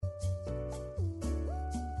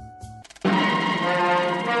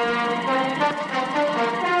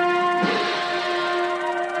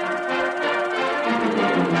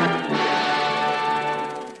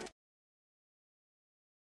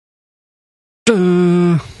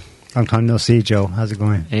Long time no see, Joe. How's it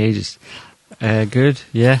going? Ages. Good,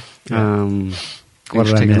 yeah. What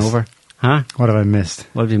have I taking missed? over. Huh? What have I missed?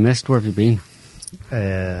 What have you missed? Where have you been?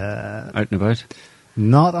 Out and about?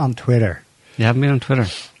 Not on Twitter. You haven't been on Twitter?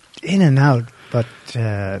 In and out, but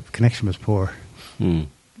connection was poor,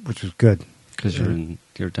 which was good. Because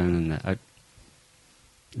you're down in the...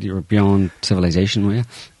 you were beyond civilization, were you?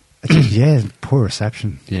 Yeah, poor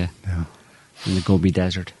reception. Yeah. Yeah. In the Gobi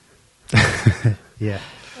Desert. Yeah.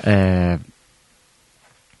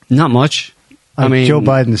 Not much. I mean, Joe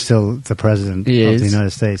Biden is still the president of is. the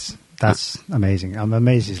United States. That's amazing. I'm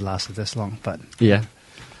amazed he's lasted this long, but yeah,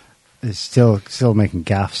 he's still making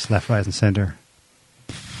gaffes left, right, and centre.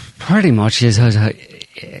 pretty much his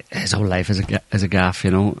whole life is a gaff,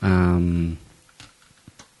 you know.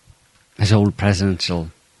 His whole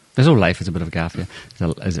life is a bit of a gaff, yeah.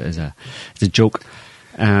 It's a joke.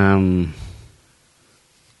 And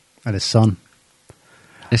his son.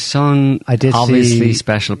 I did obviously see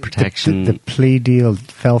special protection. The plea deal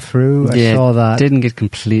fell through. Yeah, I saw that. Didn't get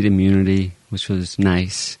complete immunity, which was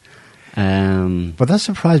nice. But that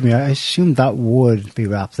surprised me. I assumed that would be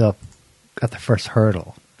wrapped up at the first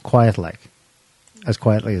hurdle, as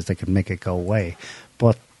quietly as they could make it go away.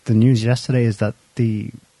 But the news yesterday is that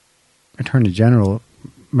the Attorney General,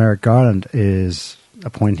 Merrick Garland, is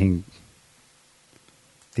appointing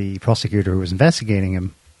the prosecutor who was investigating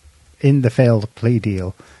him in the failed plea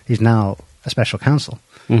deal. He's now a special counsel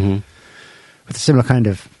with a similar kind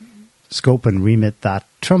of scope and remit that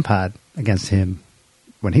Trump had against him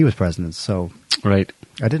when he was president. So right,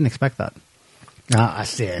 I didn't expect that. I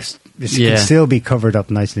see. This can still be covered up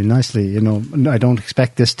nicely. You know, I don't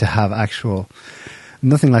expect this to have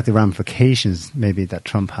nothing like the ramifications maybe that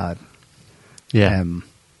Trump had. Yeah.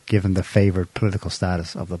 Given the favoured political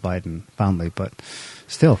status of the Biden family, but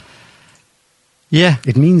still. Yeah.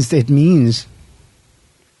 It means, this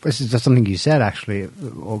is just something you said actually a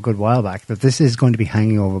good while back, that this is going to be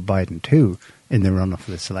hanging over Biden too in the run-up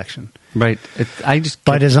for this election. Right.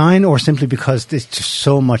 By design or simply because there's just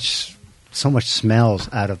so much smells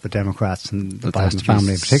out of the Democrats and the Biden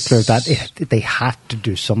family in particular that they have to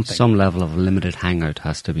do something. Some level of limited hangout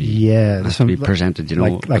has to be presented, you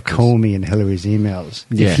know. Like Comey and Hillary's emails.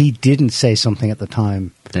 Yeah. If he didn't say something at the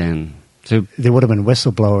time, then... So there would have been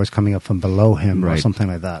whistleblowers coming up from below him or something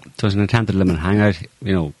like that. So it's an attempted limit hangout,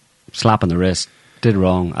 you know, slap on the wrist, did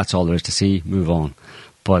wrong, that's all there is to see, move on.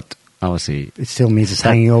 But obviously... It still means it's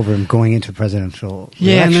hanging over him going into presidential election.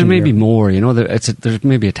 And there may be more, you know, there's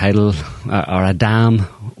maybe a tidal or a dam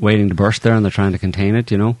waiting to burst there and they're trying to contain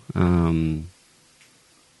it, you know.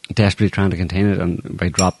 Desperately trying to contain it and by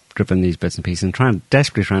dripping these bits and pieces and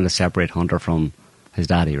desperately trying to separate Hunter from his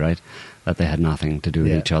daddy, right? That they had nothing to do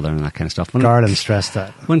with each other and that kind of stuff. Garland stressed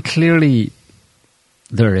that. When clearly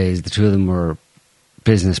the two of them were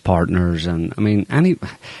business partners, and I mean,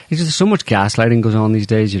 there's so much gaslighting goes on these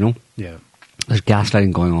days, you know? Yeah. There's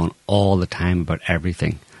gaslighting going on all the time about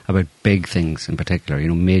everything, about big things in particular, you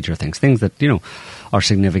know, major things that, you know, are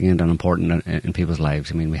significant and important in people's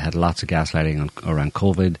lives. I mean, we had lots of gaslighting around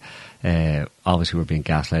COVID. Obviously, we're being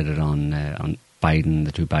gaslighted on Biden,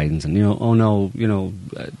 the two Bidens, and, you know, oh no, you know,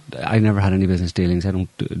 I never had any business dealings. I don't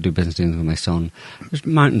do business dealings with my son. There's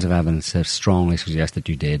mountains of evidence that strongly suggest that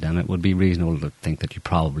you did, and it would be reasonable to think that you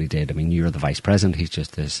probably did. I mean, you're the vice president. He's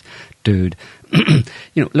just this dude. You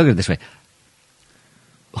know, look at it this way.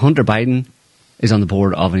 Hunter Biden is on the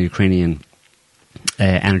board of a Ukrainian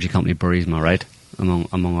energy company, Burisma, right?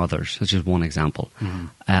 Among others. That's just one example.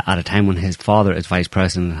 At a time when his father is vice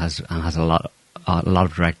president and has a lot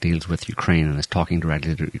of direct deals with Ukraine and is talking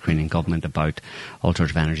directly to the Ukrainian government about all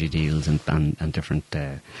sorts of energy deals and different,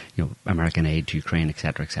 you know, American aid to Ukraine,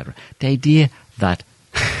 etc., etc. The idea that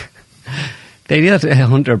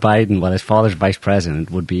Hunter Biden, while his father's vice president,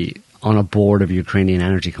 would be on a board of a Ukrainian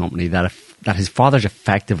energy company that his father's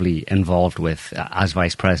effectively involved with as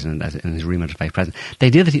vice president, in his remit as vice president. The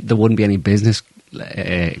idea that there wouldn't be any business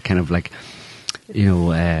kind of like, you know,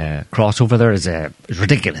 crossover there is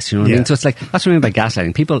ridiculous. You know what I mean? So it's like, that's what I mean by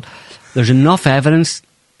gaslighting. People, there's enough evidence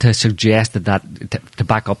to suggest to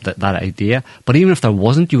back up that idea. But even if there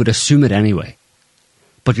wasn't, you would assume it anyway.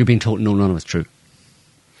 But you're being told, no, none of it's true.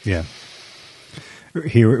 Yeah.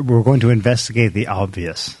 Here, we're going to investigate the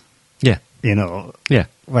obvious. Yeah. You know. Yeah.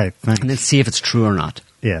 Right. Thanks. And then see if it's true or not.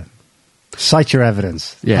 Yeah. Cite your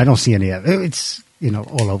evidence. Yeah. I don't see any evidence. It's, you know,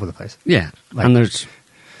 all over the place. Yeah. And there's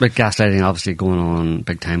gaslighting obviously going on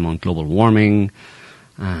big time on global warming.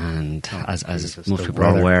 And as most people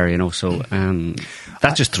are aware, you know, so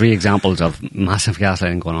that's just three examples of massive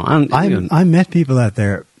gaslighting going on. And I met people out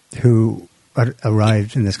there who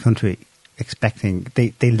arrived in this country expecting,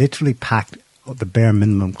 they literally packed the bare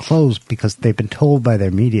minimum clothes because they've been told by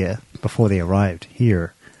their media before they arrived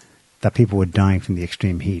here that people were dying from the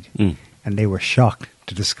extreme heat. And they were shocked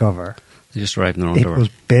to discover they just arrived in their underwear. It was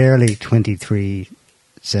barely 23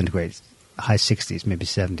 centigrade, high 60s, maybe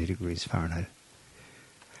 70 degrees Fahrenheit.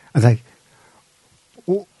 I was like,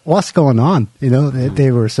 what's going on?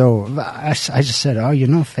 They were so... I just said,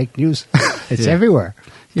 fake news. It's everywhere.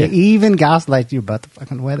 Yeah. They even gaslight you about the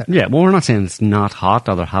fucking weather. Yeah, well, we're not saying it's not hot,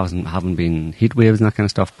 or there haven't been heat waves and that kind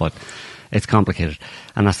of stuff, but it's complicated.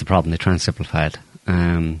 And that's the problem. They try and simplify it.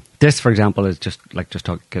 This, for example, is just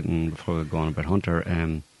talking before we go on about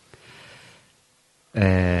Hunter.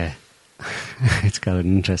 It's got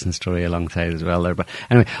an interesting story alongside as well there. But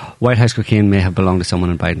anyway, White House cocaine may have belonged to someone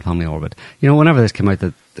in Biden family orbit. Whenever this came out,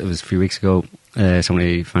 that it was a few weeks ago,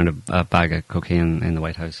 somebody found a bag of cocaine in the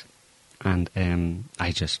White House. And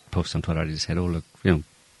I just posted on Twitter, I just said, oh, look,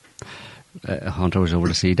 Hunter was over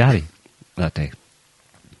to see Daddy that day.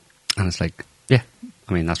 And it's like, yeah,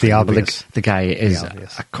 I mean, that's the obvious. The guy is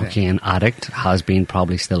a cocaine addict, has been,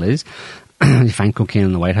 probably still is. You find cocaine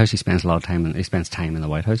in the White House. He spends time in the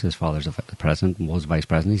White House. His father's the president, was vice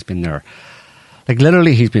president. He's been there, like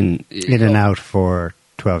literally, he's been in and out for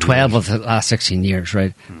 12 of the last 16 years,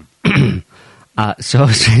 right? So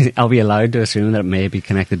are we allowed to assume that it may be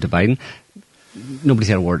connected to Biden? Nobody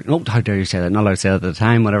said a word. No, how dare you say that? Not allowed to say that at the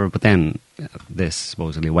time, whatever. But then this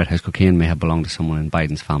supposedly White House cocaine may have belonged to someone in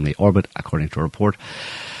Biden's family orbit, according to a report.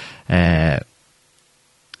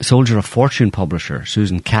 Soldier of Fortune publisher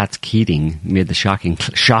Susan Katz-Keating made the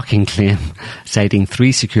shocking claim, citing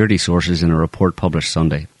 3 security sources in a report published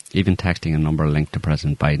Sunday, even texting a number linked to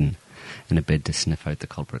President Biden in a bid to sniff out the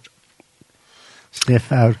culprit.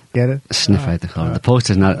 Sniff out, get it? Sniff out the culprit. The Post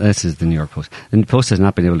has not. This is the New York Post. The Post has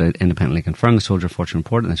not been able to independently confirm the Soldier of Fortune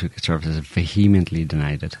report, and the Secret Service has vehemently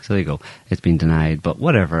denied it. So there you go. It's been denied, but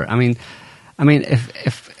whatever. I mean,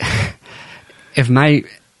 if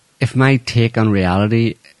my take on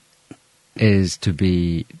reality is to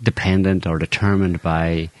be dependent or determined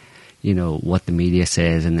by, what the media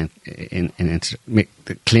says, and then the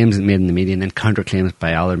claims made in the media, and then counterclaims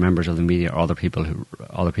by other members of the media or other people,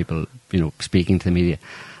 speaking to the media.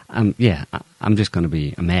 I'm just going to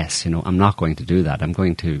be a mess. I'm not going to do that. I'm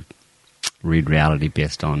going to read reality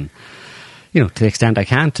based on, to the extent I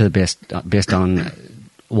can, based on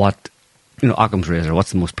what Occam's razor.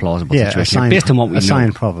 What's the most plausible situation based on what we know?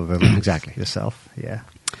 Assign probability exactly yourself. Yeah.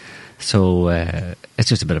 So it's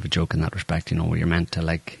just a bit of a joke in that respect, where you're meant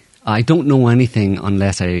to I don't know anything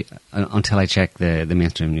until I check the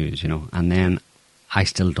mainstream news, and then I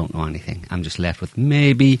still don't know anything. I'm just left with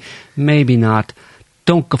maybe not.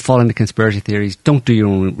 Don't go fall into conspiracy theories. Don't do your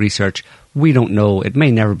own research. We don't know. It may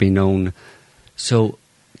never be known. So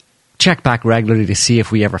check back regularly to see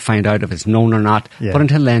if we ever find out if it's known or not. Yeah. But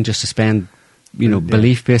until then, just suspend,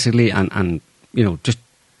 belief basically, and just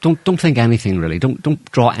don't think anything really.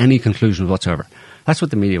 Don't draw any conclusions whatsoever. That's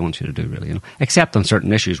what the media wants you to do, really, except on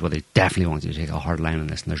certain issues where they definitely want you to take a hard line on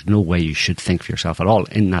this, and there's no way you should think for yourself at all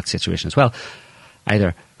in that situation as well.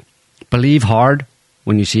 Either believe hard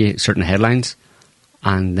when you see certain headlines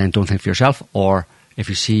and then don't think for yourself, or if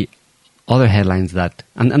you see other headlines that...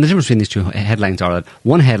 And the difference between these two headlines are that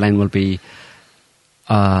one headline will be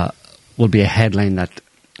a headline that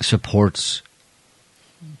supports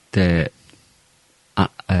the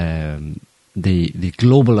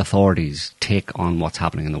global authorities' take on what's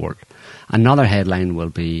happening in the world. Another headline will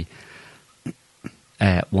be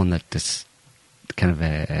one that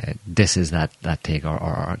disses that take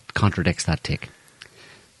or contradicts that take.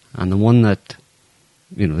 And the one that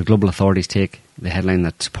the global authorities take, the headline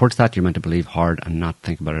that supports that, you're meant to believe hard and not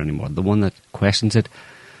think about it anymore. The one that questions it,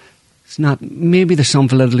 it's not. Maybe there's some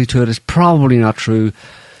validity to it. It's probably not true.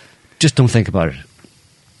 Just don't think about it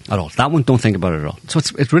at all. That one, don't think about it at all. So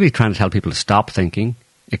it's really trying to tell people to stop thinking,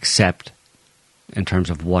 except in terms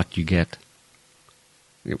of what you get,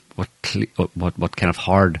 what kind of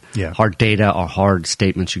hard data or hard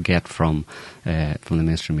statements you get from the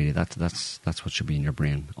mainstream media. That's what should be in your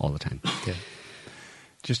brain all the time. Yeah.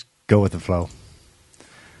 Just go with the flow.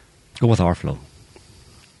 Go with our flow.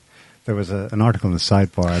 There was an article in the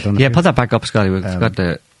sidebar. I don't know. Yeah, put that back up, Scotty. We've got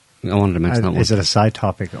the. I wanted to mention that one. Is it a side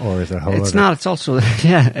topic or is it a whole? It's not. It's also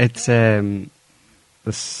it's the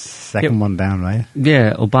second one down, right?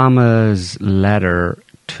 Yeah, Obama's letter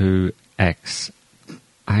to X.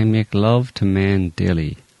 I make love to men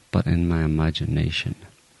daily, but in my imagination.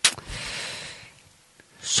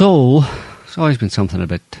 So there's always been something a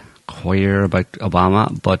bit queer about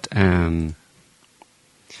Obama, but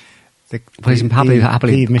he's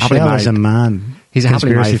happily Michelle married. Is a man. He's a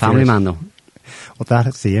happily married family man, though. Well, that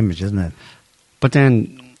is the image, isn't it? But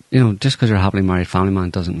then just because you're a happily married family man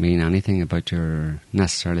doesn't mean anything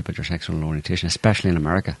necessarily about your sexual orientation, especially in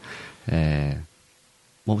America.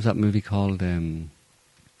 What was that movie called?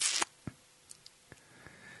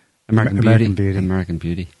 American Beauty. American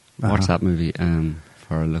Beauty. Uh-huh. Watch that movie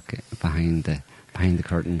for a look behind the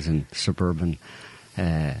curtains in suburban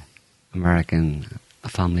American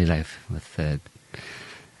family life with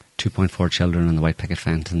 2.4 children and the white picket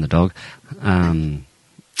fence and the dog.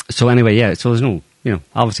 So anyway, yeah. So there's no,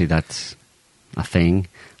 obviously that's a thing.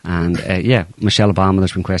 And Michelle Obama.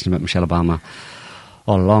 There's been questions about Michelle Obama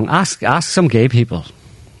all along. Ask some gay people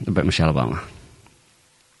about Michelle Obama.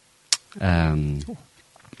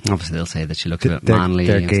 Obviously, they'll say that she looks a bit manly.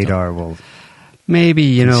 Their gaydar will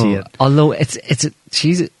maybe although I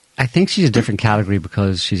think she's a different category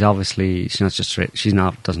because she's obviously she's not just straight. She's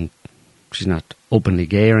not openly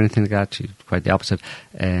gay or anything like that. She's quite the opposite.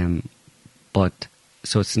 But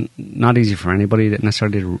so it's not easy for anybody that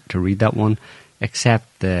necessarily to read that one,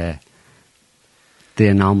 except the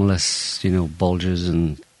anomalous, bulges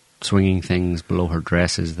and swinging things below her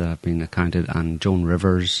dresses that have been accounted. And Joan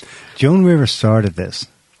Rivers started this.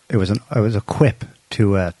 It was a quip to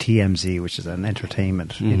TMZ, which is an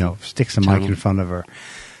entertainment. Sticks a mic in front of her,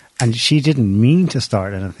 and she didn't mean to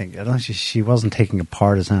start anything. She wasn't taking a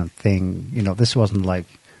partisan thing. This wasn't like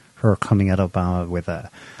her coming at Obama with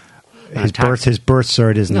his birth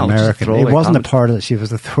cert isn't American. It wasn't a part of it. She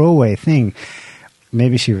was a throwaway thing.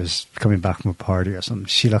 Maybe she was coming back from a party or something.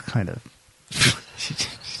 She looked kind of. She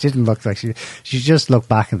didn't look like she just looked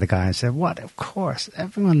back at the guy and said, "What? Of course,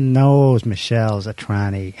 everyone knows Michelle's a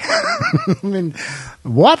tranny." I mean,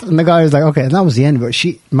 what? And the guy was like, "Okay," and that was the end. But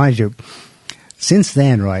mind you, since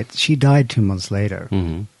then, right? She died 2 months later,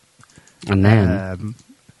 and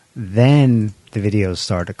then the videos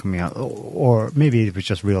started coming out, or maybe it was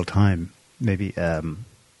just real time. Maybe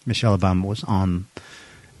Michelle Obama was on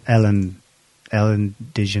Ellen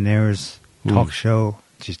DeGeneres talk show,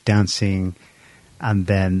 just dancing. And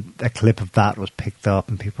then a clip of that was picked up,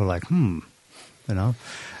 and people were like, And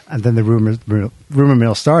then the rumor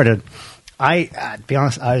mill started. To be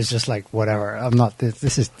honest, I was just like, whatever. I'm not. It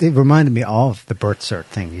reminded me of the birth cert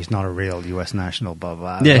thing. He's not a real U.S. national. Blah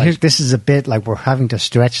blah. Yeah, this is a bit like we're having to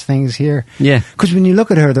stretch things here. Yeah, because when you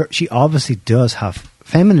look at her, she obviously does have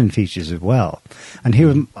feminine features as well. And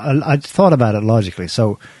here, I thought about it logically.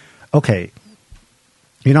 So, okay,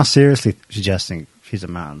 you're not seriously suggesting she's a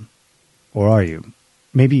man. Or are you?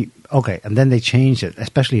 Maybe, okay. And then they changed it,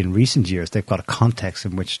 especially in recent years. They've got a context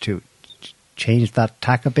in which to change that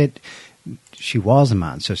tack a bit. She was a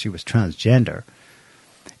man, so she was transgender.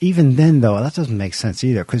 Even then, though, that doesn't make sense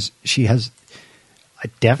either, because she has...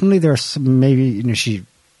 Definitely there's some, maybe,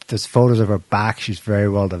 there's photos of her back. She's very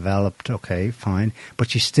well developed. Okay, fine.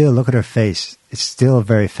 But you still, look at her face. It's still a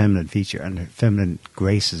very feminine feature, and feminine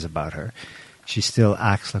graces about her. She still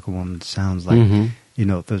acts like a woman, sounds like... Mm-hmm.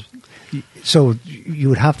 So you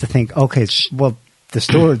would have to think, okay, well,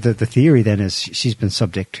 the theory then is she's been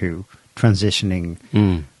subject to transitioning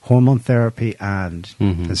hormone therapy and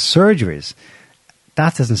surgeries.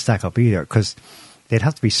 That doesn't stack up either, because they'd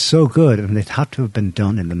have to be so good, and they'd have to have been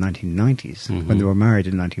done in the 1990s when they were married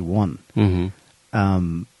in 91.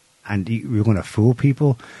 And you're going to fool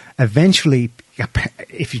people. Eventually,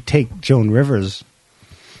 if you take Joan Rivers,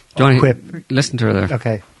 listen to her there.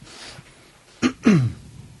 Okay. You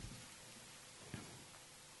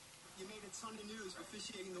made it Sunday News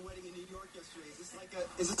officiating the wedding in New York yesterday.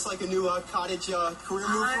 Is this like a new cottage career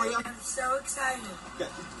move for you? I'm so excited. Okay.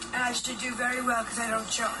 And I should do very well because I don't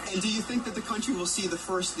charge. And do you think that the country will see the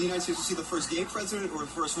United States will see the first gay president or the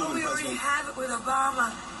first woman we president? already have it with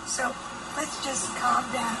Obama, so let's just calm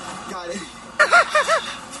down. Got it.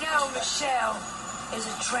 No, Michelle is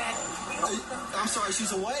a trans. I'm sorry,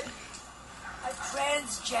 she's a what? A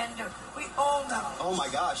transgender. We all know. Oh my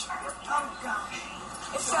gosh. Oh gosh.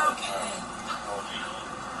 It's okay.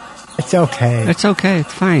 It's okay. It's okay.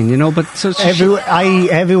 It's fine. But so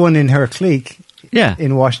everyone in her clique. Yeah.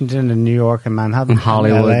 In Washington and New York and Manhattan, and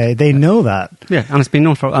Hollywood, LA, they know that. Yeah, and it's been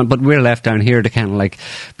known for. But we're left down here to kind of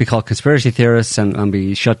be called conspiracy theorists and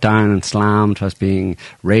be shut down and slammed as being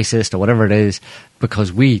racist or whatever it is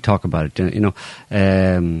because we talk about it.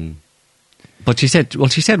 But she said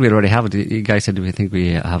we already have it. The guy said, "Do we think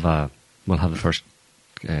we'll have the first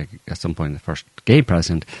at some point the first gay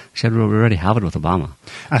president?" She said, "Well, we already have it with Obama."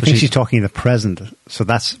 I think she's talking the present. So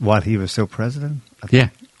that's what he was still president. Yeah.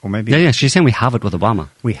 Or maybe yeah. She's saying we have it with Obama.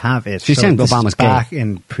 We have it. She's saying Obama's back gay.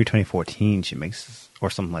 in pre-2014. She makes or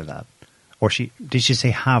something like that. Or did she say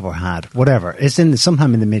have or had? Whatever. It's in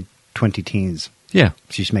sometime in the mid-20 teens. Yeah.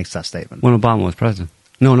 She makes that statement when Obama was president.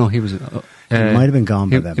 No, he was... he might have been gone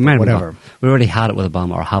by then, he might have been whatever. gone. We already had it with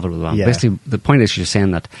Obama, or have it with Obama. Yeah. Basically, the point is she's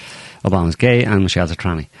saying that Obama's gay and Michelle's a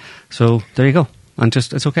tranny. So, there you go. And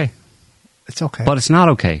it's okay. It's okay. But it's not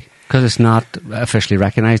okay, because it's not officially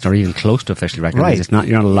recognised, or even close to officially recognised. Right. It's not.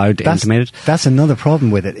 You're not allowed to intimate it. That's another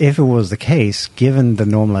problem with it. If it was the case, given the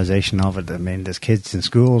normalisation of it, I mean, there's kids in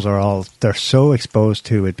schools they're so exposed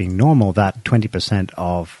to it being normal that 20%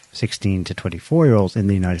 of 16 to 24-year-olds in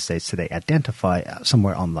the United States today identify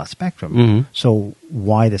somewhere on that spectrum. Mm-hmm. So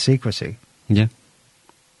why the secrecy? Yeah.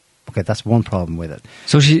 Okay, that's one problem with it.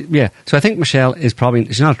 So So I think Michelle is probably,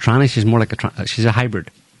 she's not a tranny, she's more like she's a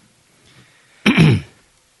hybrid.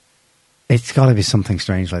 It's got to be something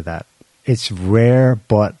strange like that. It's rare,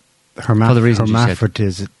 but For the reasons you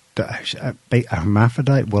said. a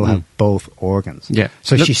hermaphrodite will have both organs. Yeah.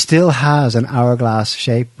 So she still has an hourglass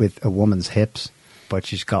shape with a woman's hips, but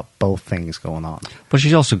she's got both things going on. But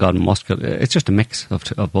she's also got muscular. It's just a mix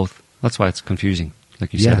of both. That's why it's confusing.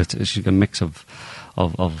 Like you said, she's got a mix of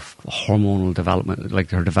hormonal development. Like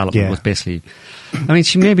her development was basically. I mean,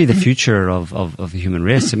 she may be the future of the human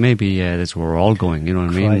race. It may be that's where we're all going. You know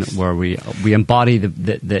what I mean? Where we embody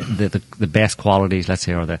the best qualities, let's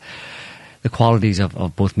say, or the qualities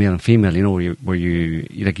of both male and female. You know, where you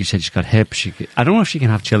like you said, she's got hips. I don't know if she can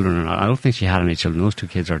have children or not. I don't think she had any children. Those two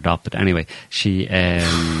kids are adopted anyway. She,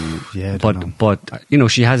 but you know,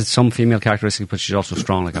 she has some female characteristics, but she's also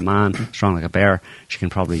strong like a man, strong like a bear. She can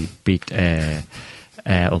probably beat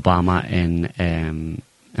Obama in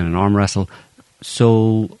an arm wrestle.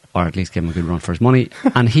 So, or at least give him a good run for his money.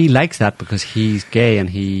 And he likes that because he's gay and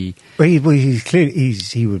he. Well, he's clearly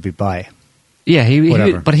he would be bi. Yeah,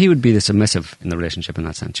 but he would be the submissive in the relationship in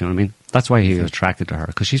that sense. You know what I mean? That's why he was attracted to her,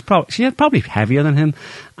 because she's probably heavier than him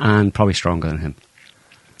and probably stronger than him.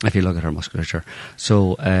 If you look at her musculature,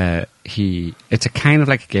 so it's a kind of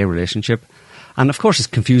like a gay relationship, and of course it's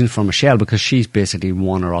confusing for Michelle because she's basically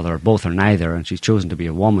one or other, both or neither, and she's chosen to be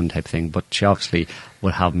a woman type thing. But she obviously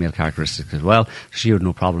will have male characteristics as well. She would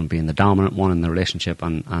no problem being the dominant one in the relationship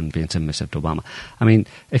and being submissive to Obama. I mean,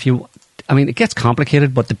 it gets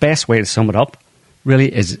complicated, but the best way to sum it up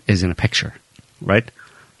really is in a picture, right?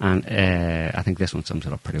 And I think this one sums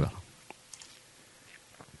it up pretty well.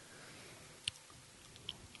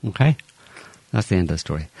 Okay? That's the end of the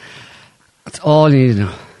story. That's all you need to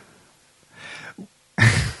know.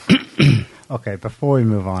 Okay, before we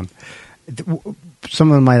move on,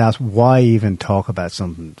 someone might ask, why even talk about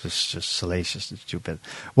something just salacious and stupid?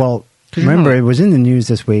 Well, remember, it was in the news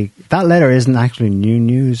this week. That letter isn't actually new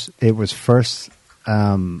news. It was first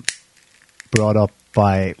brought up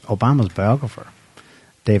by Obama's biographer,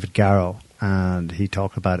 David Garrow, and he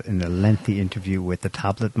talked about it in a lengthy interview with the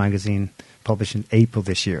Tablet magazine, published in April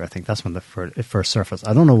this year. I think that's when it first surfaced.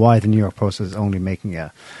 I don't know why the New York Post is only making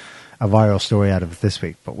a viral story out of it this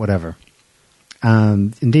week, but whatever.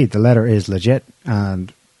 And indeed, the letter is legit,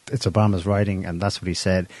 and it's Obama's writing, and that's what he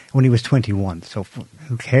said when he was 21. So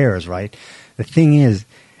who cares, right? The thing is,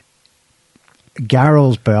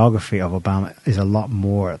 Garrow's biography of Obama is a lot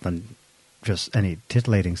more than just any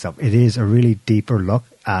titillating stuff. It is a really deeper look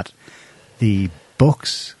at the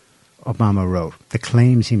books Obama wrote, the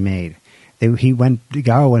claims he made.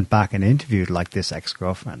 Garrow went back and interviewed like this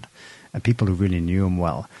ex-girlfriend and people who really knew him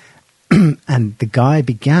well. And the guy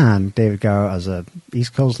began, David Garrow, as a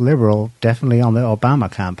East Coast liberal, definitely on the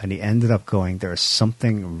Obama camp, and he ended up going, there's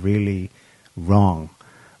something really wrong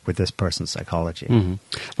with this person's psychology. Mm-hmm.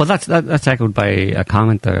 Well, that's echoed by a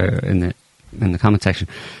comment there in the comment section.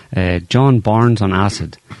 John Barnes on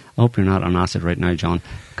acid. I hope you're not on acid right now, John,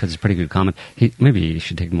 because it's a pretty good comment. Maybe you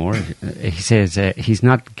should take more. He says he's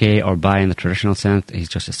not gay or bi in the traditional sense. He's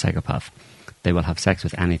just a psychopath. They will have sex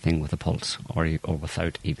with anything with a pulse, or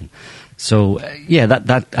without even. So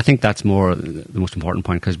that I think that's more the most important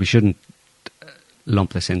point, because we shouldn't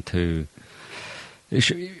lump this into.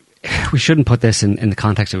 We shouldn't put this in the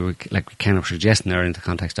context of, like we kind of suggesting there, into the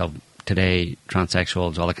context of today,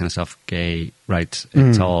 transsexuals, all that kind of stuff, gay rights.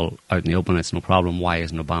 It's all out in the open. It's no problem. Why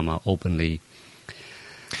isn't Obama openly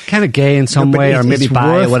kind of gay in some way, or maybe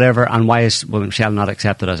bi or whatever? And why is Michelle not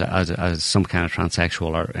accepted as some kind of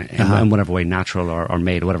transsexual, or in whatever way, natural or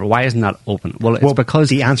made or whatever? Why isn't that open? Well, it's because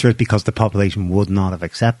the answer is because the population would not have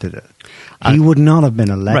accepted it. He would not have been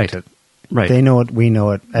elected. Right. They know it, we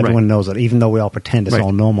know it, everyone knows it, even though we all pretend it's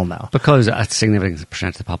all normal now. Because a significant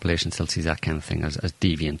percentage of the population still sees that kind of thing as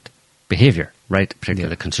deviant behaviour, right? Particularly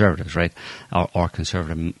the conservatives, right? Or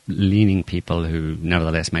conservative-leaning people who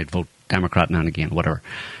nevertheless might vote Democrat now and again, whatever.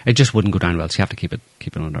 It just wouldn't go down well, so you have to keep it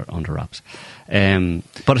under wraps.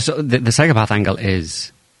 But the psychopath angle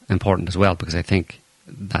is important as well, because I think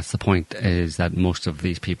that's the point, is that most of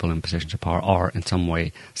these people in positions of power are in some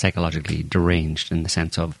way psychologically deranged, in the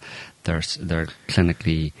sense of they're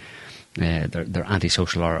clinically they're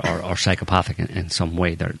antisocial or psychopathic in some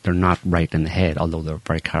way. They're not right in the head, although they're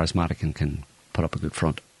very charismatic and can put up a good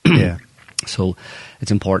front. Yeah. So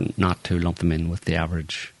it's important not to lump them in with the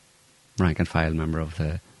average rank and file member of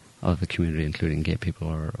the community, including gay people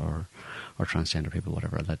or transgender people,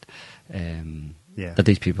 whatever. That that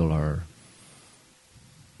these people are,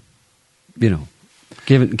 given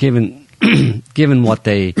given what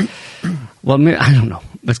they. Well, I don't know.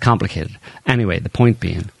 It's complicated. Anyway, the point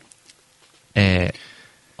being,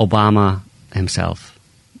 Obama himself,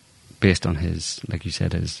 based on his, like you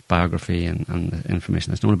said, his biography and the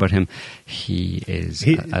information that's known about him, he is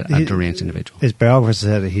a deranged individual. His biographer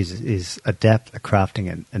said that he's adept at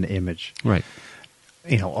crafting an image. Right.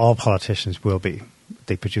 All politicians will be.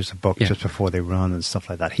 They produce a book just before they run and stuff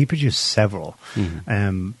like that. He produced several.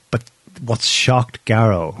 Mm-hmm. But what shocked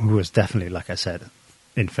Garrow, who was definitely, like I said,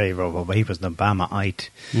 in favour of Obama, he was an Obama-ite,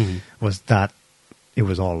 was that it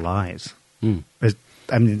was all lies. Mm.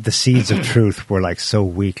 The seeds of truth were like so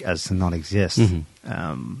weak as to not exist.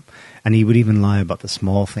 Mm-hmm. And he would even lie about the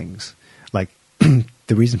small things. Like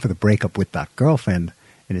the reason for the breakup with that girlfriend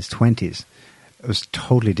in his 20s, it was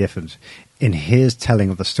totally different. In his telling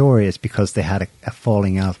of the story, it's because they had a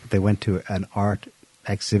falling out. They went to an art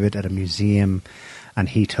exhibit at a museum, and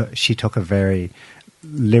she took a very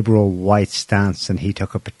liberal white stance, and he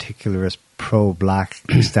took a particularist pro-black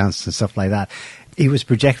stance and stuff like that. He was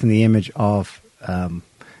projecting the image of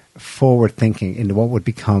forward thinking into what would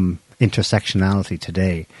become intersectionality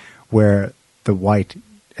today, where the white,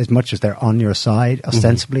 as much as they're on your side,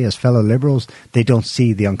 ostensibly as fellow liberals, they don't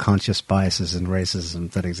see the unconscious biases and racism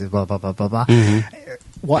that exist, blah, blah, blah, blah, blah. Mm-hmm.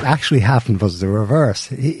 What actually happened was the reverse.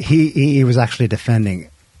 He was actually defending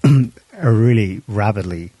a really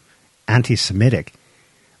rabidly anti-Semitic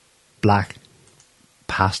black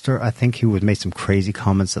pastor. I think he made some crazy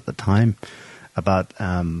comments at the time about,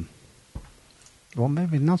 well,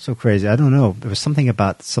 maybe not so crazy. I don't know. There was something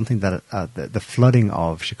about the flooding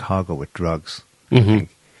of Chicago with drugs, I think.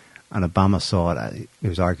 And Obama saw it. He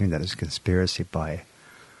was arguing that it was a conspiracy by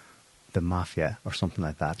the mafia or something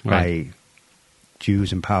like that, by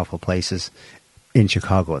Jews in powerful places in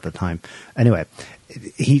Chicago at the time. Anyway,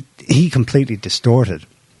 he completely distorted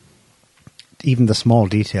even the small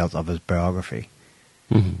details of his biography.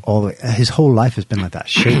 Mm-hmm. His whole life has been like that,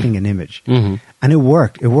 shaping an image, and it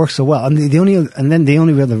worked. It worked so well. And the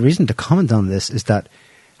only other reason to comment on this is that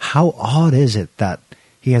how odd is it that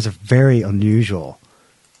he has a very unusual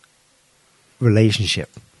relationship,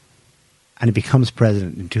 and he becomes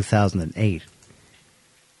president in 2008,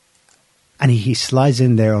 and he slides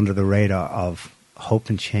in there under the radar of hope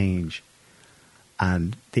and change,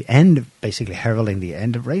 and the end, basically heralding the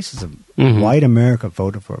end of racism. Mm-hmm. White America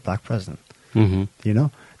voted for a black president. Mm-hmm.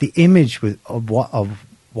 The image of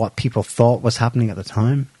what people thought was happening at the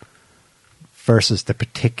time versus the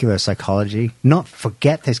particular psychology. Not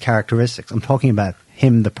forget his characteristics. I'm talking about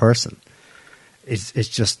him, the person. It's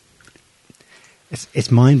just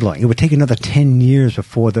it's mind blowing. It would take another 10 years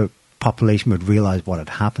before the population would realize what had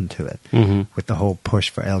happened to it with the whole push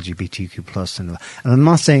for LGBTQ plus, and I'm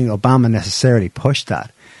not saying Obama necessarily pushed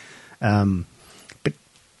that, but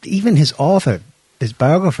even his author, his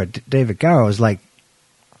biographer, David Garrow, is like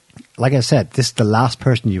I said, this is the last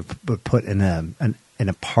person you would put in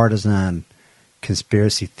a partisan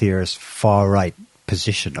conspiracy theorist far right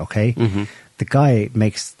position. Okay, the guy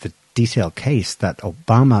makes the detailed case that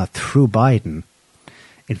Obama through Biden,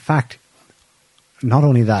 in fact, not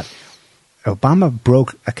only that, Obama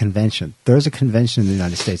broke a convention. There's a convention in the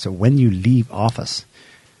United States that when you leave office,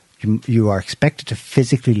 you are expected to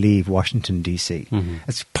physically leave Washington, D.C.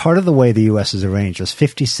 It's part of the way the U.S. is arranged. There's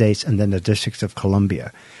 50 states and then the District of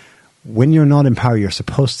Columbia. When you're not in power, you're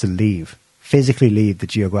supposed to physically leave the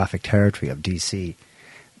geographic territory of D.C.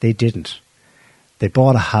 They didn't. They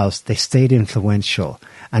bought a house. They stayed influential.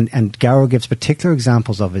 And Garrow gives particular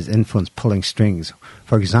examples of his influence pulling strings.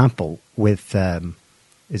 For example, with,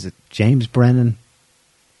 is it James Brennan?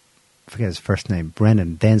 I forget his first name,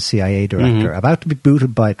 Brennan, then CIA director, about to be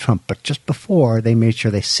booted by Trump, but just before they made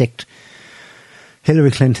sure they sicked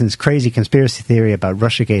Hillary Clinton's crazy conspiracy theory about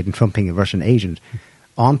Russiagate and Trump being a Russian agent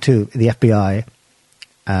onto the FBI,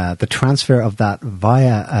 the transfer of that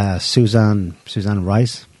via Suzanne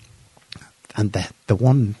Rice, and the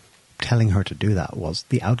one telling her to do that was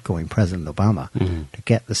the outgoing President Obama, to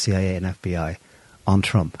get the CIA and FBI on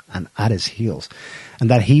Trump and at his heels, and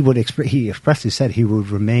that he expressly said he would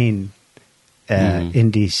remain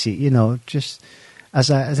in DC, just as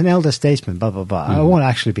an elder statesman, blah blah blah. I won't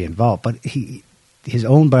actually be involved, but his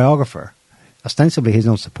own biographer, ostensibly his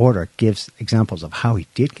own supporter, gives examples of how he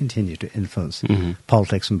did continue to influence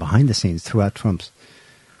politics from behind the scenes throughout Trump's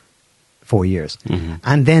 4 years.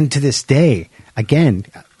 And then to this day, again,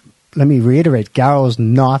 let me reiterate, Garrow's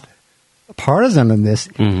not partisan in this.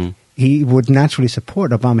 He would naturally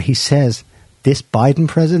support Obama. He says this Biden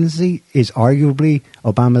presidency is arguably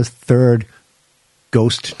Obama's third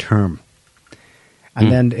ghost term. And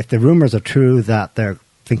then if the rumors are true that they're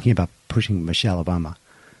thinking about pushing Michelle Obama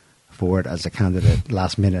forward as a candidate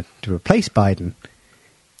last minute to replace Biden,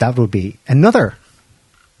 that would be another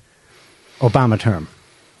Obama term.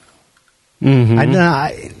 And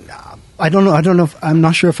I don't know. I'm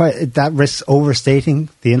not sure if that risks overstating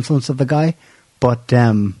the influence of the guy, but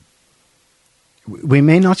we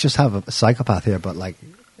may not just have a psychopath here, but like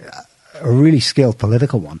a really skilled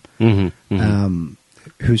political one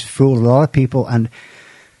who's fooled a lot of people. And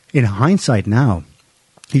in hindsight now,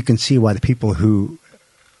 you can see why the people who,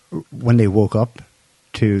 when they woke up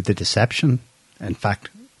to the deception, in fact,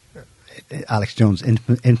 Alex Jones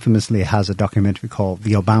infamously has a documentary called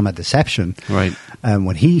The Obama Deception. Right.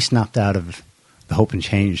 When he snapped out of the Hope and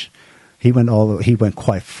Change, he went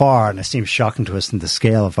quite far, and it seems shocking to us in the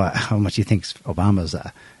scale of how much he thinks Obama's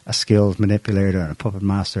a skilled manipulator and a puppet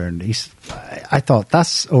master. And I thought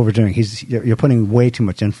that's overdoing. You're putting way too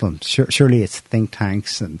much influence. Surely it's think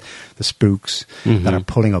tanks and the spooks that are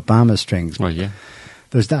pulling Obama's strings. Well, yeah.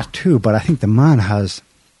 There's that too, but I think the man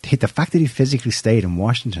the fact that he physically stayed in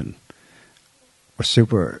Washington was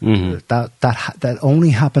super. That only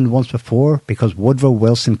happened once before because Woodrow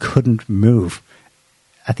Wilson couldn't move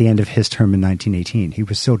at the end of his term in 1918. He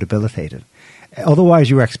was so debilitated. Otherwise,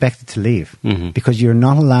 you were expected to leave because you're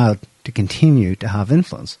not allowed to continue to have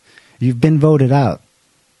influence. You've been voted out.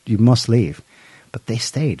 You must leave. But they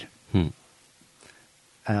stayed.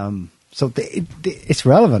 So it's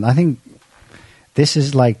relevant. I think this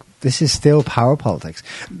is still power politics.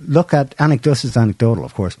 Look at this is anecdotal,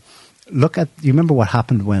 of course. You remember what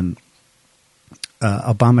happened when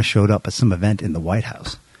Obama showed up at some event in the White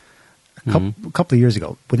House a couple of years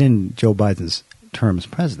ago, within Joe Biden's term as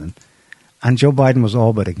president, and Joe Biden was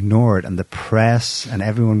all but ignored, and the press and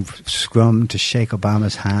everyone scrummed to shake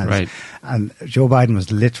Obama's hand, right. And Joe Biden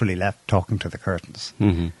was literally left talking to the curtains.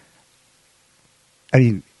 I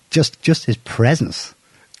mean, just his presence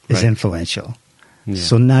is influential. Yeah.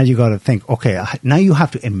 So now you got to think, okay, now you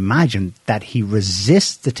have to imagine that he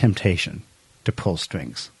resists the temptation to pull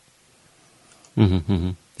strings.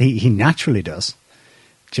 He naturally does,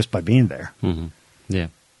 just by being there. Yeah.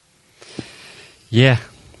 Yeah.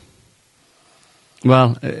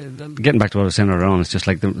 Well, getting back to what I was saying earlier on, it's just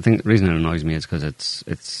like the reason it annoys me is because it's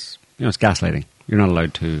gaslighting. You're not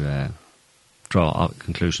allowed to draw out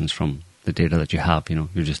conclusions from the data that you have.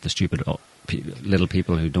 You're just the stupid little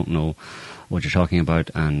people who don't know what you're talking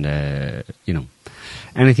about, and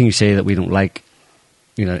anything you say that we don't like,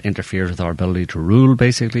 interferes with our ability to rule.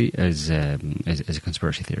 Basically, is a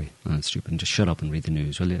conspiracy theory, and it's stupid. And just shut up and read the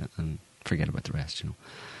news, will you, and forget about the rest.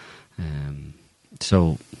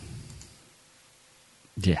 So.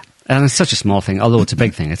 Yeah, and it's such a small thing, although it's a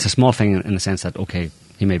big thing. It's a small thing in the sense that, okay,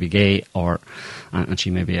 he may be gay and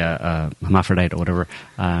she may be a hermaphrodite or whatever.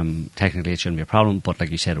 Technically, it shouldn't be a problem, but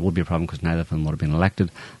like you said, it would be a problem because neither of them would have been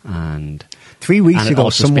elected. And 3 weeks ago,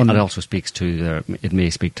 it also speaks to it may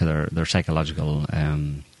speak to their psychological,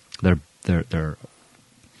 their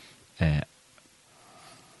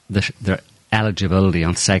eligibility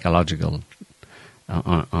on psychological,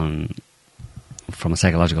 from a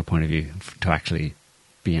psychological point of view to actually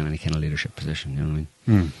be in any kind of leadership position, you know what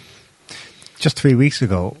I mean? Just 3 weeks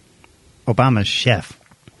ago, Obama's chef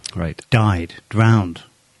drowned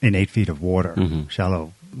in 8 feet of water,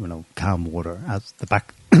 shallow, calm water,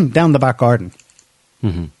 down the back garden.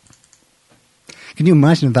 Can you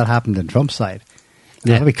imagine if that happened in Trump's side?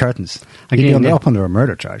 Yeah. That'd be curtains. He'd be up under a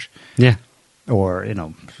murder charge. Yeah. Or,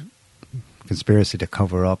 conspiracy to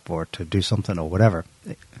cover up or to do something or whatever.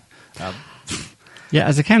 Yeah,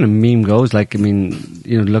 as the kind of meme goes, look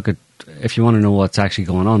at, if you want to know what's actually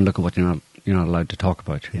going on, look at what you're not allowed to talk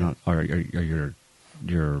about, or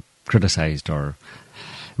you're criticised or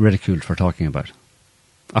ridiculed for talking about.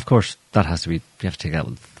 Of course, that has to be, you have to take that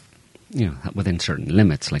with, within certain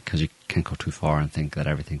limits, because you can't go too far and think that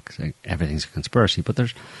everything's a conspiracy. But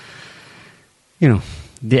there's,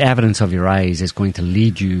 the evidence of your eyes is going to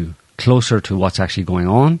lead you closer to what's actually going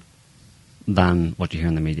on than what you hear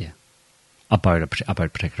in the media. About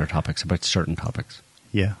particular topics, about certain topics.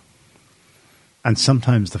 Yeah. And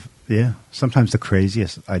sometimes the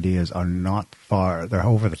craziest ideas are not far, they're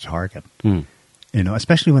over the target.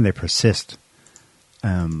 Especially when they persist.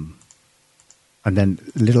 And then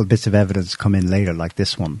little bits of evidence come in later, like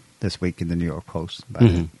this one this week in the New York Post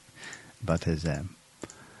about his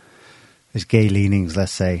gay leanings,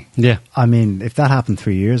 let's say. Yeah. I mean, if that happened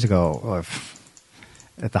 3 years ago, or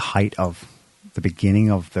at the height of the beginning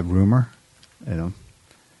of the rumor,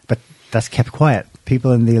 but that's kept quiet.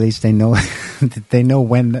 People in the elites, they know they know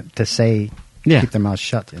when to say, keep their mouths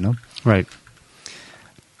shut, Right.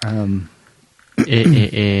 I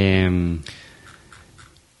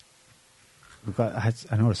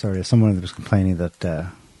noticed earlier someone was complaining that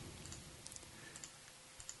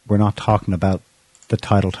we're not talking about the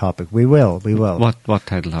title topic. We will. What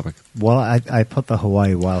title topic? Well, I put the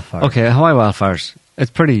Hawaii wildfire. Okay, Hawaii wildfires.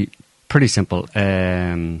 It's pretty simple.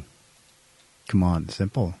 Come on,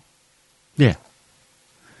 simple. Yeah.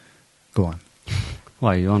 Go on.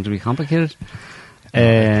 Why, you want to be complicated?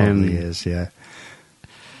 It probably is, yeah.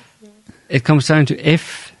 It comes down to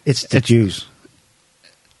if... It's the Jews.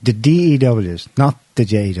 The DEWs, not the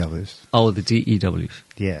JEWs. Oh, the DEWs.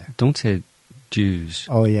 Yeah. Don't say Jews.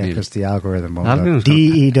 Oh, yeah, because the algorithm won't.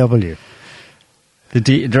 DEW. The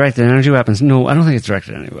directed energy weapons. No, I don't think it's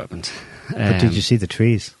directed energy weapons. But did you see the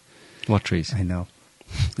trees? What trees? I know.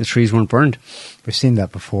 The trees weren't burned. We've seen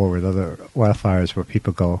that before with other wildfires where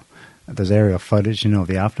people go, there's aerial footage,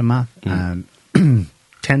 the aftermath, and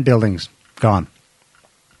 10 buildings gone.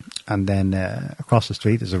 And then across the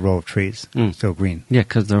street is a row of trees, still green. Yeah,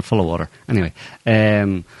 because they're full of water. Anyway,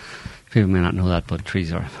 people may not know that, but trees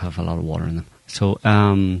have a lot of water in them. So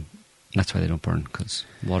that's why they don't burn, because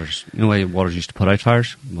water's... You know why water's used to put out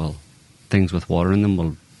fires? Well, things with water in them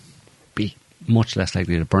will be much less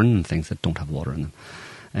likely to burn than things that don't have water in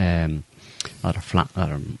them, that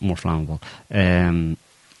are more flammable.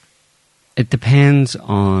 It depends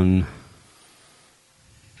on...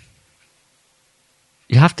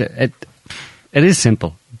 You have to... It is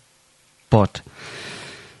simple, but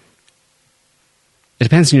it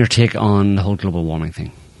depends on your take on the whole global warming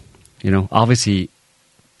thing. Obviously,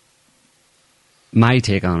 my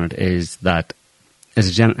take on it is that, in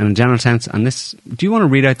a general sense, and this... Do you want to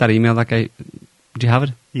read out that email that guy... Do you have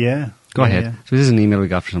it? Yeah. Go ahead. Yeah. So this is an email we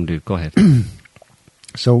got from some dude. Go ahead.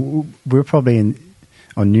 So we're probably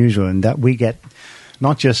unusual in that we get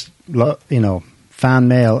not just, fan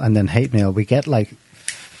mail and then hate mail. We get like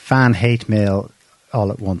fan hate mail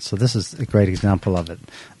all at once. So this is a great example of it.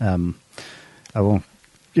 I won't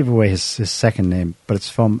give away his second name, but it's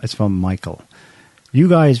from Michael. You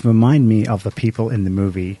guys remind me of the people in the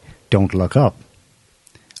movie Don't Look Up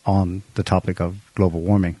on the topic of global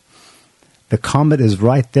warming. The comet is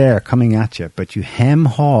right there coming at you, but you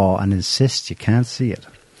hem-haw and insist you can't see it.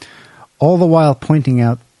 All the while pointing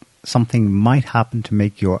out something might happen to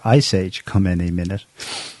make your ice age come any minute.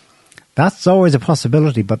 That's always a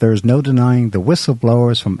possibility, but there is no denying the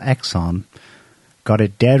whistleblowers from Exxon got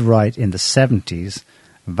it dead right in the 70s,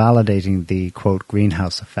 validating the, quote,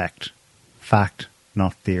 greenhouse effect. Fact,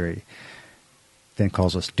 not theory. Then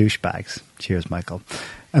calls us douchebags. Cheers, Michael.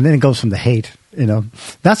 And then it goes from the hate,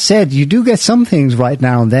 That said, you do get some things right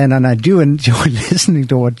now and then, and I do enjoy listening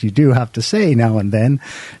to what you do have to say now and then.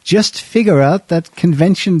 Just figure out that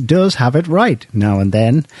convention does have it right now and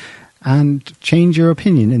then, and change your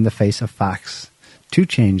opinion in the face of facts. To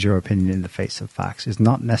change your opinion in the face of facts is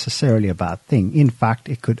not necessarily a bad thing. In fact,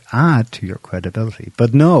 it could add to your credibility.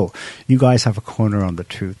 But no, you guys have a corner on the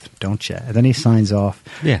truth, don't you? And then he signs off,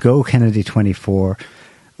 Go Kennedy 24,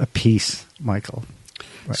 a peace, Michael.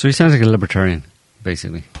 Right. So he sounds like a libertarian,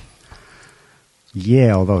 basically.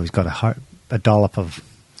 Yeah, although he's got a dollop of...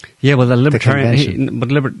 Yeah, well, the libertarian...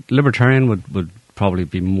 Libertarian would probably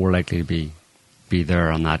be more likely to be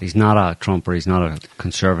there on that. He's not a Trumper, he's not a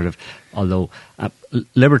conservative, although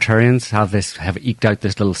libertarians have eked out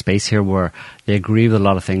this little space here where they agree with a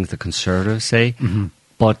lot of things the conservatives say,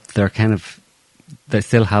 but they're they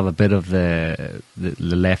still have a bit of the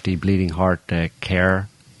lefty bleeding heart care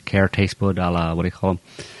taste bud, a la, what do you call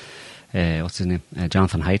him? What's his name?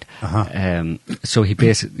 Jonathan Haidt. So he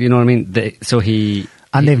basically, you know what I mean? They've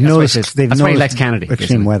noticed that's why he likes Kennedy.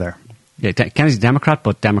 Extreme weather. Yeah, Kennedy's a Democrat,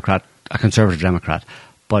 but a conservative Democrat.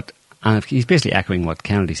 But he's basically echoing what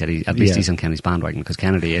Kennedy said. At least he's on Kennedy's bandwagon, because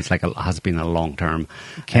Kennedy has been a long-term...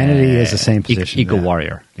 Kennedy is the same position.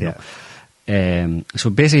 Eco-warrior. So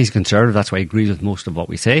basically he's conservative. That's why he agrees with most of what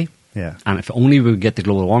we say. Yeah. And if only we would get the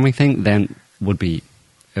global warming thing, then it would be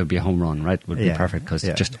a home run, right? Would be perfect, because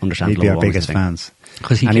just understand global warming. He'd be our biggest fans.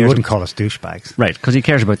 And he wouldn't call us douchebags. Right, because he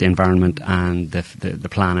cares about the environment and the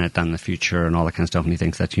planet and the future and all that kind of stuff, and he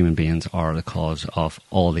thinks that human beings are the cause of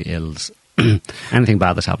all the ills. Anything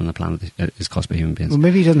bad that's happened on the planet is caused by human beings. Well,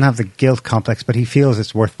 maybe he doesn't have the guilt complex, but he feels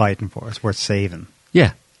it's worth fighting for. It's worth saving.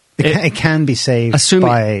 Yeah. It can be saved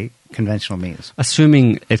by conventional means.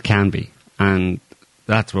 Assuming it can be. And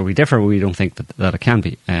that's where we differ. We don't think that it can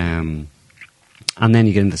be. And then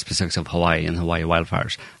you get into the specifics of Hawaii and Hawaii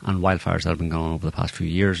wildfires. And wildfires that have been going on over the past few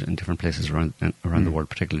years in different places around the world,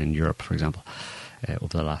 particularly in Europe, for example,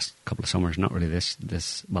 over the last couple of summers. Not really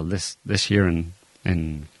this year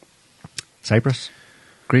in Cyprus,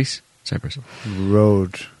 Greece, Cyprus.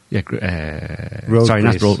 Road. Yeah, road sorry,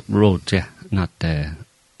 Greece. not road. Yeah, not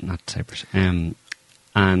Cyprus. And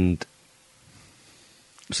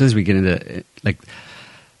so as we get into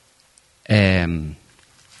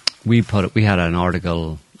we had an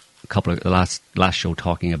article the last show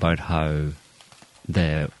talking about how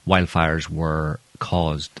the wildfires were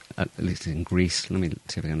caused, at least in Greece. Let me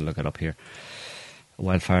see if I can look it up here.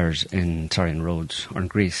 Wildfires in Rhodes or in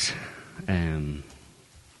Greece. They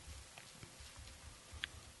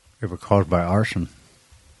were caused by arson.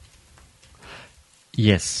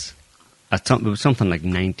 Yes. It was something like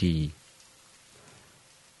 90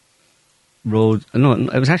 roads. No,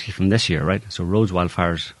 it was actually from this year, right? So Rhodes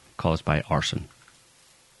wildfires caused by arson.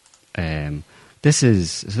 This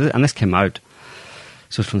came out.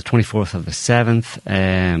 So it's from the 24th of the 7th,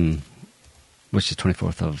 which is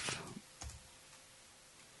 24th of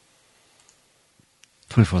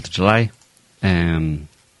July. Let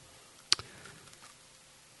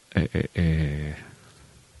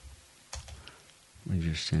me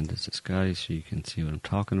just send this to Sky so you can see what I'm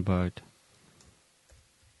talking about.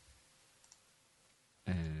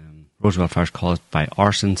 Rhodes wildfires caused by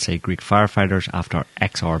arson, say Greek firefighters, after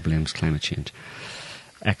XR blames climate change.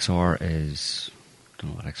 XR is... I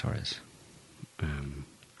don't know what XR is.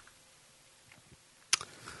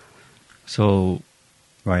 So...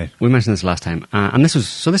 Right. We mentioned this last time. And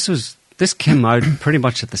this came out pretty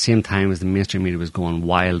much at the same time as the mainstream media was going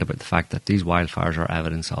wild about the fact that these wildfires are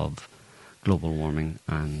evidence of global warming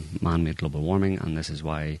and man-made global warming, and this is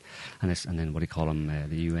why, and then what do you call him,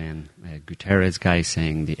 the UN Guterres guy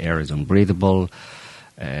saying the air is unbreathable,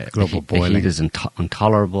 global boiling, the heat is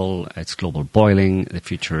intolerable, it's global boiling, the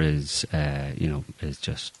future is is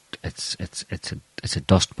just it's a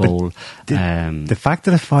dust bowl. The fact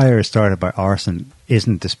that a fire is started by arson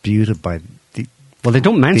isn't disputed by they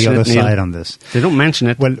don't mention the other it, side Neil. on this. They don't mention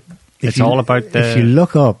it. Well, it's all about if you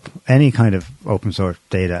look up any kind of open source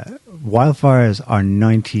data, wildfires are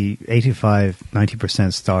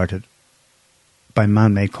 90% started by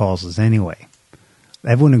man-made causes anyway.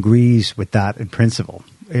 Everyone agrees with that in principle,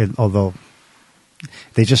 although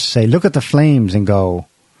they just say, look at the flames and go,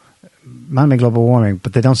 man-made global warming,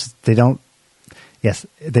 but they don't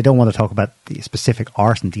want to talk about the specific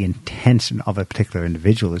arson, the intention of a particular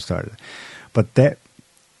individual who started it. But their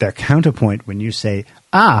counterpoint when you say,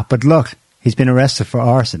 but look, he's been arrested for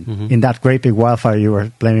arson in that great big wildfire you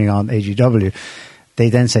were blaming on AGW, they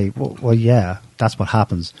then say, well, yeah, that's what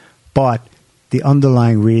happens. But the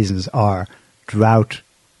underlying reasons are drought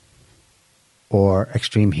or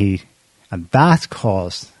extreme heat, and that's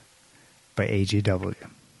caused by AGW.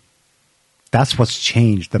 That's what's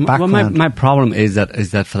changed. The background. Well, my problem is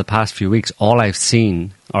that for the past few weeks, all I've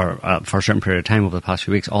seen, or for a certain period of time over the past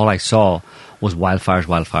few weeks, all I saw was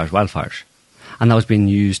wildfires. And that was being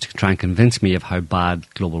used to try and convince me of how bad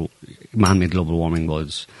man-made global warming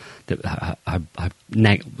was. So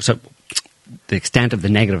the extent of the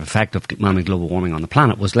negative effect of man-made global warming on the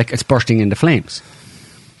planet was like it's bursting into flames.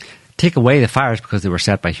 Take away the fires because they were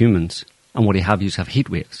set by humans, and what you have heat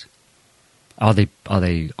waves. Are they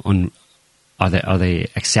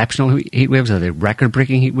exceptional heat waves? Are they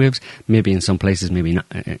record-breaking heat waves? Maybe in some places, maybe not,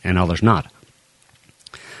 in others not.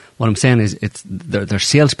 What I'm saying is, their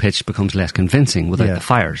sales pitch becomes less convincing without the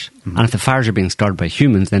fires. Mm-hmm. And if the fires are being started by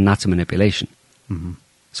humans, then that's a manipulation. Mm-hmm.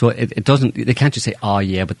 So it doesn't. They can't just say,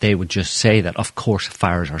 but they would just say that. Of course,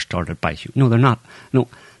 fires are started by humans. No, they're not. No,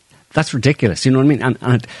 that's ridiculous. You know what I mean?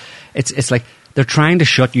 And it's like they're trying to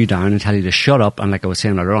shut you down and tell you to shut up. And like I was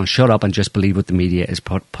saying earlier on, shut up and just believe what the media is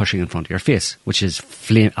pushing in front of your face, which is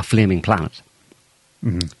a flaming planet.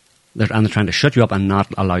 Mm-hmm. They're trying to shut you up and not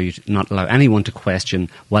allow anyone to question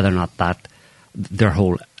whether or not that their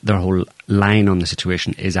whole line on the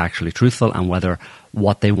situation is actually truthful, and whether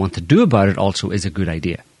what they want to do about it also is a good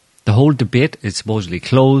idea. The whole debate is supposedly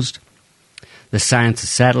closed. The science is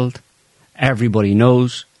settled. Everybody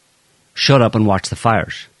knows. Shut up and watch the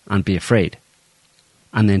fires and be afraid.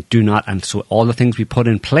 And then do not. And so all the things we put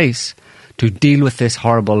in place to deal with this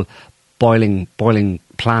horrible boiling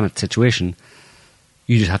planet situation,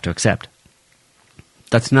 you just have to accept.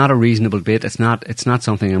 That's not a reasonable debate. It's not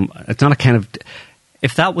something. It's not a kind of.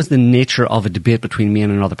 If that was the nature of a debate between me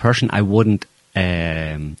and another person, I wouldn't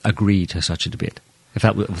agree to such a debate. If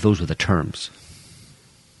those were the terms,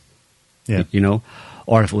 yeah, you know,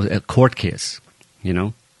 or if it was a court case,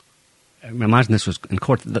 Imagine this was in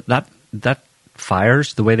court. That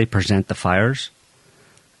fires, the way they present the fires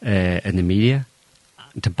in the media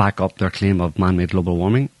to back up their claim of man-made global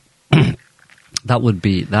warming, that would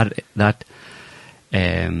be that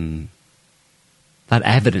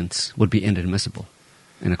evidence would be inadmissible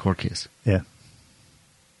in a court case. Yeah.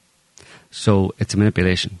 So it's a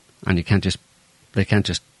manipulation, and they can't just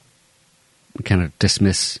kind of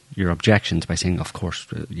dismiss your objections by saying, of course,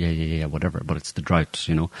 yeah, whatever. But it's the droughts,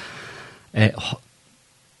 which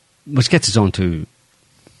gets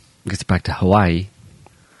back to Hawaii,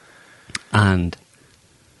 and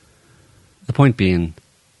the point being,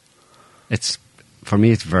 for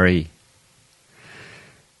me it's very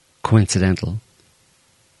coincidental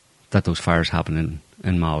that those fires happen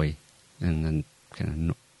in Maui, in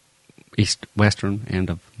kind of western end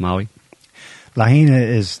of Maui. Lahaina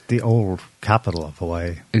is the old capital of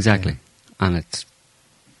Hawaii. Exactly. Yeah. And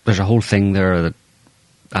there's a whole thing there that,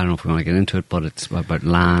 I don't know if we want to get into it, but it's about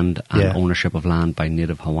land and ownership of land by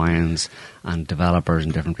native Hawaiians and developers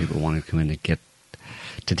and different people wanting to come in and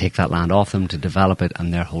to take that land off them, to develop it,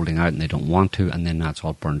 and they're holding out and they don't want to, and then that's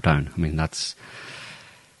all burned down. I mean, that's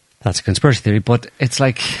a conspiracy theory, but it's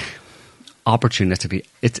like opportunistically.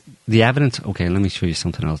 It's the evidence. Okay, let me show you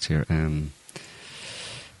something else here. Here.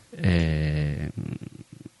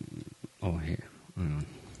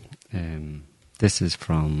 This is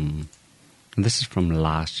from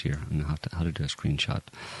last year, and I have to do a screenshot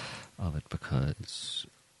of it because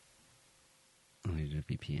I need a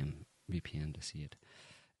VPN to see it.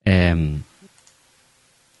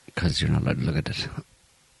 Because you're not allowed to look at it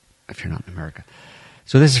if you're not in America.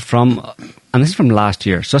 So this is from last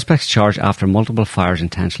year. Suspects charged after multiple fires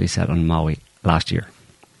intentionally set on Maui last year.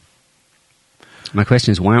 My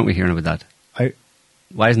question is, why aren't we hearing about that?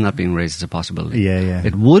 Why isn't that being raised as a possibility? Yeah.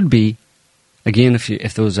 It would be, again, if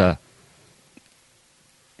there's a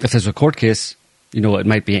court case, it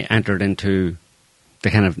might be entered into the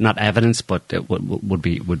kind of, not evidence, but it would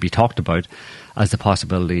be talked about as the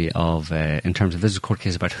possibility of, in terms of, this is a court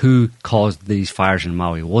case about who caused these fires in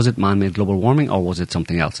Maui. Was it man-made global warming, or was it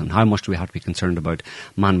something else? And how much do we have to be concerned about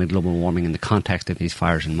man-made global warming in the context of these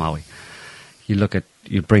fires in Maui?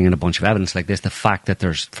 You bring in a bunch of evidence like this. The fact that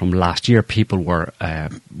from last year, people were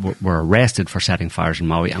arrested for setting fires in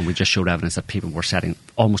Maui, and we just showed evidence that people were setting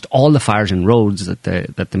almost all the fires in roads that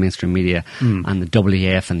the mainstream media and the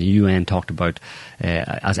WEF and the UN talked about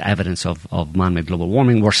as evidence of man-made global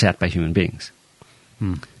warming were set by human beings.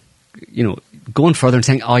 Going further and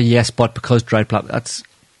saying, oh yes, but because drought,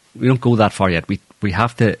 we don't go that far yet. We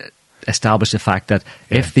have to establish the fact that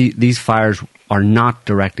if these fires are not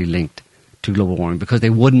directly linked to global warming, because they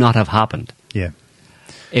would not have happened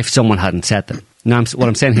if someone hadn't set them. Now, what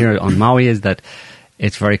I'm saying here on Maui is that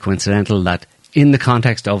it's very coincidental that in the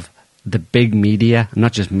context of the big media,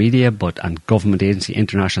 not just media, and government agency,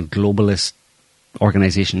 international globalist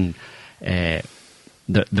organisation,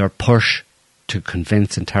 their push to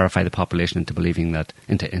convince and terrify the population into believing that,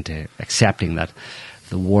 into accepting that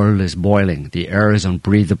the world is boiling, the air is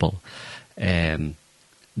unbreathable, that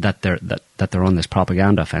they're on this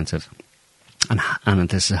propaganda offensive. And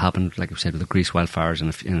this has happened, like I said, with the Greece wildfires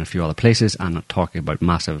in a few other places, and talking about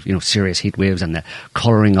massive, serious heat waves and the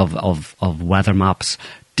colouring of weather maps,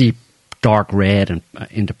 deep, dark red and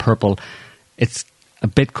into purple. It's a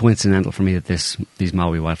bit coincidental for me that these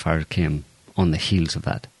Maui wildfires came on the heels of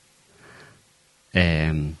that.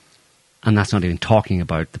 And that's not even talking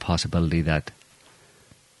about the possibility that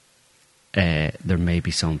there may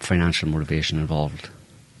be some financial motivation involved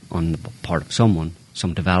on the part of someone,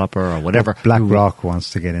 some developer or whatever. BlackRock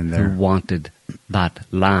wants to get in there. Who wanted that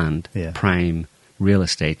land, prime real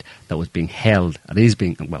estate that was being held,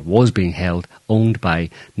 owned by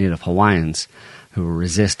native Hawaiians who were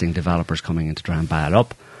resisting developers coming in to try and buy it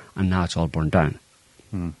up, and now it's all burned down.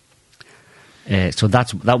 So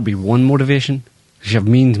that would be one motivation. You have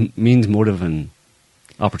means, motive, and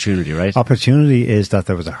opportunity, right? Opportunity is that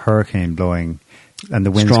there was a hurricane blowing, and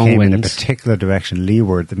the winds came in a particular direction,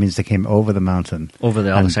 leeward. That means they came over the mountain, over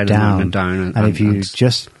the other side of the mountain, and down. And if you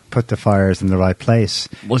just put the fires in the right place,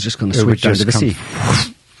 was just going to sweep down to the sea.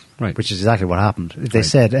 Right, which is exactly what happened. They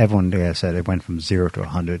said, everyone said it went from 0 to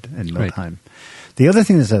 100 in no time. The other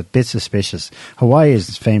thing that's a bit suspicious, Hawaii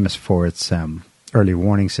is famous for its early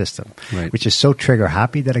warning system, which is so trigger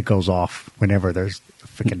happy that it goes off whenever there's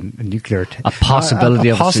freaking nuclear a possibility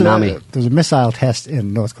of a tsunami. There's a missile test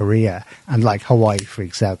in North Korea, and like Hawaii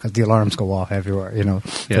freaks out because the alarms go off everywhere.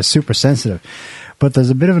 They're super sensitive. But there's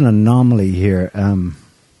a bit of an anomaly here.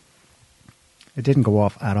 It didn't go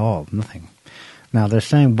off at all. Nothing. Now they're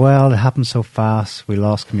saying, well, it happened so fast, we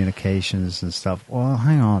lost communications and stuff. Well,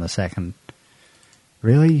 hang on a second.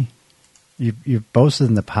 Really? You've boasted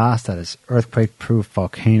in the past that it's earthquake-proof,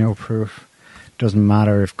 volcano-proof. Doesn't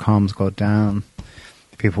matter if comms go down.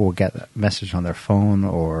 People will get a message on their phone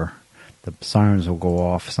or the sirens will go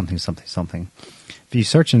off, something. If you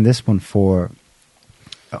search in this one for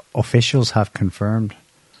officials have confirmed.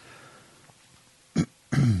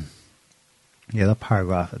 Yeah, that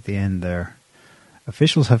paragraph at the end there.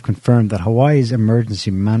 Officials have confirmed that Hawaii's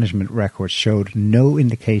emergency management records showed no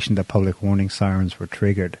indication that public warning sirens were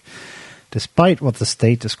triggered, despite what the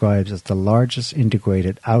state describes as the largest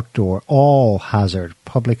integrated outdoor all-hazard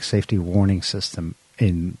public safety warning system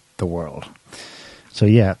in the world. So,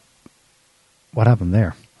 yeah, what happened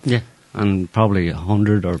there? Yeah, and probably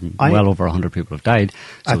 100 or well over 100 people have died.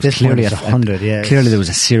 So at this clearly point, it's 100, yeah. Clearly there was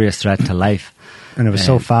a serious threat to life. And it was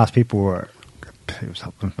so fast, people were... It was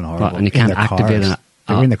horrible. And you can't activate...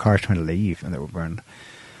 They were in the cars trying to leave and they were burned.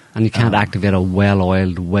 And you can't activate a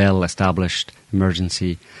well-oiled, well-established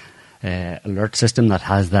emergency alert system that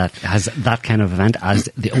has that kind of event as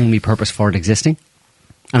the only purpose for it existing,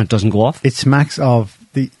 and it doesn't go off. It smacks of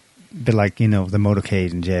the like, the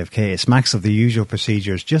motorcade in JFK. It smacks of the usual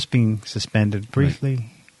procedures just being suspended briefly, right.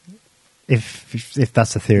 if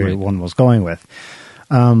that's the theory one was going with.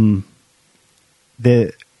 I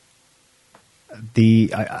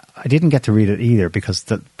didn't get to read it either because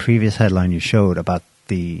the previous headline you showed about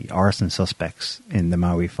the arson suspects in the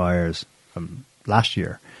Maui fires from last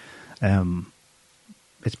year,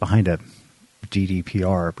 it's behind a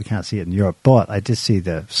GDPR. We can't see it in Europe, but I did see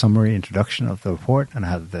the summary introduction of the report and it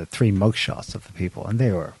had the 3 mugshots of the people, and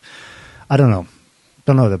they were, I don't know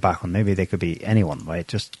the background. Maybe they could be anyone, right?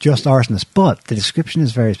 Just arsonists. But the description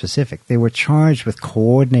is very specific. They were charged with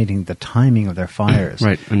coordinating the timing of their fires.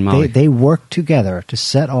 Right, in Maui. They worked together to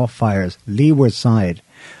set off fires leeward side,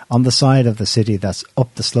 on the side of the city that's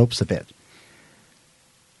up the slopes a bit.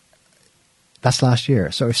 That's last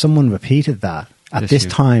year. So if someone repeated that at this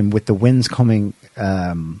time with the winds coming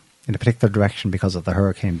in a particular direction because of the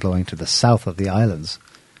hurricane blowing to the south of the islands,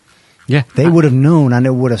 they would have known and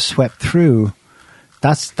it would have swept through.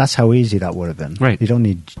 That's how easy that would have been. Right. You don't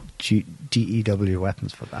need DEW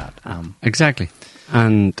weapons for that. Exactly.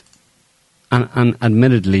 And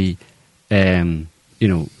admittedly, I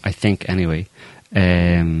think anyway,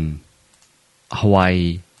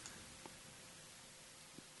 Hawaii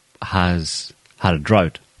has had a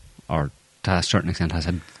drought, or to a certain extent has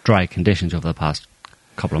had dry conditions over the past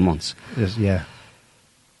couple of months. Yeah.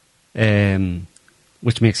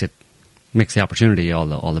 Which makes the opportunity all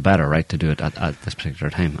the better, right, to do it at this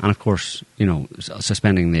particular time. And of course,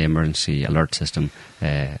 suspending the emergency alert system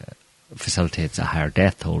facilitates a higher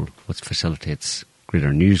death toll, which facilitates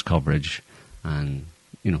greater news coverage and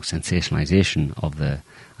sensationalization of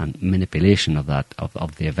and manipulation of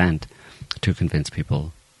the event to convince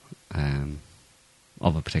people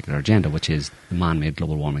of a particular agenda, which is the man-made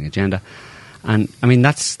global warming agenda. And I mean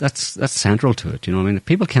that's central to it. If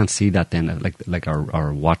people can't see that, then like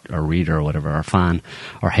our reader or whatever, our fan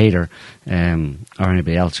or hater, or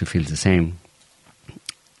anybody else who feels the same,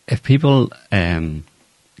 if people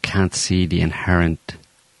can't see the inherent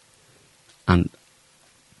and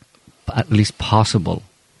at least possible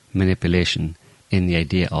manipulation in the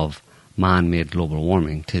idea of man-made global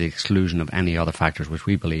warming to the exclusion of any other factors which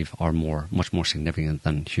we believe are much more significant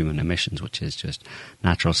than human emissions, which is just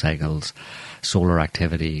natural cycles, solar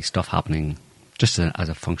activity, stuff happening just as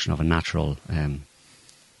a function of a natural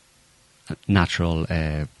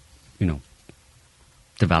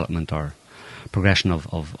development or progression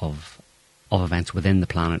of events within the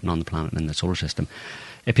planet and on the planet and in the solar system.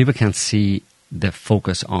 If people can't see the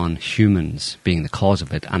focus on humans being the cause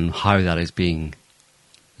of it and how that is being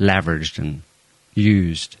leveraged and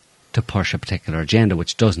used to push a particular agenda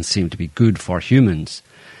which doesn't seem to be good for humans,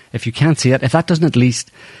 if you can't see it, if that doesn't at least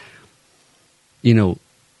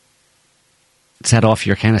set off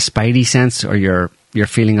your kind of spidey sense or your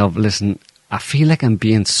feeling of, listen, I feel like I'm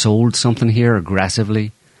being sold something here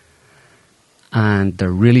aggressively and they're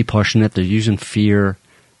really pushing it, they're using fear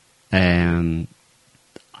and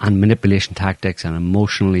manipulation tactics and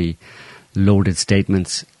emotionally loaded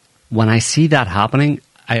statements. When I see that happening,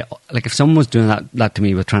 if someone was doing that to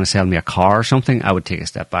me with trying to sell me a car or something, I would take a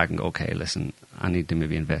step back and go, okay, listen, I need to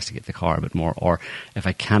maybe investigate the car a bit more. Or if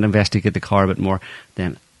I can't investigate the car a bit more,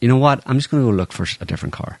 then you know what? I'm just going to go look for a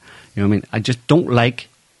different car. You know what I mean? I just don't like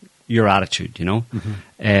your attitude, Mm-hmm.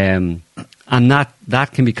 And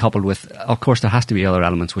that can be coupled with, of course, there has to be other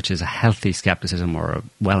elements, which is a healthy skepticism or a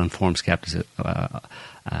well-informed skepticism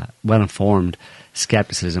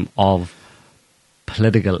of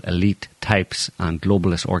political elite types and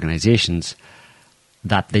globalist organizations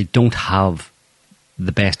that they don't have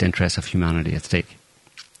the best interests of humanity at stake.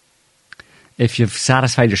 If you've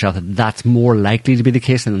satisfied yourself that that's more likely to be the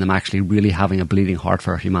case than them actually really having a bleeding heart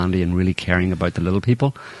for humanity and really caring about the little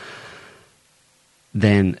people,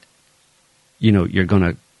 then, you're going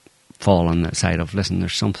to fall on the side of, listen,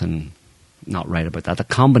 there's something not right about that. The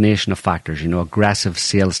combination of factors, aggressive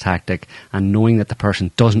sales tactic and knowing that the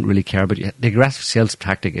person doesn't really care about you. The aggressive sales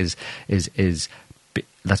tactic is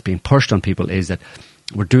that's being pushed on people is that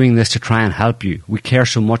we're doing this to try and help you. We care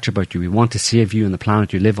so much about you. We want to save you and the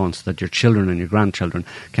planet you live on so that your children and your grandchildren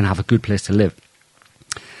can have a good place to live.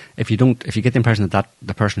 If you get the impression that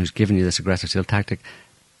the person who's giving you this aggressive sales tactic,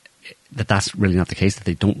 that's really not the case, that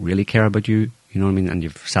they don't really care about you, you know what I mean, and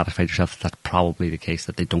you've satisfied yourself that that's probably the case,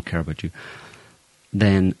 that they don't care about you,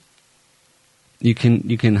 then you can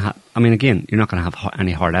again, you're not going to have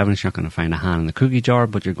any hard evidence, you're not going to find a hand in the cookie jar,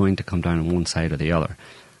 but you're going to come down on one side or the other.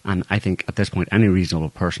 And I think at this point, any reasonable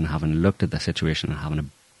person having looked at the situation and having a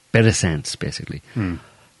bit of sense, basically,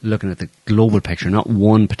 looking at the global picture, not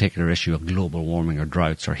one particular issue of global warming or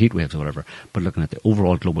droughts or heat waves or whatever, but looking at the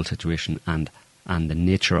overall global situation and the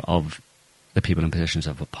nature of the people in positions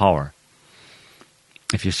of power,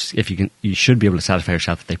 you should be able to satisfy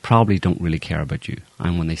yourself that they probably don't really care about you.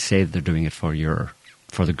 And when they say that they're doing it for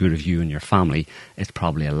the good of you and your family, it's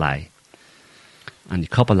probably a lie. And you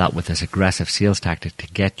couple that with this aggressive sales tactic to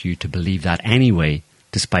get you to believe that anyway,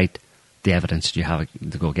 despite the evidence that you have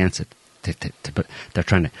to go against it. But they're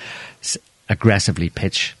trying to aggressively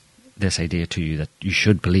pitch this idea to you that you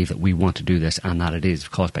should believe that we want to do this and that it is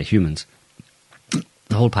caused by humans.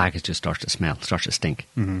 The whole package just starts to smell, starts to stink.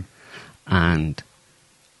 Mm-hmm. And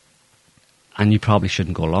you probably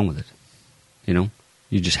shouldn't go along with it.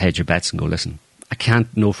 You just hedge your bets and go, listen, I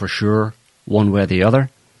can't know for sure one way or the other.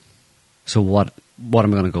 So what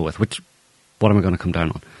am I going to go with? What am I going to come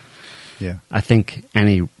down on? Yeah. I think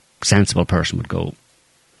any sensible person would go,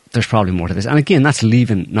 there's probably more to this. And again, that's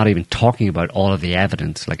not even talking about all of the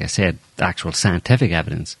evidence, like I said, the actual scientific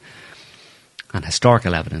evidence and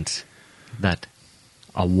historical evidence that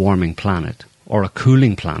a warming planet or a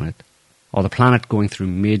cooling planet or the planet going through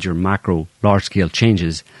major macro large-scale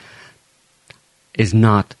changes is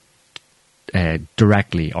not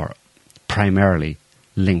directly or primarily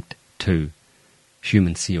linked to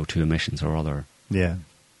human CO2 emissions or other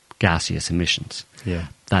gaseous emissions. Yeah.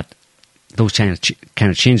 That those kind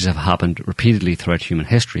of changes have happened repeatedly throughout human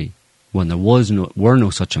history when there were no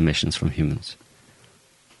such emissions from humans.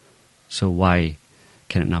 So why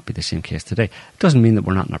can it not be the same case today? It doesn't mean that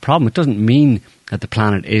we're not in a problem. It doesn't mean that the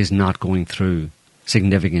planet is not going through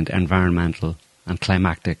significant environmental and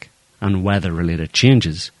climatic and weather-related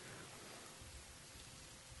changes.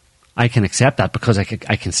 I can accept that because I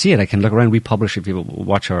can see it. I can look around. We publish, if you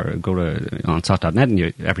watch or go to onslaught.net,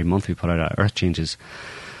 and every month we put out an Earth Changes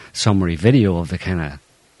summary video of the kind of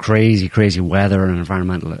crazy weather and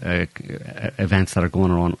environmental events that are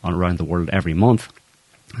going on around the world every month.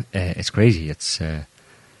 It's crazy. It's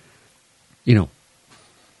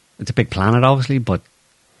it's a big planet, obviously, but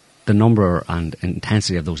the number and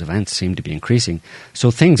intensity of those events seem to be increasing.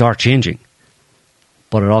 So things are changing.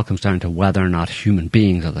 But it all comes down to whether or not human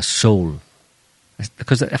beings are the sole,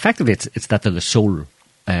 because effectively it's that they're the sole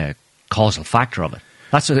causal factor of it.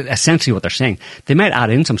 That's essentially what they're saying. They might add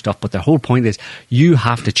in some stuff, but the whole point is you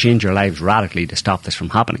have to change your lives radically to stop this from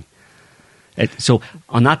happening. So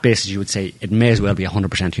on that basis, you would say it may as well be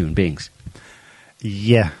 100% human beings.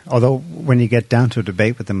 Yeah, although when you get down to a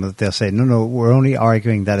debate with them, they'll say, no, we're only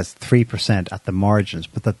arguing that it's 3% at the margins,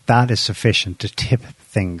 but that is sufficient to tip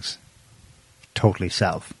things totally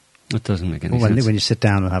south. It doesn't make any sense. When you sit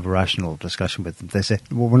down and have a rational discussion with them, they say,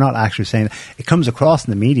 well, we're not actually saying it comes across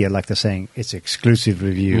in the media like they're saying it's exclusive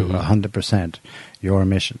review, 100% your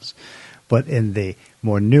emissions. But in the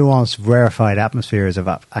more nuanced, rarefied atmospheres of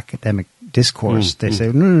academic discourse, they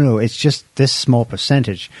say, no, it's just this small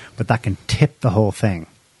percentage, but that can tip the whole thing.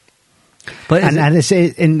 But and that's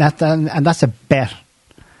a bet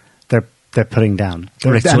they're putting down.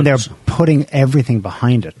 They're putting everything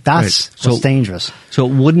behind it. That's what's dangerous. So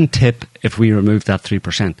it wouldn't tip if we removed that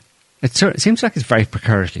 3%. It seems like it's very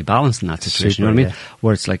precariously balanced in that situation. You know what I mean?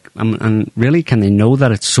 Where it's like, and really, can they know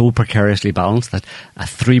that it's so precariously balanced that a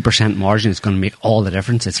 3% margin is going to make all the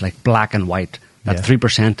difference? It's like black and white. That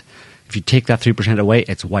 3%, if you take that 3% away,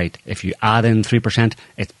 it's white. If you add in 3%,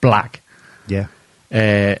 it's black. Yeah.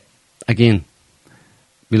 Again,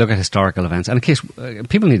 we look at historical events, and in case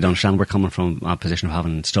people need to understand, we're coming from a position of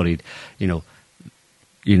having studied,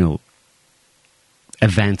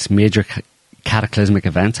 events, major cataclysmic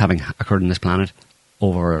events having occurred on this planet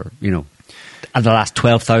over, the last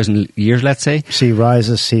 12,000 years, let's say. Sea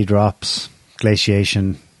rises, sea drops,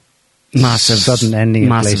 glaciation, Massive sudden ending of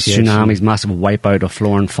massive glaciation. tsunamis, massive wipeout of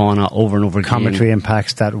flora and fauna over and over again. Cometary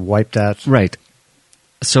impacts that wiped out Right.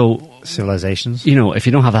 So, civilizations. you know, if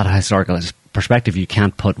you don't have that historical perspective, you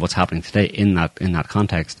can't put what's happening today in that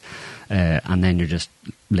context. And then you're just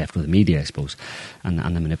left with the media, I suppose, and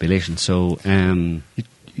the manipulation. So,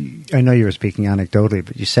 I know you were speaking anecdotally,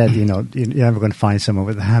 but you said, you know, you're never going to find someone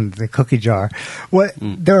with the hand in the cookie jar. Well,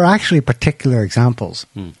 there are actually particular examples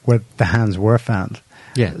where the hands were found.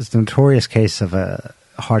 Yeah. It's the notorious case of a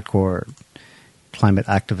hardcore climate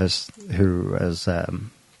activist who was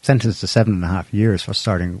sentenced to 7.5 years for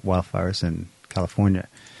starting wildfires in California.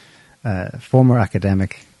 Former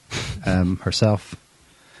academic herself.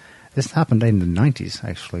 This happened in the 90s,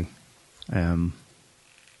 actually. I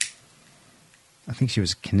think she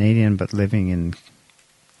was Canadian, but living in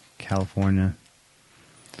California.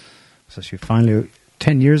 So she finally,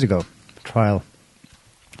 10 years ago, trial.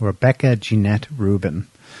 Rebecca Jeanette Rubin.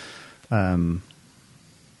 Wow,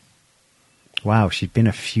 she'd been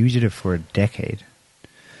a fugitive for a decade.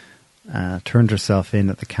 Turned herself in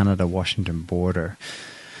at the Canada-Washington border.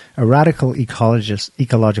 A radical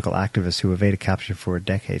ecological activist who evaded capture for a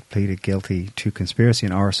decade pleaded guilty to conspiracy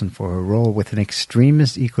and arson for her role with an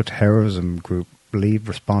extremist eco-terrorism group believed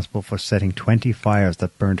responsible for setting 20 fires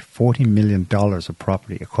that burned $40 million of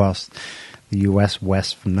property across the U.S.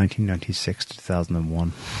 West from 1996 to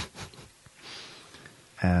 2001.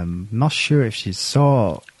 Not sure if she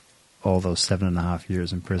saw all those 7.5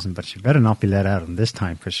 years in prison, but she better not be let out on this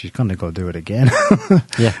time because she's going to go do it again.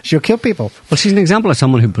 Yeah. She'll kill people. Well, she's an example of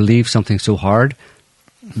someone who believes something so hard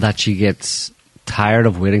that she gets tired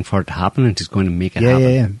of waiting for it to happen and she's going to make it happen.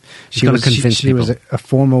 Yeah. She's going to convince she people. was a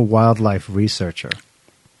former wildlife researcher.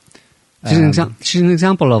 She's an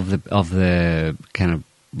example of the kind of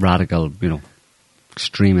radical, you know,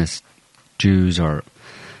 extremist Jews or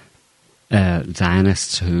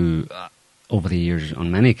Zionists who, over the years,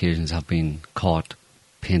 on many occasions, have been caught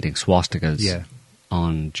painting swastikas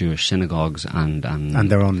on Jewish synagogues and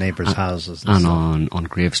their own neighbours' houses and on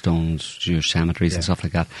gravestones, Jewish cemeteries and stuff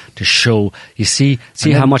like that, to show you see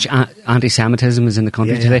how much anti-Semitism is in the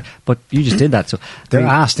country today. But you just did that, so they're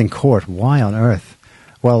asked in court, why on earth?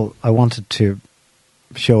 Well, I wanted to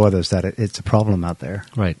show others that it's a problem out there.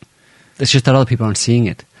 Right. It's just that other people aren't seeing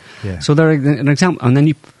it. Yeah. So they're an example, and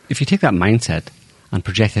then if you take that mindset and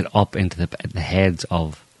project it up into the heads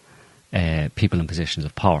of people in positions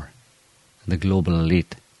of power, the global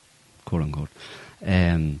elite, quote unquote,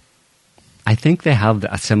 I think they have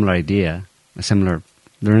a similar idea,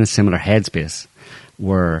 they're in a similar headspace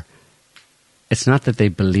where it's not that they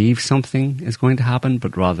believe something is going to happen,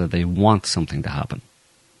 but rather they want something to happen.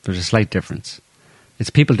 There's a slight difference. It's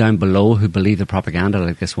people down below who believe the propaganda,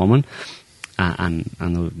 like this woman, and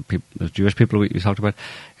the Jewish people we talked about,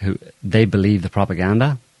 who they believe the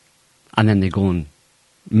propaganda, and then they go and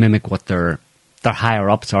mimic what their higher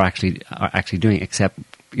ups are actually doing. Except,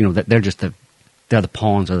 you know, that they're the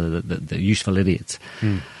pawns or the useful idiots.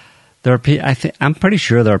 There are I'm pretty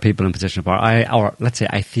sure there are people in positions of power.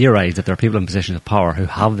 I theorize that there are people in positions of power who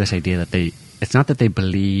have this idea that it's not that they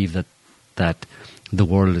believe that the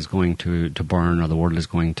world is going to burn or the world is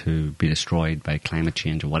going to be destroyed by climate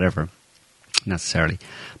change or whatever necessarily,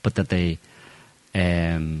 but that they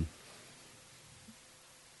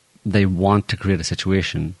want to create a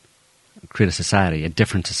society, a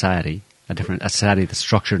different society, a society that's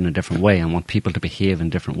structured in a different way and want people to behave in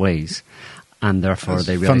different ways, and therefore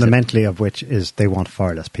they realize fundamentally of which is they want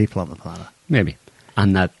far less people on the planet, maybe,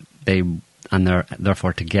 and that they're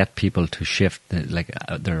therefore to get people to shift the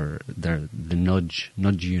nudge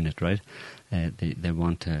unit, right? They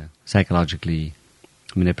want to psychologically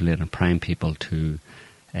manipulate and prime people to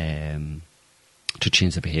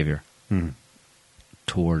change their behaviour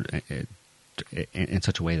toward in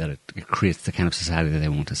such a way that it creates the kind of society that they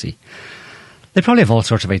want to see. They probably have all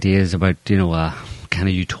sorts of ideas about, you know, kind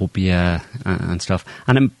of utopia and stuff,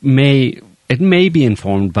 and it may be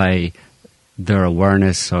informed by their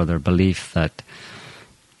awareness or their belief that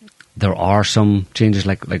there are some changes,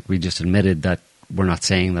 like we just admitted, that we're not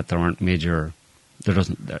saying that there aren't major. There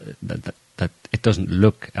doesn't that it doesn't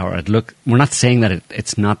look, or it look. We're not saying that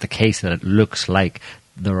it's not the case that it looks like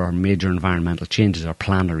there are major environmental changes or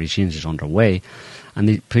planetary changes underway, and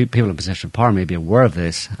the people in position of power may be aware of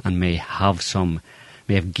this and may have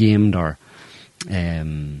gamed or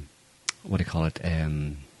what do you call it?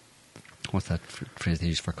 What's that phrase they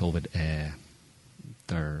use for COVID?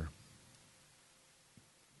 Their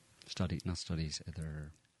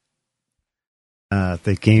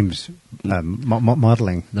the games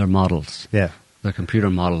modeling their models. Yeah, their computer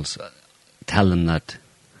models tell them that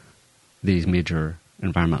these major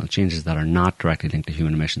environmental changes that are not directly linked to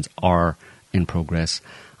human emissions are in progress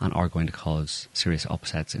and are going to cause serious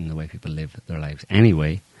upsets in the way people live their lives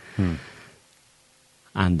anyway.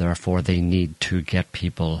 And therefore they need to get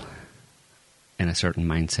people in a certain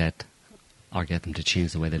mindset or get them to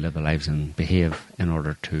change the way they live their lives and behave in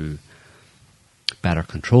order to better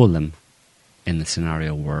control them in the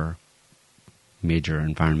scenario where major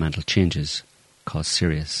environmental changes cause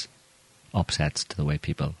serious upsets to the way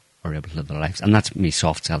people are able to live their lives. And that's me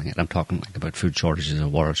soft selling it. I'm talking like about food shortages or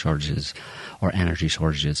water shortages or energy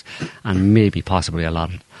shortages and maybe possibly a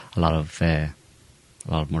lot of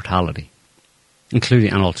mortality,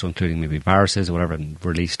 including maybe viruses or whatever,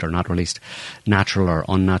 released or not released, natural or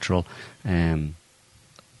unnatural,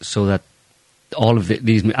 so that all of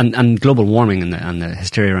these and global warming and the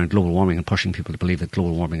hysteria around global warming and pushing people to believe that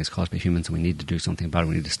global warming is caused by humans and we need to do something about it.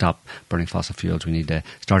 We need to stop burning fossil fuels. We need to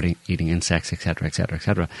start eating insects, etc., etc.,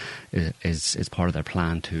 etc. Is part of their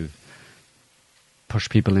plan to push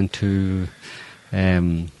people into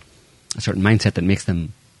a certain mindset that makes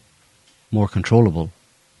them more controllable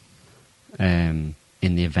in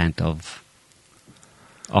the event of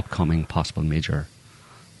upcoming possible major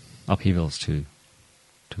upheavals to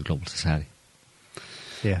global society.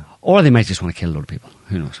 Yeah. Or they might just want to kill a load of people.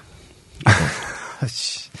 Who knows?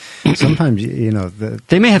 Sometimes,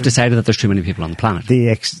 they may have decided that there's too many people on the planet. The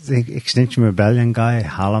Extinction Rebellion guy,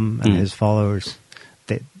 Hallam, and his followers,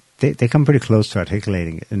 they come pretty close to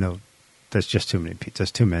articulating it. There's just too many people.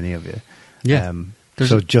 There's too many of you. Yeah.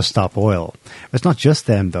 So just stop oil. It's not just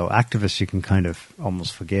them, though. Activists you can kind of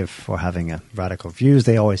almost forgive for having radical views.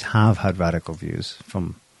 They always have had radical views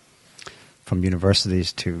from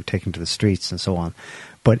universities to taking to the streets and so on.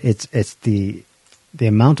 But it's the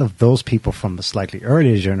amount of those people from the slightly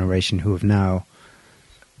earlier generation who have now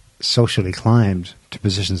socially climbed to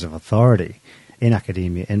positions of authority in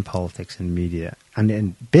academia, in politics, in media, and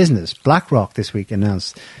in business. BlackRock this week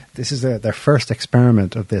announced this is their first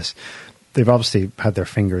experiment of this. They've obviously had their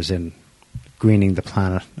fingers in greening the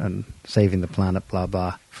planet and saving the planet, blah,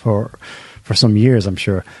 blah, for some years, I'm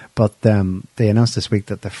sure. But they announced this week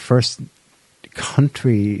that the first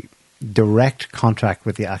country direct contract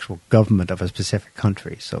with the actual government of a specific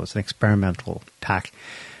country, so it's an experimental tack,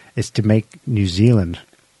 is to make New Zealand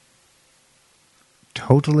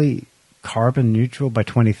totally carbon neutral by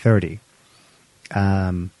 2030.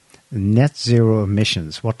 Net zero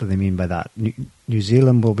emissions. What do they mean by that? New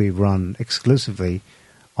Zealand will be run exclusively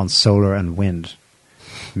on solar and wind,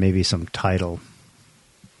 maybe some tidal.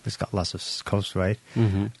 It's got lots of coast, right?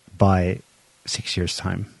 Mm-hmm. By 6 years'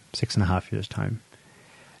 time, 6.5 years' time.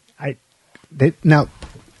 There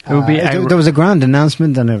was a grand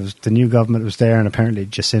announcement, and the new government was there, and apparently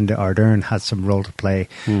Jacinda Ardern had some role to play.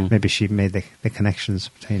 Maybe she made the connections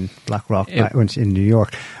between BlackRock in New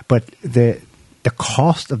York. But the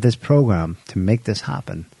cost of this program to make this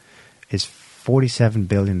happen is $47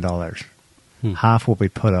 billion. Half will be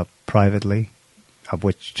put up privately, of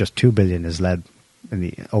which just $2 billion is led in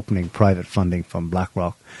the opening private funding from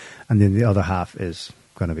BlackRock, and then the other half is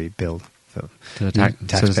going to be billed to the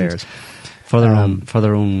taxpayers for their own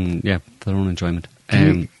enjoyment.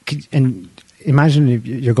 And imagine if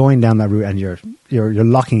you're going down that route and you're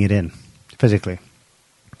locking it in physically.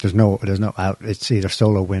 There's no out. It's either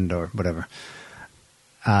solar, wind, or whatever.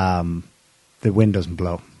 The wind doesn't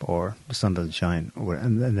blow or the sun doesn't shine,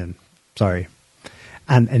 and then sorry.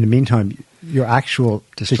 And in the meantime, your actual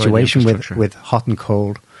situation with hot and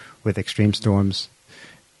cold, with extreme storms,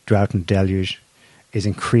 drought and deluge, is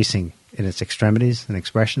increasing in its extremities and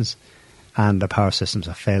expressions, and the power systems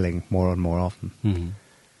are failing more and more often. Mm-hmm.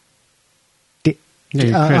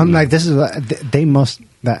 I'm like, this is they must.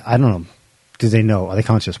 I don't know. Do they know? Are they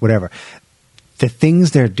conscious? Whatever. The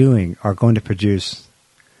things they're doing are going to produce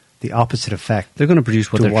the opposite effect. They're going to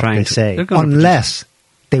produce what they're trying to say, unless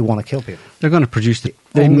they want to kill people. They're going to produce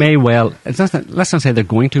they may well. It's not. Let's not say they're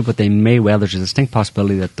going to, but they may well. There's a distinct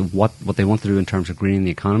possibility that what they want to do in terms of greening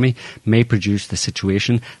the economy may produce the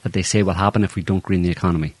situation that they say will happen if we don't green the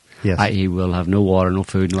economy. Yes. I.e., we'll have no water, no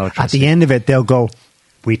food, no electricity. At the end of it, they'll go,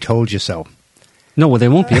 "We told you so." No, well, they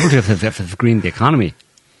won't be able to if they've greened the economy.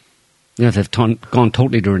 If they've gone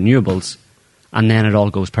totally to renewables, and then it all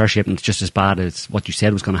goes pear-shaped and it's just as bad as what you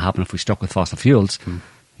said was going to happen if we stuck with fossil fuels.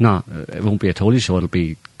 No, it won't be a told you so. It'll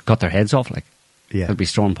be cut their heads off. It'll be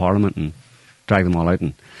storm Parliament and drag them all out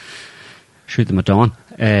and shoot them at dawn.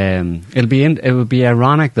 It would be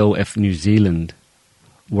ironic though if New Zealand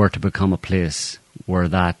were to become a place where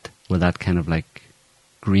that kind of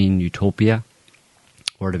green utopia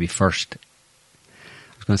were to be first.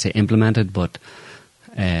 I was going to say implemented, but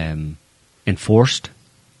enforced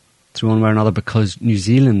through one way or another, because New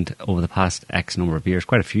Zealand over the past X number of years,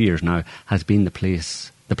 quite a few years now, has been the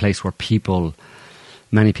place where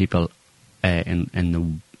many people in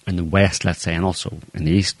the West, let's say, and also in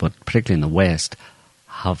the East, but particularly in the West,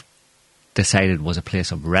 have decided was a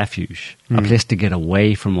place of refuge, a place to get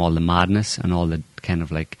away from all the madness and all the kind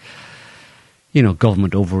of like,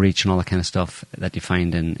 government overreach and all that kind of stuff that you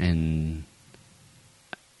find in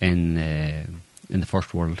the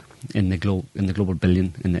first world, in the global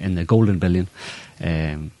billion, in the golden billion.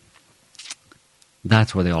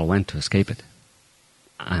 That's where they all went to escape it,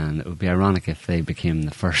 and it would be ironic if they became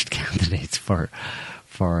the first candidates for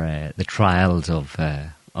the trials of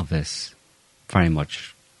this very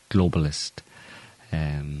much globalist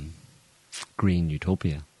green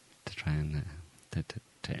utopia, to try and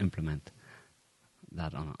to implement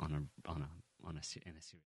that in a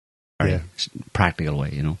serious, very practical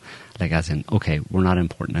way, like as in, okay, we're not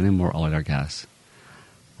importing any more oil or gas.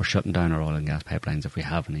 We're shutting down our oil and gas pipelines if we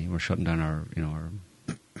have any. We're shutting down our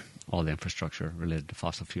all the infrastructure related to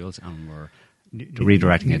fossil fuels, and we're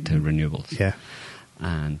redirecting it to renewables. Yeah,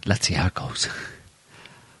 and let's see how it goes.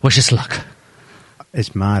 Wish us luck.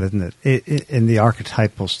 It's mad, isn't it? In the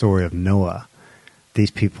archetypal story of Noah,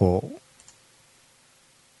 these people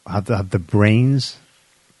have the brains,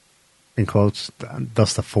 in quotes,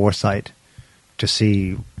 thus the foresight to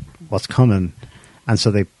see what's coming, and so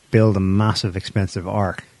they build a massive, expensive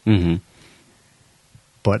ark. Mm-hmm.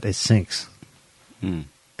 But it sinks.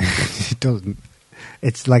 It doesn't.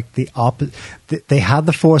 It's like the opposite. They had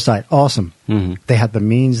the foresight, awesome. Mm-hmm. They had the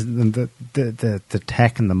means, the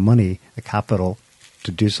tech, and the money, the capital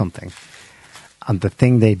to do something, and the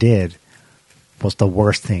thing they did was the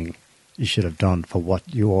worst thing you should have done for what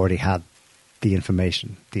you already had. The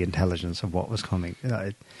information, the intelligence of what was coming.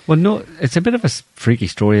 Well, no, it's a bit of a freaky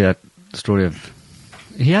story. That story of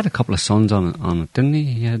he had a couple of sons on it, didn't he?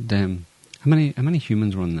 He had how many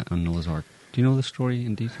humans were on Noah's Ark? Do you know the story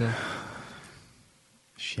in detail?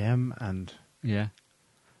 Shem and yeah,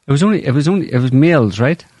 it was males,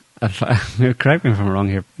 right? Correct me if I'm wrong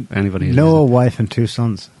here. Anybody? Noah, wife, and 2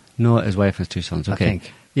 sons. Noah, his wife, and 2 sons. Okay, I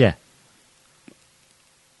think. Yeah,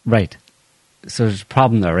 right. So there's a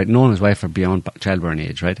problem there, right? Noah and his wife are beyond childbearing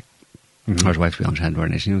age, right? Mm-hmm. Or his wife's beyond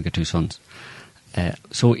childbearing age. You don't get 2 sons.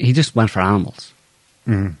 So he just went for animals,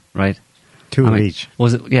 right? 2 each.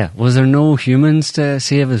 Was there no humans to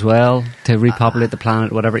save as well, to repopulate the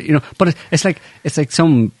planet, whatever? But it's like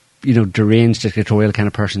some deranged dictatorial kind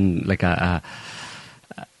of person, like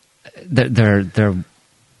they're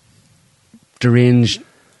deranged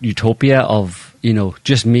utopia of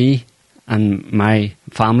just me and my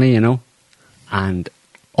family, and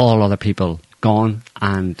all other people gone,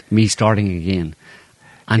 and me starting again,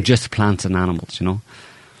 and just plants and animals,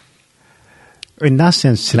 In that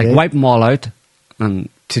sense, today, like wipe them all out. And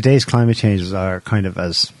today's climate changes are kind of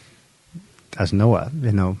as Noah,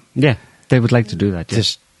 Yeah, they would like to do that. Yeah.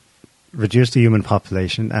 Just reduce the human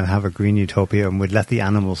population and have a green utopia, and we'd let the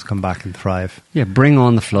animals come back and thrive. Yeah, bring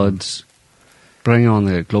on the floods, bring on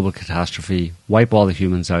the global catastrophe, wipe all the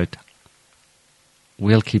humans out.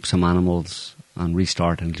 We'll keep some animals and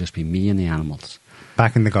restart, and it'll just be me and the animals.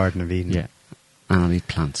 Back in the Garden of Eden. Yeah, and I'll eat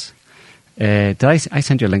plants. Did I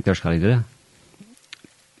send you a link there, Scotty, did I?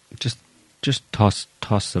 Just toss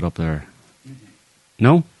it up there.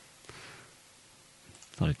 No?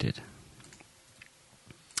 Thought I did.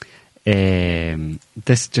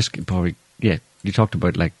 This just before you talked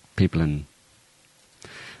about like people in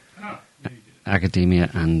academia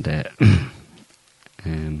and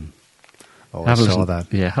I saw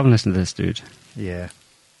that. Yeah, haven't listened to this dude. Yeah.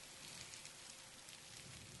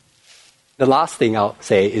 The last thing I'll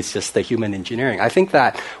say is just the human engineering. I think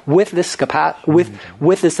that with this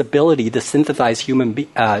with this ability to synthesize human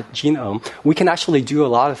genome, we can actually do a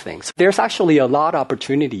lot of things. There's actually a lot of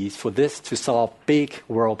opportunities for this to solve big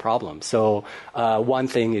world problems. So one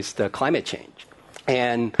thing is the climate change.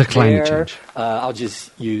 And the climate change. I'll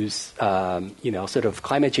just use, sort of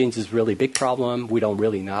climate change is a really big problem. We don't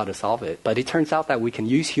really know how to solve it. But it turns out that we can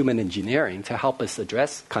use human engineering to help us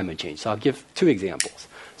address climate change. So I'll give 2 examples.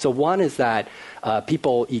 So one is that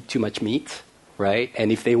people eat too much meat, right?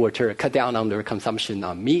 And if they were to cut down on their consumption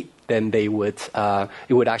on meat, then it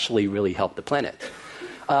would actually really help the planet.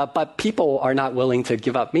 But people are not willing to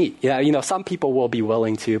give up meat. Yeah, some people will be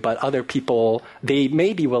willing to, but other people, they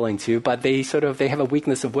may be willing to, but they have a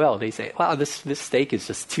weakness of will. They say, wow, this steak is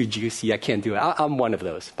just too juicy. I can't do it. I'm one of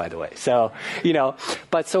those, by the way. So,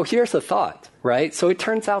 but so here's the thought, right? So it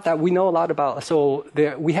turns out that we know a lot about,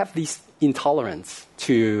 we have these intolerance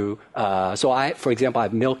to, for example, I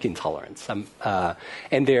have milk intolerance. And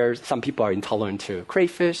some people are intolerant to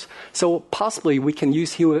crayfish. So possibly we can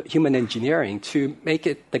use human engineering to make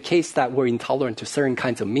it the case that we're intolerant to certain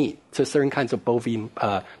kinds of meat, to certain kinds of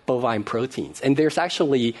bovine proteins. And there's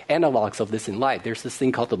actually analogs of this in life. There's this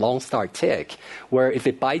thing called the Lone Star tick, where if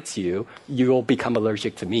it bites you, you'll become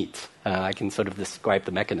allergic to meat. I can sort of describe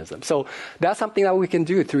the mechanism. So that's something that we can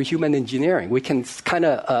do through human engineering. We can kind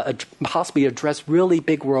of possibly address really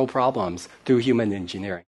big world problems through human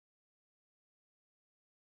engineering.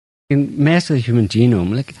 In master the human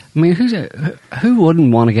genome, like, I mean, who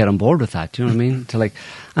wouldn't want to get on board with that? Do you know what I mean?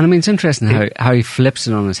 And I mean, it's interesting how he flips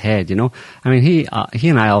it on his head. You know, I mean, he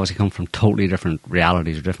and I obviously come from totally different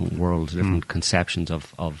realities, or different worlds, different conceptions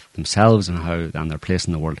of themselves and their place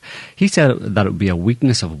in the world. He said that it would be a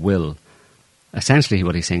weakness of will. Essentially,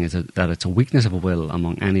 what he's saying is that it's a weakness of will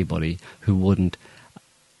among anybody who wouldn't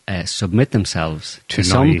submit themselves to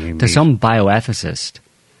some bioethicist.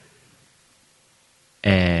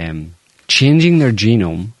 Changing their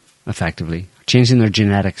genome, effectively, changing their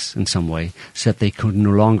genetics in some way, so that they could no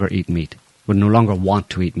longer eat meat, would no longer want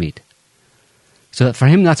to eat meat. So that for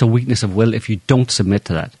him, that's a weakness of will if you don't submit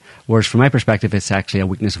to that. Whereas from my perspective, it's actually a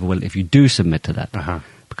weakness of will if you do submit to that. Uh-huh.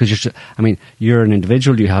 Because you're an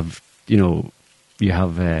individual, you have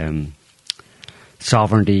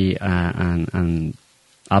sovereignty and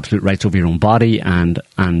absolute rights over your own body and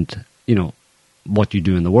what you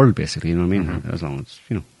do in the world, basically, you know what I mean? Mm-hmm. As long as,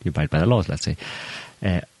 you abide by the laws, let's say.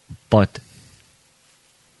 But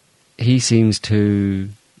he seems to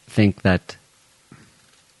think that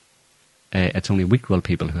it's only weak-willed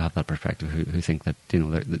people who have that perspective, who think that,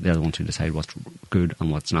 they're the ones who decide what's good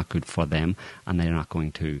and what's not good for them, and they're not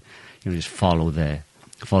going to, just follow the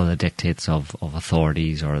dictates of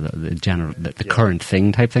authorities or the current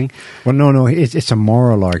thing type thing. Well, no, it's a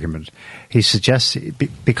moral argument. He suggests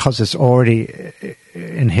because it's already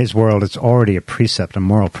in his world, it's already a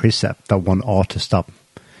moral precept that one ought to stop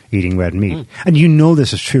eating red meat. And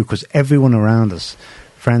this is true because everyone around us,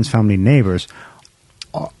 friends, family, neighbours,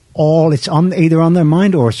 it's either on their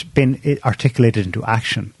mind or it's been articulated into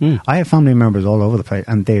action. I have family members all over the place,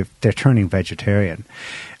 and they're turning vegetarian,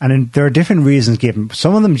 and there are different reasons given.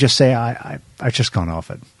 Some of them just say, "I've just gone off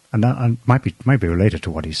it," and that might be related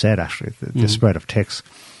to what he said. Actually, the spread of ticks.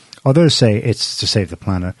 Others say it's to save the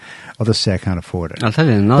planet. Others say I can't afford it. I'll tell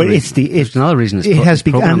you another. But there's another reason.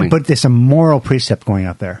 But there's a moral precept going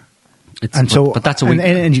out there, but that's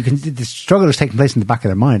and you can. The struggle is taking place in the back of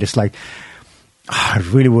their mind. It's like, I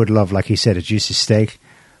really would love, like he said, a juicy steak,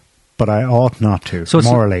 but I ought not to,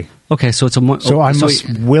 morally. I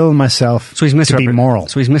must will myself to be moral.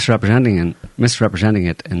 So he's misrepresenting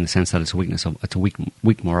it in the sense that it's a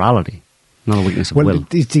weak morality, not a weakness of will.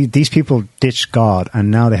 These people ditched God,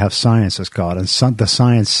 and now they have science as God, and the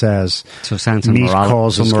science says meat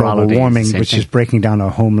causes global warming, which is breaking down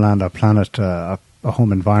our homeland, our planet, a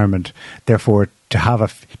home environment. Therefore,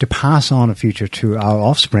 to pass on a future to our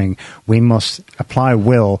offspring, we must apply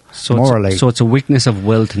will morally. So it's a weakness of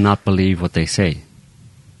will to not believe what they say,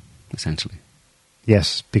 essentially.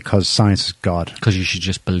 Yes, because science is God. Because you should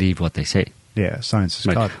just believe what they say. Yeah, science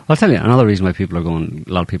is God. I'll tell you, another reason why people are going,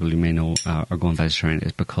 a lot of people you may know are going vegetarian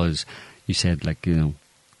is because you said,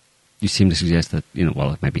 you seem to suggest that, it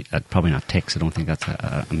might be probably not ticks. I don't think that's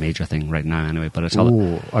a major thing right now anyway. But it's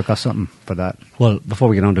I got something for that. Well, before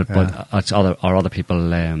we get on to it, but it's other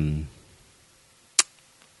people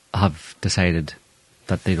have decided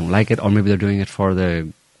that they don't like it, or maybe they're doing it for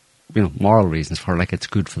the moral reasons, for it's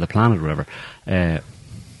good for the planet or whatever.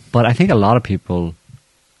 But I think a lot of people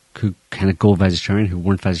who kind of go vegetarian, who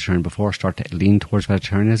weren't vegetarian before, start to lean towards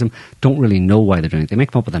vegetarianism, don't really know why they're doing it. They may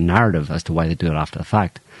come up with a narrative as to why they do it after the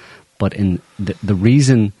fact. But in the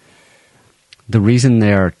reason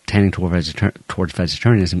they're tending towards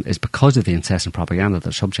vegetarianism is because of the incessant propaganda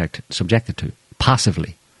they're subjected to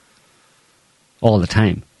passively all the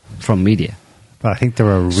time from media. But I think there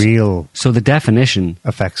are real so the definition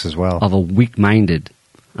effects as well of a weak-minded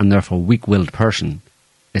and therefore weak-willed person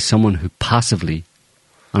is someone who passively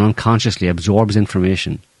and unconsciously absorbs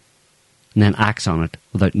information and then acts on it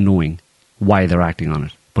without knowing why they're acting on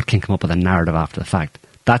it, but can come up with a narrative after the fact.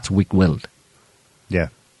 That's weak-willed. Yeah.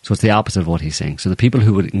 So it's the opposite of what he's saying. So the people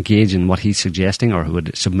who would engage in what he's suggesting, or who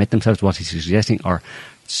would submit themselves to what he's suggesting, are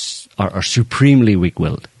supremely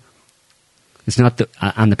weak-willed. It's not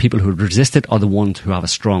and the people who resist it are the ones who have a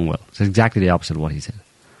strong will. It's exactly the opposite of what he said.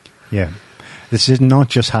 Yeah. This is not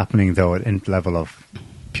just happening, though, at the level of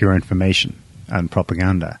pure information and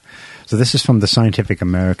propaganda. So this is from the Scientific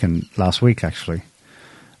American last week, actually.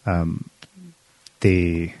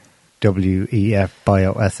 WEF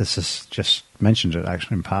bioethicist just mentioned it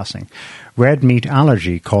actually in passing. Red meat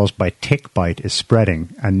allergy caused by tick bite is spreading,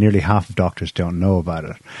 and nearly half of doctors don't know about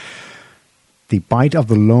it. The bite of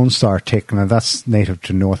the Lone Star tick, now that's native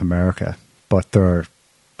to North America, but there are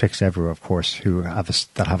ticks everywhere, of course,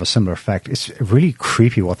 that have a similar effect. It's really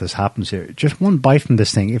creepy what this happens here. Just one bite from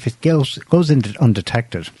this thing, if it goes into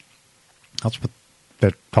undetected, that's what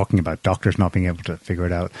they're talking about, doctors not being able to figure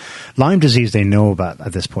it out. Lyme disease they know about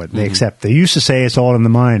at this point. They accept. They used to say it's all in the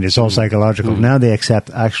mind, it's all psychological. Now they accept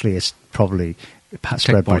actually it's probably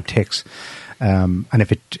spread by ticks. And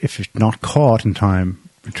if it's not caught in time,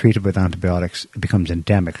 treated with antibiotics, it becomes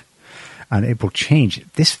endemic. And it will change.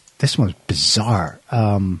 This one's bizarre.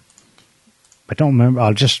 I don't remember.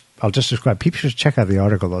 I'll just describe. People should check out the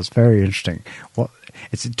article, though. It's very interesting.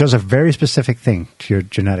 It does a very specific thing to your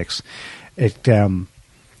genetics. It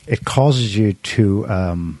causes you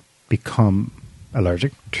to become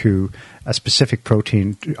allergic to a specific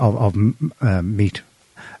protein of meat,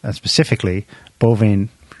 specifically bovine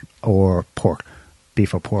or pork,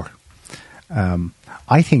 beef or pork.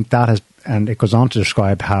 I think that has, and it goes on to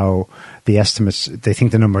describe how the estimates, they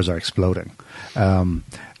think the numbers are exploding.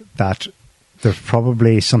 That there's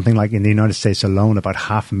probably something like in the United States alone about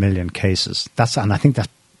 500,000 cases. And I think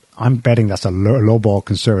I'm betting that's a lowball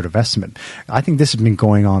conservative estimate. I think this has been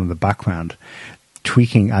going on in the background,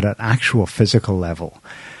 tweaking at an actual physical level.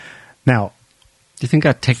 Now, do you think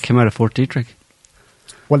that tick came out of Fort Detrick?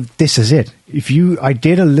 Well, this is it. I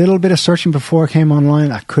did a little bit of searching before I came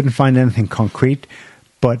online. I couldn't find anything concrete,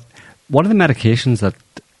 but what are the medications that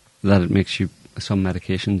it makes you some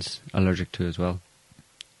medications allergic to as well?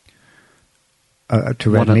 To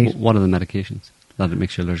red meat. What are the medications that it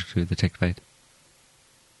makes you allergic to the tick bite?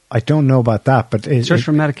 I don't know about that, but search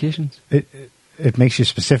for medications. It makes you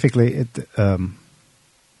specifically. And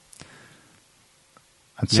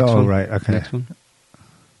so, right, okay. Next one.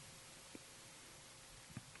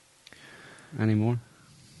 Any more?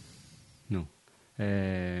 No.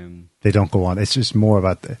 They don't go on. It's just more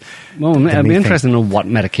about the. Well, I'd be interested to know what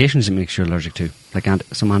medications it makes you allergic to, like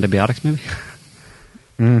some antibiotics, maybe.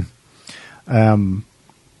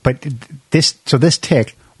 But this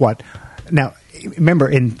tick, what now? Remember,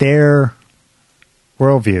 in their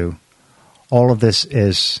worldview, all of this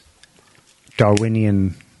is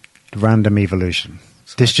Darwinian random evolution.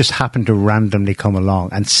 This just happened to randomly come along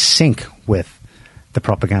and sync with the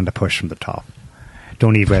propaganda push from the top.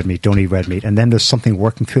 Don't eat red meat, don't eat red meat. And then there's something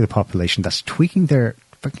working through the population that's tweaking their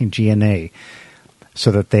fucking DNA so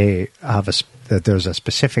that they have that there's a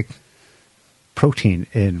specific protein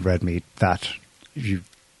in red meat that you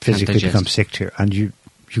physically become sick to, and you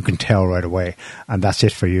can tell right away, and that's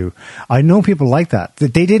it for you. I know people like that.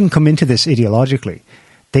 They didn't come into this ideologically.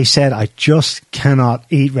 They said, I just cannot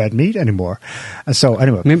eat red meat anymore. And so,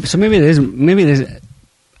 anyway. Maybe it is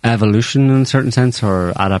evolution in a certain sense,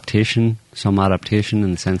 or adaptation, some adaptation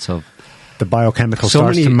in the sense of... The biochemical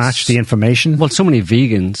starts to match the information? Well, so many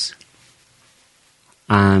vegans,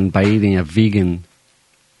 and by eating a vegan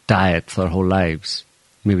diet for their whole lives,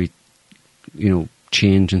 maybe,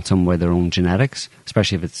 change in some way their own genetics,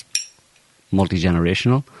 especially if it's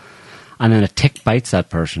multi-generational, and then a tick bites that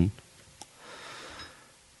person,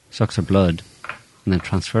 sucks their blood, and then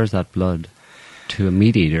transfers that blood to a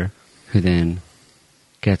meat eater, who then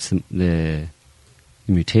gets the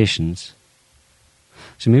mutations.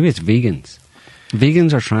 So maybe it's vegans.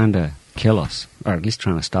 Vegans are trying to kill us, or at least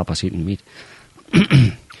trying to stop us eating meat.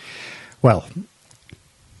 Well,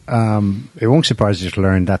 it won't surprise you to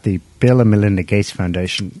learn that the Bill and Melinda Gates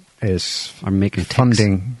Foundation is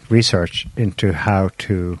funding research into how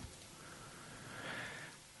to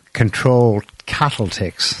control cattle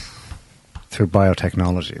ticks through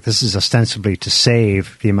biotechnology. This is ostensibly to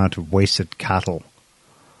save the amount of wasted cattle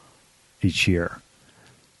each year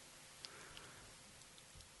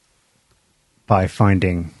by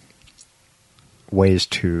finding ways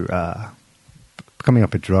to coming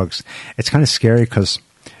up with drugs. It's kind of scary because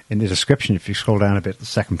in the description, if you scroll down a bit, the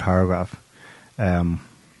second paragraph,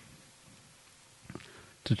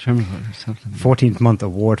 14th month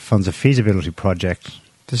award funds a feasibility project.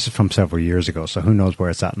 This is from several years ago, so who knows where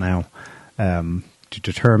it's at now, to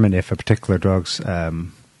determine if a particular drug's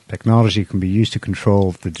technology can be used to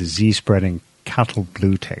control the disease-spreading cattle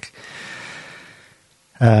blue tick.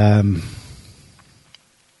 Look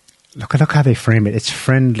how they frame it. It's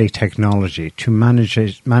friendly technology to manage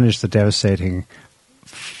the devastating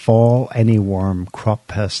fall anyworm, crop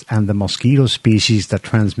pest, and the mosquito species that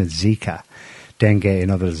transmit Zika, dengue,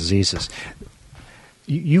 and other diseases.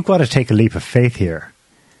 You've got to take a leap of faith here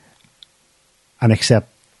and accept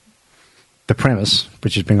the premise,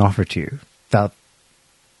 which is being offered to you, that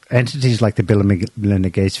entities like the Bill and Melinda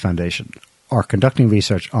Gates Foundation are conducting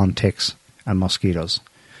research on ticks and mosquitoes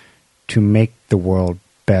to make the world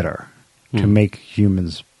better, to make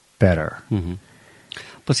humans better. Mm-hmm.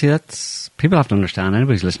 But see, that's people have to understand.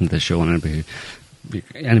 Anybody who's listening to this show, and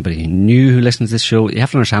anybody who knew who listens to this show, you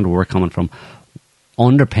have to understand where we're coming from.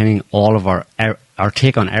 Underpinning all of our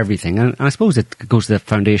take on everything, and I suppose it goes to the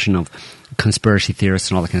foundation of conspiracy theorists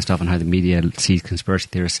and all that kind of stuff, and how the media sees conspiracy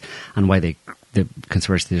theorists, and why the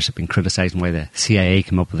conspiracy theorists have been criticised, and why the CIA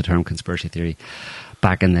came up with the term conspiracy theory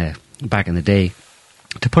back in the day,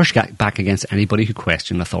 to push back against anybody who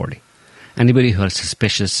questioned authority, anybody who had a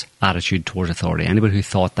suspicious attitude towards authority, anybody who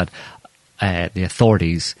thought that the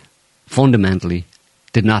authorities fundamentally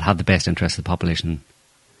did not have the best interests of the population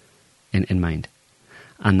in mind.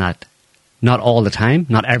 And that not all the time,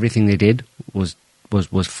 not everything they did was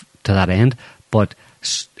to that end, but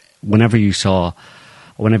whenever you see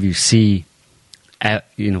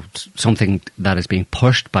something that is being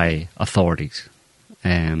pushed by authorities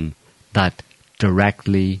that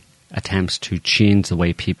directly attempts to change the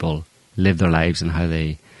way people live their lives and how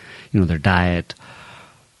they, their diet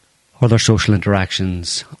or their social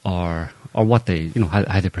interactions or what they,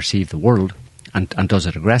 how they perceive the world, and does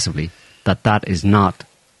it aggressively, that is not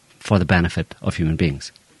for the benefit of human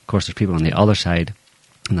beings. Of course, there's people on the other side,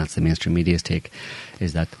 and that's the mainstream media's take,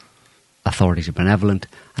 is that authorities are benevolent,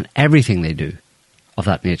 and everything they do of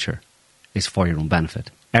that nature is for your own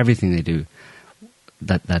benefit. Everything they do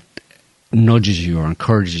that nudges you or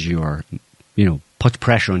encourages you or, puts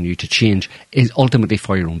pressure on you to change is ultimately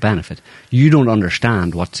for your own benefit. You don't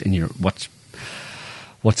understand what's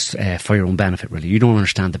for your own benefit, really. You don't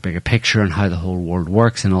understand the bigger picture and how the whole world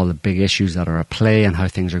works and all the big issues that are at play and how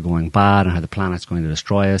things are going bad and how the planet's going to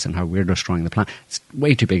destroy us and how we're destroying the planet. It's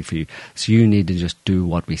way too big for you. So you need to just do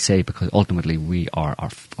what we say, because ultimately our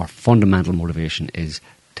fundamental motivation is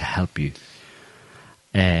to help you.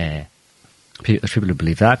 There's people who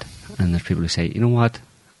believe that, and there's people who say, you know what?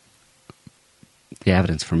 The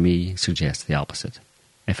evidence for me suggests the opposite,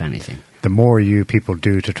 if anything. The more you people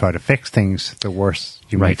do to try to fix things, the worse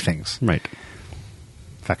you make things. Right.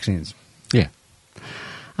 Vaccines. Yeah.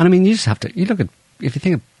 And I mean, you just have to, if you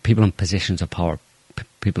think of people in positions of power,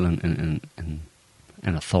 people in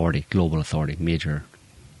authority, global authority, major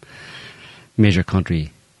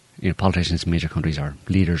country, politicians in major countries or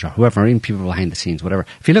leaders or whoever, or even people behind the scenes, whatever.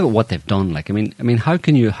 If you look at what they've done, I mean, how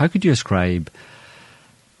could you ascribe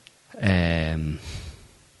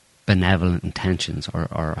benevolent intentions,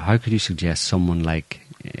 or how could you suggest someone like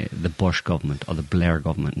the Bush government or the Blair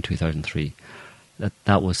government in 2003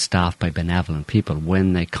 that was staffed by benevolent people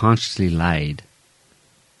when they consciously lied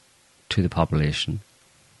to the population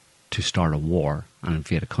to start a war and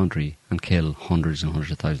invade a country and kill hundreds and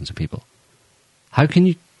hundreds of thousands of people? What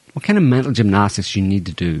kind of mental gymnastics you need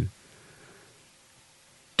to do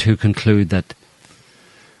to conclude that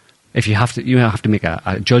if you have to make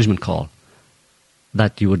a judgment call,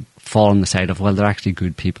 that you would fall on the side of, well, they're actually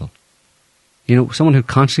good people. Someone who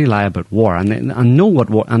constantly lie about war and know what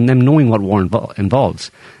war, and them knowing what war involves,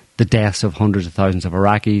 the deaths of hundreds of thousands of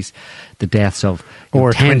Iraqis, the deaths of...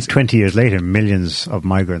 Or 20 years later, millions of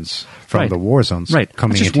migrants from the war zones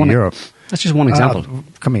coming into Europe. That's just one example.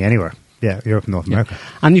 Coming anywhere. Yeah, Europe and North America.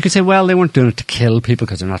 And you could say, well, they weren't doing it to kill people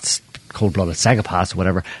because they're not cold-blooded psychopaths or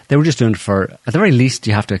whatever. They were just doing it for, at the very least,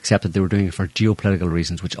 you have to accept that they were doing it for geopolitical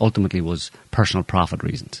reasons, which ultimately was personal profit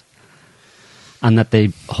reasons. And that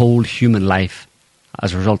they hold human life,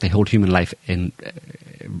 as a result, they hold human life in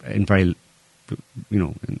very,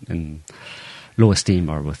 in low esteem,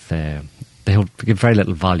 or with, they give very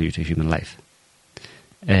little value to human life.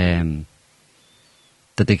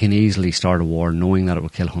 That they can easily start a war knowing that it will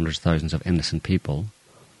kill hundreds of thousands of innocent people.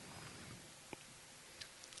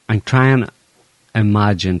 And try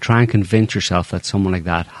and convince yourself that someone like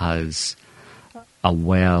that has a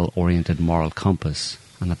well-oriented moral compass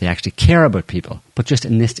and that they actually care about people. But just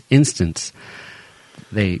in this instance,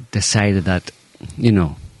 they decided that, it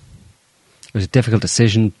was a difficult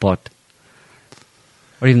decision, or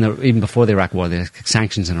even before the Iraq War, the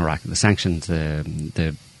sanctions in Iraq, the sanctions,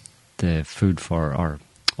 the food for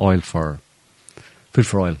oil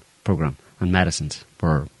program and medicines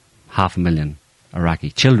for 500,000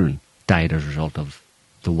 Iraqi children died as a result of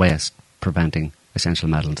the West preventing essential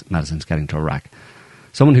medicines getting to Iraq.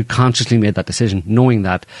 Someone who consciously made that decision, knowing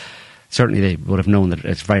that, certainly they would have known that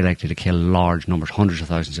it's very likely to kill large numbers, hundreds of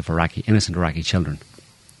thousands of innocent Iraqi children.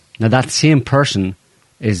 Now that same person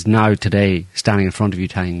is now today standing in front of you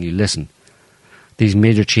telling you, listen, these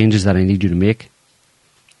major changes that I need you to make,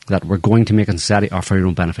 that we're going to make in society, are for your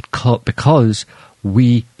own benefit, because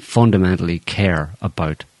we fundamentally care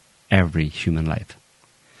about every human life.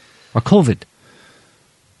 or COVID.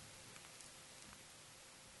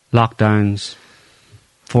 Lockdowns,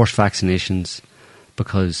 forced vaccinations,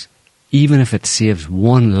 because even if it saves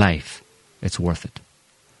one life, it's worth it.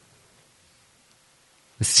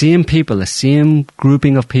 The same people, the same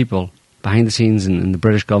grouping of people behind the scenes in the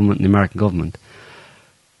British government and the American government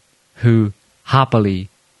who happily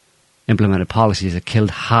implemented policies that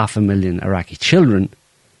killed 500,000 Iraqi children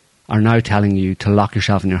are now telling you to lock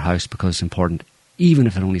yourself in your house because it's important, even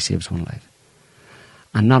if it only saves one life.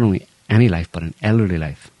 And not only any life, but an elderly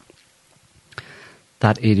life.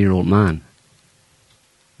 That 80-year-old man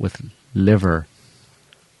with liver,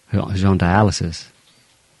 who's on dialysis,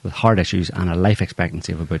 with heart issues and a life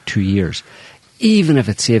expectancy of about 2 years, even if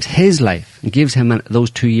it saves his life and gives him those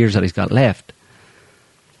 2 years that he's got left,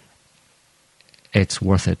 it's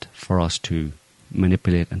worth it for us to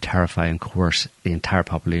manipulate and terrify and coerce the entire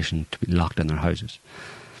population to be locked in their houses.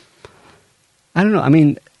 I don't know, I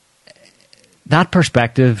mean, that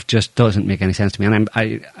perspective just doesn't make any sense to me, and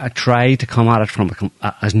I try to come at it from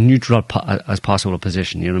as neutral as possible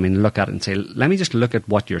position. You know what I mean? Look at it and say, let me just look at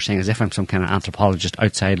what you're saying as if I'm some kind of anthropologist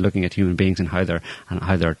outside looking at human beings and how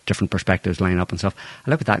their different perspectives line up and stuff.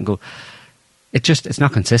 I look at that and go, it's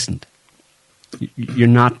not consistent. You're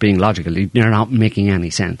not being logical. You're not making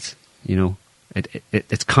any sense. You know,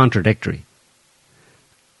 it's contradictory,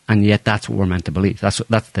 and yet that's what we're meant to believe. That's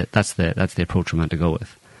the approach we're meant to go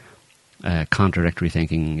with. Contradictory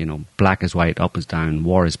thinking, you know, black is white, up is down,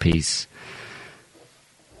 war is peace.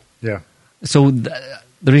 Yeah. So the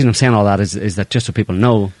reason I'm saying all that is that just so people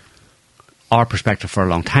know, our perspective for a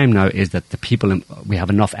long time now is that the people, we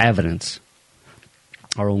have enough evidence,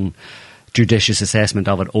 our own judicious assessment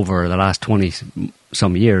of it over the last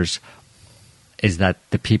 20-some years, is that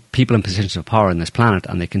the people in positions of power on this planet,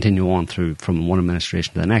 and they continue on through from one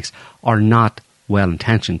administration to the next, are not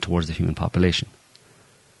well-intentioned towards the human population.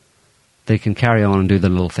 They can carry on and do the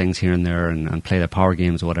little things here and there and play their power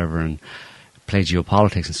games or whatever and play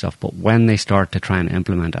geopolitics and stuff. But when they start to try and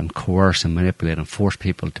implement and coerce and manipulate and force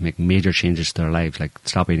people to make major changes to their lives, like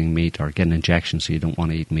stop eating meat or get an injection so you don't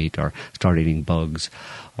want to eat meat or start eating bugs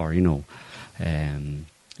or,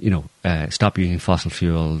 stop using fossil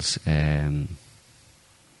fuels,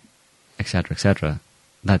 etc.,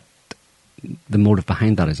 that the motive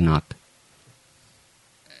behind that is not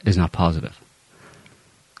positive.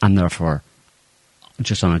 And therefore,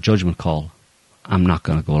 just on a judgment call, I'm not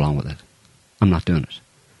going to go along with it. I'm not doing it.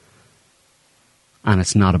 And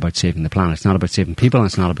it's not about saving the planet. It's not about saving people, and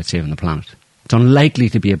it's not about saving the planet. It's unlikely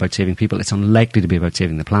to be about saving people. It's unlikely to be about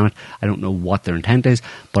saving the planet. I don't know what their intent is,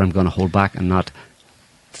 but I'm going to hold back and not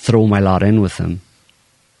throw my lot in with them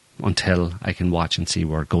until I can watch and see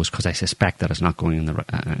where it goes, because I suspect that it's not going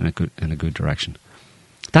in a good direction.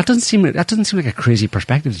 That doesn't seem like a crazy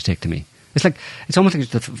perspective to take to me. It's almost like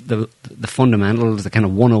the fundamentals, the kind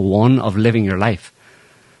of 101 of living your life.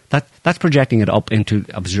 That's projecting it up into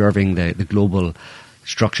observing the global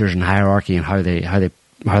structures and hierarchy and how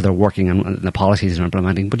they're working and the policies they're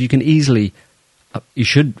implementing. But you can easily,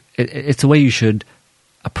 it's the way you should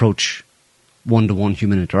approach one-to-one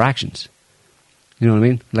human interactions. You know what I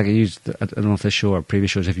mean? Like I don't know if this show or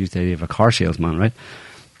previous shows have used the idea of a car salesman, right?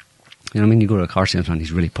 You know what I mean? You go to a car salesman,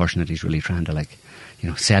 he's really pushing it, he's really trying to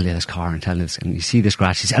sell you this car and tell you this, and you see the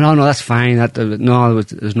scratch, you say, oh no, that's fine, there's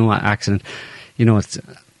no accident. You know, it's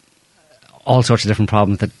all sorts of different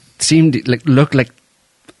problems that seem to look like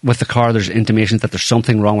with the car there's intimations that there's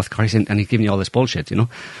something wrong with the car, and he's giving you all this bullshit, you know?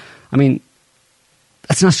 I mean,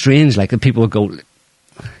 that's not strange, like, that people would go,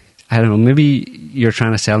 I don't know, maybe you're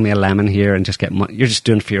trying to sell me a lemon here and just get money. You're just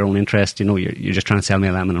doing it for your own interest, you know, you're just trying to sell me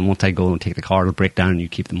a lemon, and once I go and take the car, it'll break down and you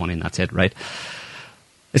keep the money and that's it, right?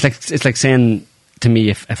 It's like saying to me,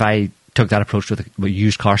 if I took that approach with a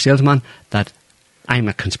used car salesman, that I'm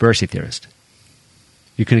a conspiracy theorist.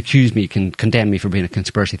 You can accuse me, you can condemn me for being a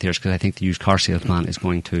conspiracy theorist because I think the used car salesman is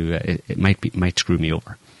going to, it might screw me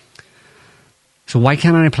over. So why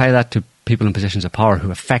can't I apply that to people in positions of power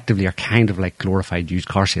who effectively are kind of like glorified used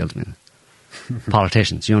car salesmen,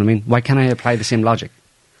 politicians? You know what I mean? Why can't I apply the same logic?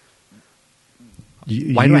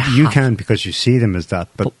 You can, because you see them as that,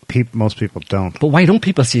 but most people don't. But why don't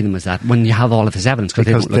people see them as that when you have all of this evidence? Because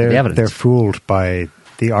they don't look at the evidence. They're fooled by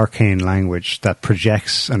the arcane language that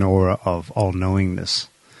projects an aura of all-knowingness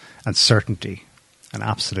and certainty and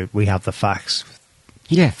absolute. We have the facts.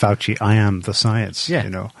 Yeah, Fauci, I am the science. Yeah,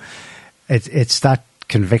 you know, it's that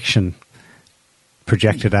conviction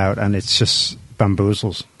projected out, and it's just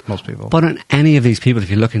bamboozles most people. But on any of these people, if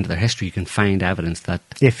you look into their history, you can find evidence that...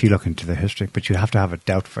 If you look into their history, but you have to have a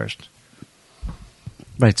doubt first.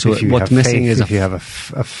 Right, so what's missing is... If you have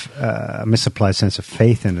a misapplied sense of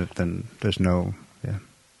faith in it, then there's no... Yeah.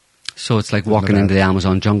 So it's like walking into the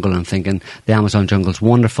Amazon jungle and thinking, the Amazon jungle's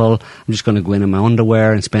wonderful. I'm just going to go in my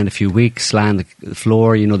underwear and spend a few weeks, lie on the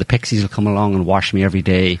floor. You know, the pixies will come along and wash me every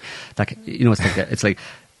day. Like, you know, it's like,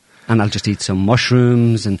 and I'll just eat some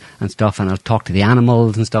mushrooms and stuff, and I'll talk to the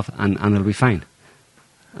animals and stuff, and it'll be fine.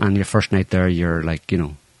 And your first night there, you're like, you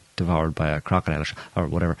know, devoured by a crocodile or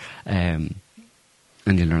whatever, and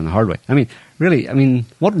you learn the hard way. I mean, really,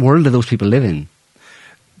 what world do those people live in?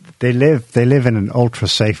 They live in an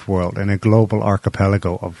ultra-safe world, in a global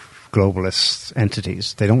archipelago of globalist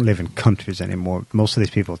entities. They don't live in countries anymore. Most of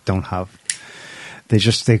these people don't have...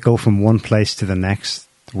 They go from one place to the next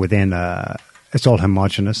within it's all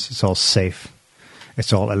homogenous, it's all safe.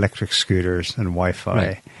 It's all electric scooters and Wi-Fi.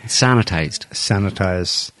 Right. Sanitized.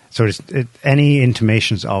 So any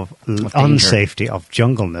intimations of unsafety, of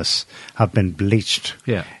jungleness, have been bleached.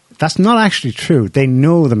 Yeah. That's not actually true. They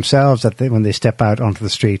know themselves that when they step out onto the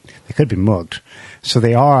street, they could be mugged. So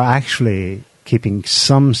they are actually keeping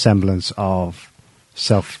some semblance of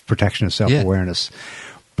self-protection and self-awareness.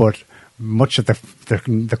 But much of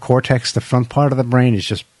the cortex, the front part of the brain, is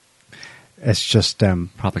just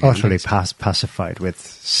utterly pacified with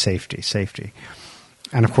safety.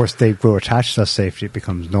 And of course, they grow attached to that safety. It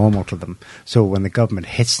becomes normal to them. So when the government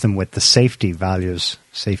hits them with the safety values,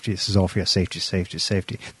 safety, this is all for your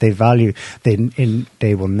safety,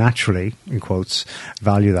 they will naturally, in quotes,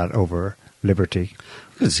 value that over liberty.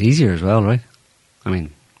 Because it's easier as well, right? I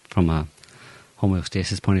mean, from a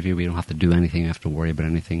homeostasis point of view, we don't have to do anything, you have to worry about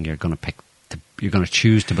anything. You're going to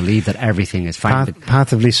choose to believe that everything is fine.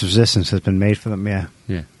 Path of least resistance has been made for them, yeah.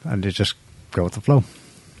 And they just go with the flow.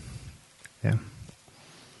 Yeah.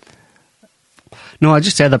 No, I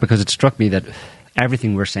just said that because it struck me that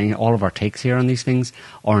everything we're saying, all of our takes here on these things,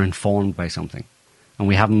 are informed by something. And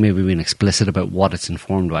we haven't maybe been explicit about what it's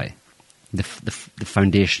informed by. The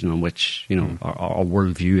foundation on which, you know, our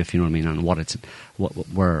worldview, if you know what I mean, and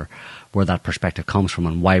where that perspective comes from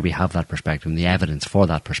and why we have that perspective and the evidence for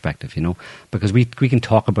that perspective, you know. Because we can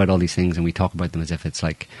talk about all these things and we talk about them as if it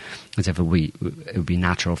would be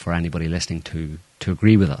natural for anybody listening to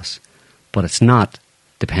agree with us. But it's not,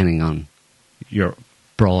 depending on your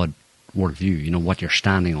broad worldview, you know, what you're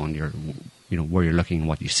standing on, you know, where you're looking,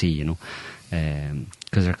 what you see, you know.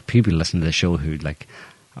 Because there are people listening to the show who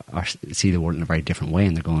see the world in a very different way,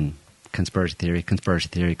 and they're going, conspiracy theory,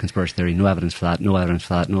 no evidence for that.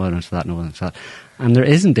 And there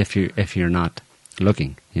isn't if you're not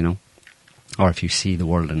looking, you know, or if you see the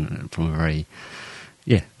world from a very,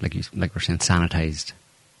 like we're saying, sanitized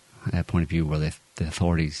point of view, where the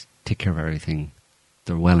authorities take care of everything.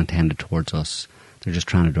 They're well intended towards us. They're just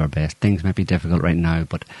trying to do our best. Things might be difficult right now,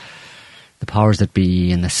 but the powers that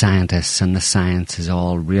be and the scientists and the science is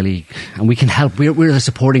all really... And we can help. We're the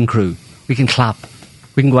supporting crew. We can clap.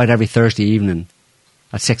 We can go out every Thursday evening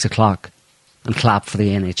at 6 o'clock and clap for the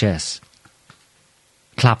NHS.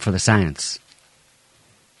 Clap for the science.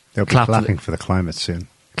 They'll be clapping for the climate soon.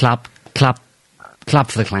 Clap for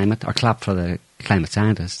the climate, or clap for the climate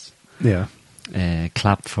scientists. Yeah.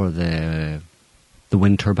 Clap for the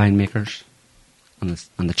wind turbine makers and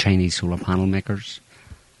the Chinese solar panel makers.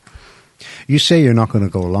 You say you're not going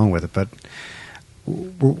to go along with it, but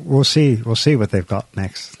we'll see what they've got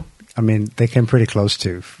next. I mean, they came pretty close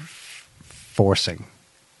to forcing.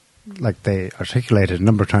 Like they articulated a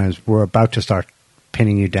number of times, we're about to start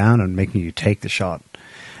pinning you down and making you take the shot.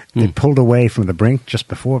 They pulled away from the brink just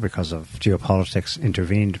before because of geopolitics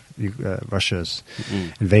intervened, Russia's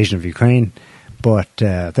invasion of Ukraine. But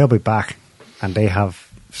they'll be back, and they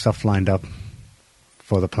have stuff lined up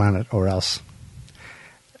for the planet, or else.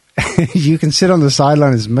 You can sit on the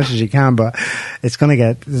sideline as much as you can, but it's going to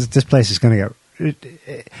get... This place is going to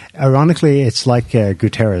get... Ironically, it's like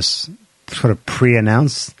Guterres sort of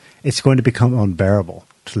pre-announced. It's going to become unbearable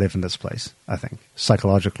to live in this place, I think,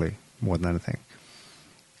 psychologically, more than anything.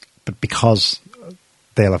 But because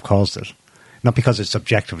they'll have caused it, not because it's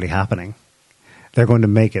objectively happening, they're going to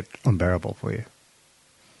make it unbearable for you.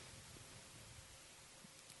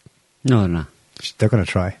 No, no. They're going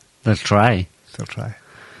to try. They'll try. They'll try.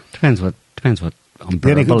 Depends what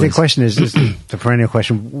unbearable the question is the perennial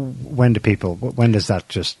question, when does that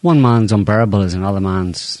just... One man's unbearable is another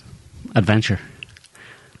man's adventure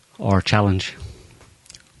or challenge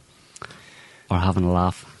or having a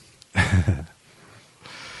laugh.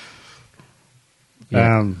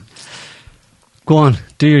 Go on,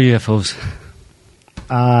 do your UFOs.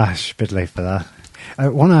 It's a bit late for that. I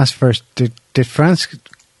want to ask first, did France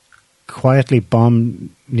quietly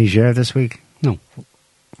bomb Niger this week? No.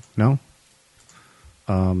 No?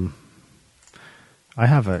 I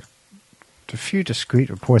have a few discrete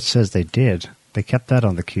reports says they did. They kept that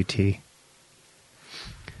on the QT.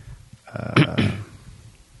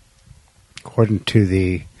 according to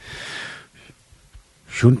the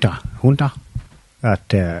junta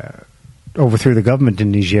that overthrew the government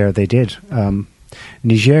in Niger, they did.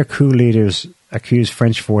 Niger coup leaders accuse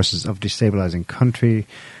French forces of destabilizing country.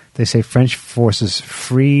 They say French forces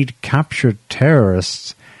freed captured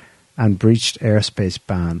terrorists and breached airspace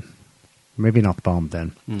ban. Maybe not bombed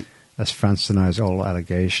then, as France denies all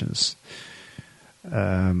allegations.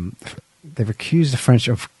 They've accused the French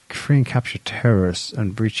of freeing captured terrorists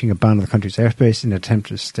and breaching a ban on the country's airspace in an attempt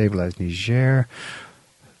to stabilize Niger.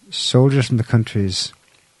 Soldiers from the country's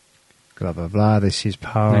blah, blah, blah, they seized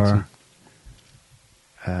power.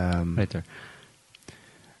 Right there.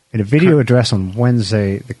 In a video address on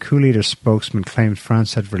Wednesday, the coup leader spokesman claimed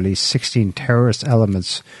France had released 16 terrorist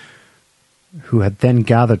elements who had then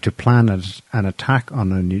gathered to plan an attack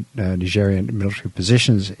on Nigerian military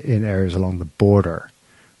positions in areas along the border.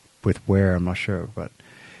 With where, I'm not sure, but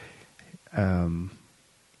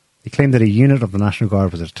he claimed that a unit of the National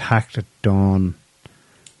Guard was attacked at dawn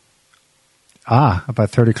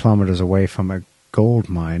about 30 kilometres away from a gold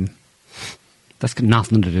mine. That's got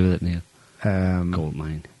nothing to do with it, Neil. Gold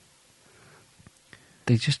mine.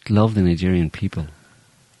 They just love the Nigerian people.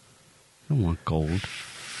 They don't want gold.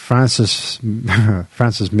 France's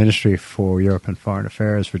Ministry for Europe and Foreign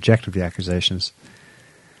Affairs rejected the accusations.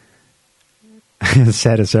 It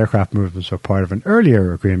said its aircraft movements were part of an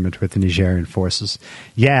earlier agreement with the Nigerian forces.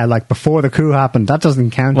 Yeah, like before the coup happened. That doesn't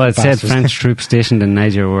count. Well, it said French troops stationed in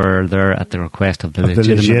Niger were there at the request of the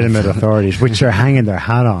legitimate authorities, which they're hanging their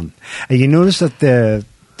hat on. You notice that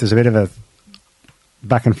there's a bit of a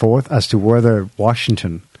back and forth as to whether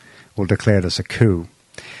Washington will declare this a coup.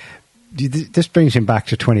 This brings him back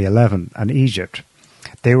to 2011 and Egypt.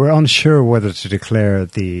 They were unsure whether to declare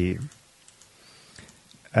the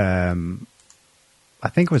I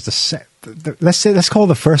think it was let's call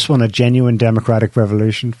the first one a genuine democratic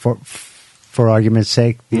revolution for argument's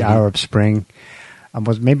sake, the Arab Spring, and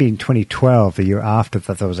was maybe in 2012, the year after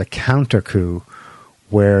that, there was a counter coup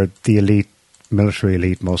where the military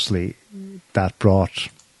elite mostly, that brought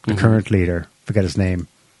the current leader, forget his name,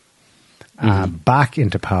 back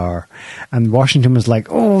into power, and Washington was like,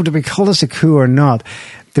 "Oh, do we call this a coup or not?"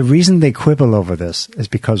 The reason they quibble over this is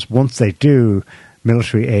because once they do,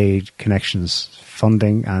 military aid, connections,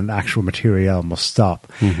 funding, and actual materiel must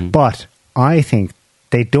stop. But I think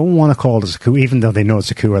they don't want to call this a coup, even though they know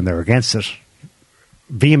it's a coup and they're against it,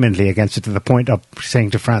 vehemently against it, to the point of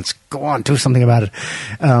saying to France, "Go on, do something about it."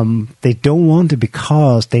 They don't want it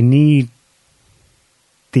because they need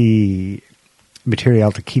the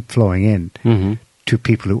material to keep flowing in to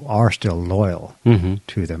people who are still loyal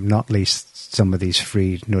to them, not least some of these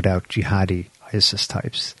freed, no doubt, jihadi ISIS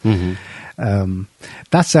types.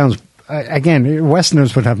 That sounds, again,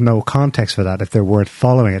 Westerners would have no context for that if they weren't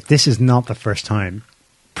following it. This is not the first time.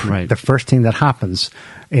 Right. The first thing that happens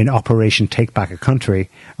in Operation Take Back a Country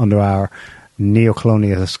under our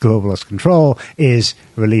neo-colonialist globalist control is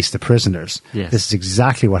release the prisoners. Yes. This is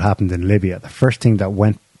exactly what happened in Libya. The first thing that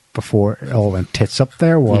went before it all went tits up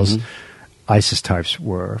there was ISIS types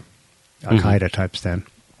were, Al-Qaeda types then,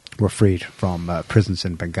 were freed from prisons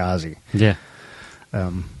in Benghazi. Yeah.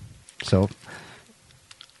 So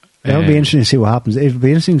it'll be interesting to see what happens. It'll be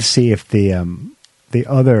interesting to see if the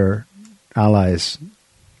other allies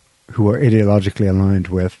who are ideologically aligned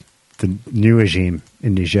with the new regime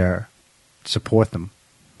in Niger support them,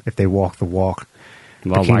 if they walk the walk.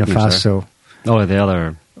 Well, Burkina Faso. Oh, the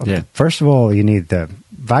other. Yeah. First of all, you need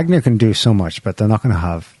Wagner can do so much, but they're not going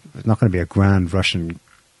to be a grand Russian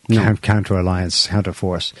counter-alliance,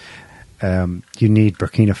 counter-force. You need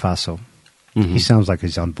Burkina Faso. He sounds like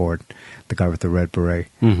he's on board, the guy with the red beret,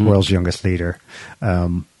 world's youngest leader.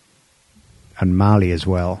 And Mali as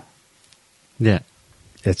well. Yeah.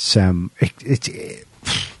 It's the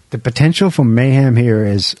potential for mayhem here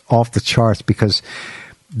is off the charts because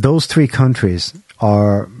those three countries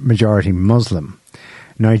are majority Muslim.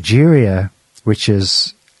 Nigeria, which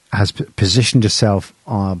has positioned itself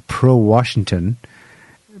pro-Washington,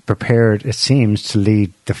 prepared, it seems, to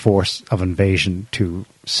lead the force of invasion to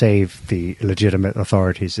save the legitimate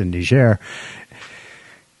authorities in Niger.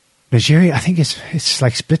 Nigeria, I think it's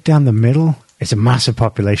like split down the middle. It's a massive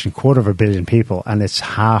population, 250 million people, and it's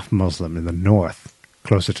half Muslim in the north,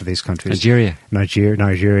 closer to these countries.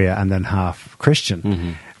 Nigeria, and then half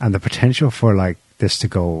Christian. And the potential for like this to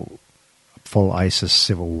go full ISIS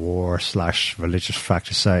civil war / religious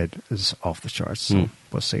fratricide is off the charts. So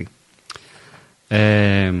we'll see.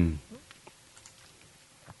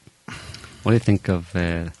 What do you think of?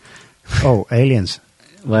 Aliens.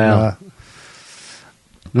 Well,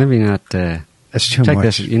 maybe not. It's too check much.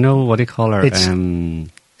 this. You know what do you call her?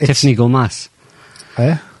 Tiffany Gomez.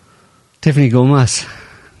 Tiffany Gomez.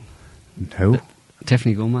 No.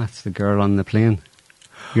 Tiffany Gomez, the girl on the plane.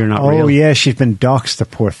 You're not real. Oh, yeah, she's been doxxed, the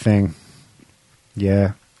poor thing.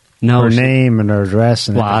 Yeah. No, her name and her address.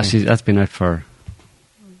 And that's been out for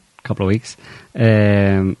a couple of weeks.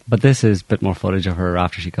 But this is a bit more footage of her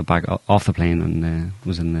after she got back off the plane and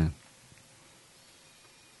was in the...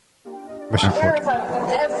 If I'm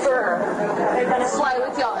ever fly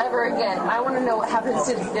with y'all ever again, I want to know what happens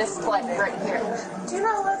to this flight right here. Do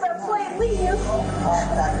not let that flight leave.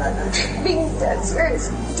 Being dead serious.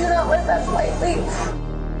 Do not let that flight leave.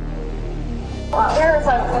 If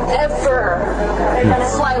I'm ever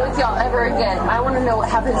fly with y'all ever again, I want to know what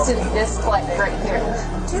happens to this flight right here.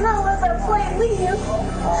 Do not let that flight leave.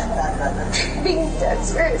 Being dead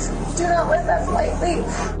serious. Do not let that flight leave.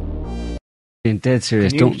 Being dead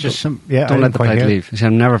serious, don't let the plane leave. See,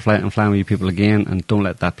 I'm never flying with you people again, and don't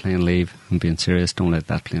let that plane leave. I'm being serious, don't let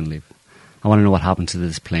that plane leave. I want to know what happened to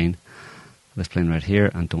this plane right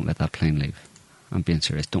here, and don't let that plane leave. I'm being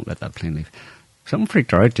serious, don't let that plane leave. Something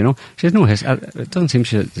freaked her out, you know. She has no history. It doesn't seem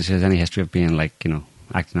she has any history of being like, you know,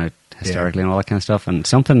 acting out hysterically and all that kind of stuff. And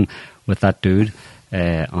something with that dude,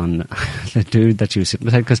 on the dude that she was sitting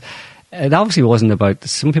beside, because it obviously wasn't about,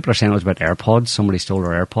 some people are saying it was about AirPods, somebody stole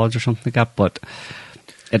her AirPods or something like that, but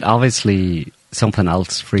it obviously, something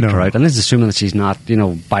else freaked her out. And this is assuming that she's not, you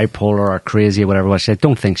know, bipolar or crazy or whatever. But I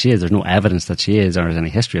don't think she is. There's no evidence that she is or there's any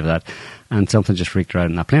history of that. And something just freaked her out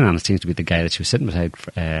in that plane, and it seems to be the guy that she was sitting beside.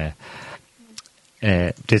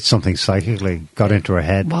 Did something psychically, got into her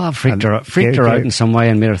head. Well, freaked her out in some way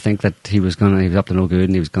and made her think that he was up to no good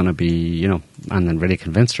and he was going to be, you know, and then really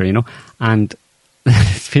convinced her, you know. And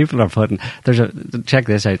people are putting, check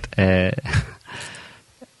this out. This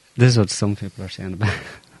is what some people are saying about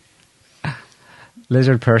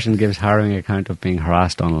lizard person gives harrowing account of being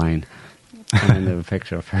harassed online. And then they have a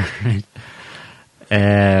picture of her, right?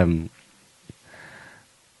 Yeah.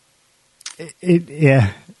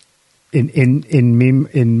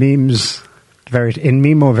 In memes, in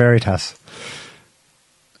Memo Veritas.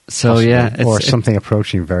 So possibly, yeah, or something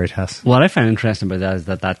approaching Veritas. What I find interesting about that is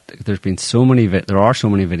that there's been there are so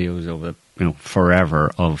many videos over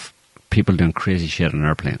forever of people doing crazy shit on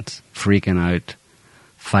airplanes, freaking out,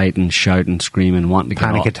 fighting, shouting, screaming, wanting to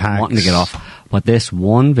get off. But this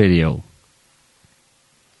one video,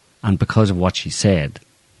 and because of what she said,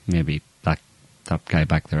 maybe that guy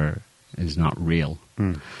back there is not real.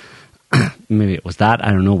 Maybe it was that,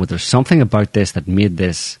 I don't know, but there's something about this that made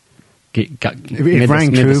this... It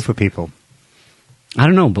rang true for people. I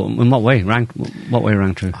don't know, but in what way? What way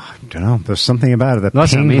rang true? I don't know. There's something about it that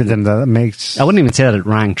pinged with them that makes... I wouldn't even say that it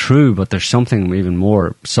rang true, but there's something even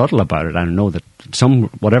more subtle about it. I don't know, that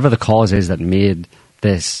whatever the cause is that made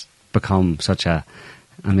this become such a...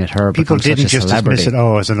 and made her people become didn't such a just celebrity. dismiss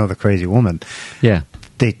it, as another crazy woman. Yeah.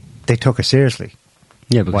 They took her seriously.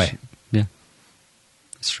 Yeah, because... Why? Yeah.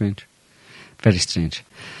 It's strange. Very strange.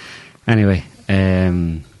 Anyway,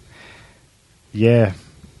 yeah,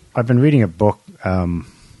 I've been reading a book, the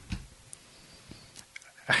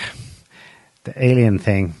alien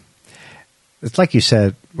thing. It's like you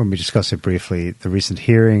said when we discussed it briefly, the recent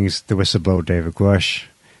hearings, the whistleblower David Grush,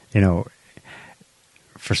 you know,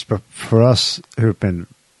 for us who've been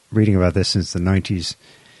reading about this since the 90s,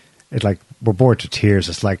 it's like we're bored to tears.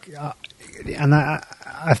 It's like, and I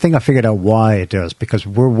think I figured out why it does, because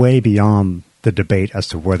we're way beyond the debate as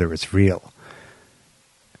to whether it's real.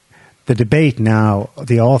 The debate now,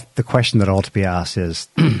 the question that ought to be asked is,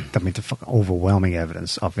 the fucking overwhelming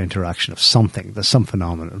evidence of interaction of something. There's some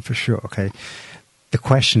phenomenon for sure, okay? The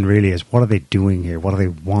question really is, what are they doing here? What do they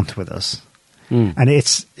want with us? And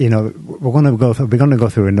it's, we're going to go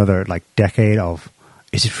through another decade of,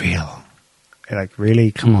 is it real?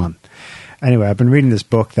 Really? Come on. Anyway, I've been reading this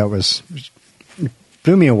book that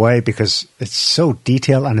blew me away because it's so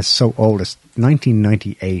detailed and it's so old. It's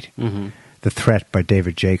 1998, The Threat by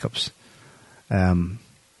David Jacobs. And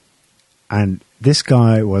this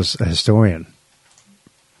guy was a historian,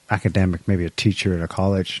 academic, maybe a teacher at a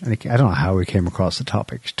college. And I don't know how he came across the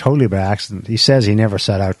topic, totally by accident. He says he never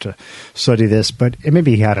set out to study this, but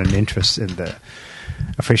maybe he had an interest in the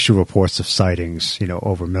official reports of sightings,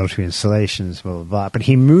 over military installations, blah, blah, blah. But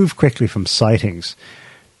he moved quickly from sightings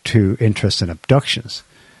to interest in abductions,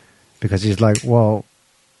 because he's like, well,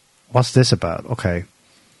 what's this about? Okay.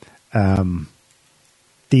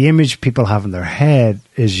 The image people have in their head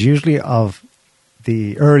is usually of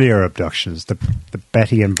the earlier abductions, the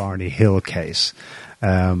Betty and Barney Hill case,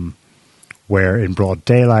 where in broad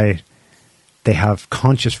daylight they have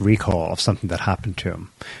conscious recall of something that happened to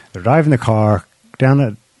them. They're driving the car down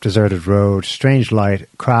a deserted road, strange light,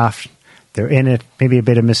 craft, They're in it, maybe a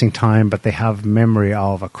bit of missing time, but they have memory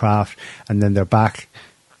of a craft, and then they're back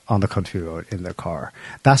on the country road in their car.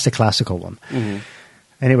 That's the classical one. Mm-hmm.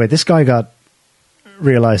 Anyway, this guy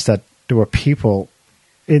realized that there were people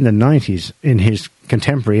in the 90s, in his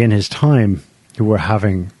contemporary, in his time, who were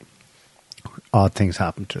having odd things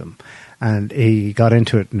happen to them. And he got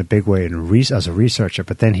into it in a big way as a researcher,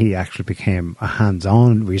 but then he actually became a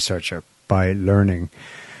hands-on researcher by learning,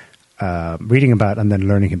 reading about and then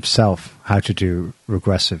learning himself how to do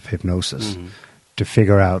regressive hypnosis to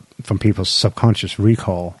figure out from people's subconscious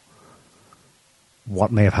recall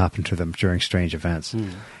what may have happened to them during strange events.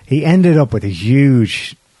 He ended up with a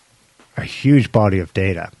huge body of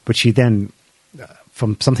data, which he then,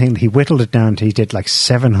 from something, he whittled it down to, he did like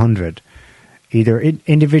 700 either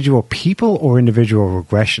individual people or individual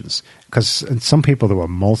regressions, because in some people there were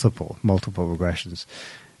multiple regressions.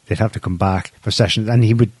 They'd have to come back for sessions, and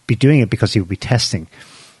he would be doing it because he would be testing.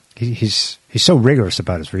 He's so rigorous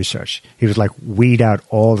about his research. He would like weed out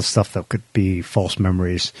all the stuff that could be false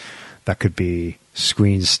memories, that could be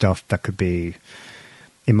screen stuff, that could be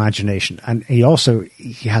imagination. And he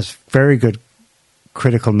has very good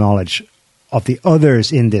critical knowledge of the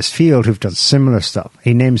others in this field who've done similar stuff.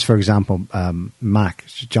 He names, for example,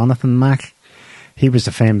 Jonathan Mack. He was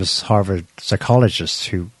the famous Harvard psychologist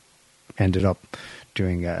who ended up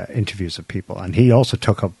doing interviews of people. And he also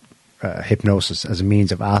took up hypnosis as a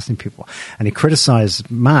means of asking people. And he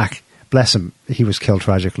criticized Mack. Bless him, he was killed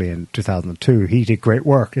tragically in 2002. He did great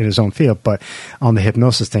work in his own field, but on the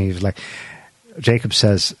hypnosis thing, he was like, Jacob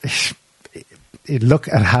says, look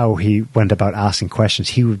at how he went about asking questions.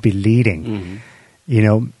 He would be leading.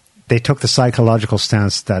 They took the psychological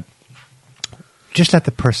stance that just let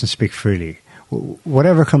the person speak freely.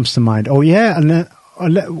 Whatever comes to mind. Oh, yeah, and then,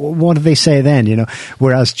 what do they say then?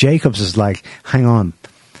 Whereas Jacobs is like, hang on.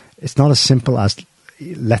 It's not as simple as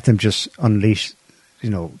let them just unleash,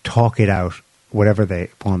 talk it out, whatever they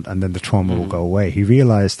want, and then the trauma will go away. He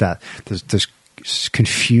realized that there's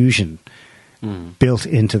confusion built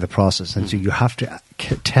into the process, and so you have to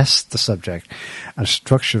test the subject and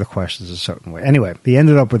structure the questions a certain way. Anyway, he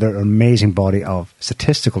ended up with an amazing body of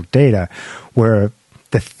statistical data where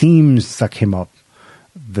the themes that came up,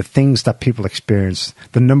 the things that people experienced,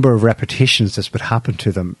 the number of repetitions this would happen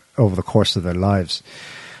to them over the course of their lives.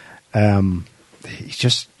 He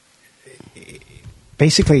just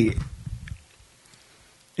basically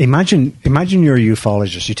imagine you're a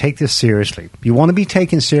ufologist. You take this seriously. You want to be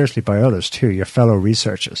taken seriously by others too, your fellow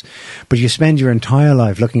researchers. But you spend your entire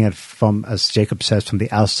life looking at it from, as Jacob says, from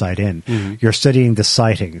the outside in. You're studying the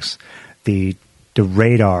sightings, the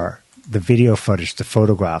radar, the video footage, the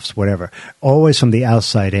photographs, whatever, always from the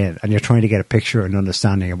outside in, and you're trying to get a picture and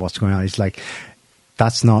understanding of what's going on. He's like,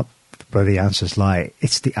 that's not where the answers lie.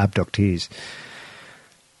 It's the abductees.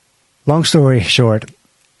 Long story short,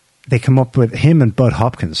 they come up with him and Bud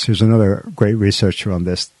Hopkins, who's another great researcher on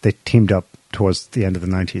this. They teamed up towards the end of the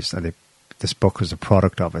 90s, and this book was a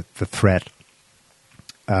product of it, The Threat.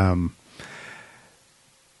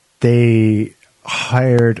 They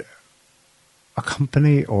hired a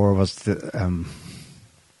company, or was a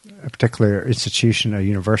particular institution, a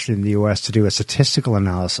university in the US, to do a statistical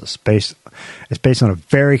analysis. It's based on a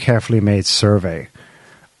very carefully made survey,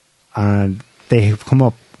 and they have come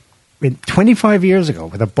up 25 years ago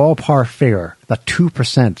with a ballpark figure that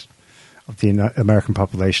 2% of the American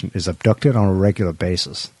population is abducted on a regular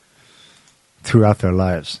basis throughout their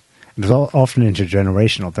lives. It is often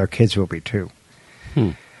intergenerational. Their kids will be too.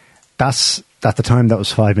 That's, at the time, that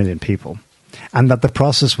was 5 million people. And that the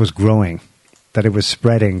process was growing, that it was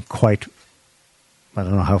spreading quite, I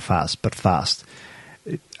don't know how fast, but fast.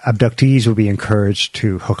 Abductees would be encouraged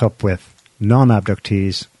to hook up with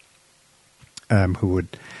non-abductees who would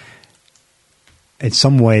in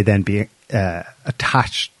some way then be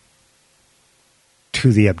attached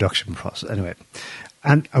to the abduction process. Anyway,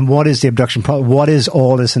 and what is the abduction process? What is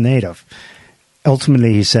all this in aid of?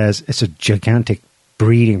 Ultimately, he says, it's a gigantic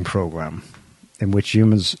breeding program in which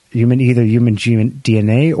human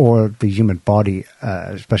DNA or the human body,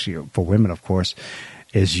 especially for women, of course,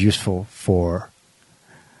 is useful for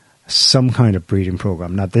some kind of breeding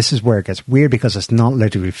program. Now, this is where it gets weird because it's not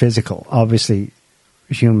literally physical. Obviously,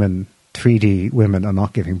 human 3D women are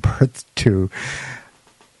not giving birth to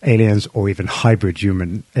aliens or even hybrid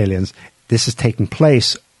human aliens. This is taking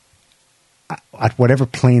place at whatever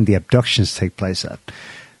plane the abductions take place at.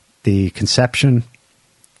 The conception,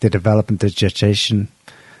 the development, the gestation,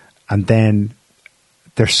 and then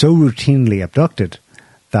they're so routinely abducted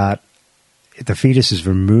that the fetus is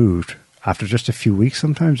removed after just a few weeks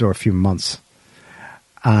sometimes, or a few months.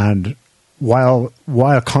 And while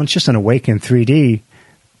conscious and awake in 3D,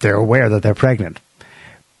 they're aware that they're pregnant.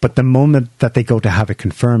 But the moment that they go to have it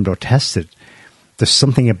confirmed or tested, there's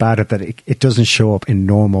something about it that it doesn't show up in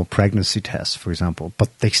normal pregnancy tests, for example,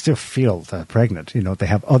 but they still feel they're pregnant. You know, they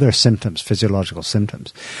have other symptoms, physiological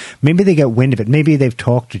symptoms. Maybe they get wind of it. Maybe they've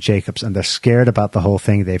talked to Jacobs and they're scared about the whole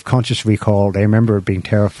thing. They have conscious recall. They remember it being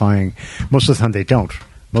terrifying. Most of the time they don't.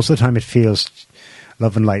 Most of the time it feels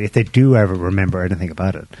love and light, if they do ever remember anything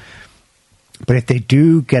about it. But if they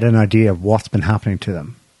do get an idea of what's been happening to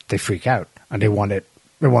them, they freak out and they want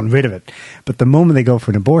rid of it. But the moment they go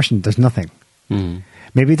for an abortion, there's nothing.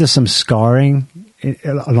 Maybe there's some scarring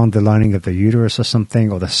along the lining of the uterus or something,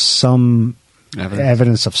 or there's some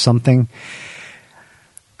evidence of something.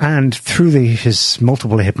 And through his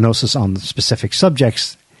multiple hypnosis on specific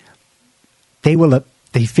subjects, they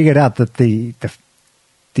figured out that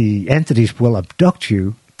the entities will abduct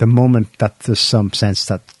you the moment that there's some sense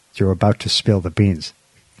that you're about to spill the beans.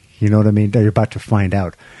 You know what I mean? That you're about to find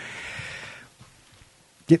out.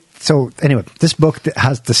 So anyway, this book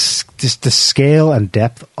has the scale and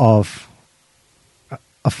depth of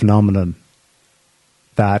a phenomenon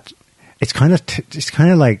that it's kind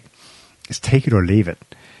of like it's take it or leave it.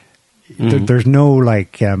 There's no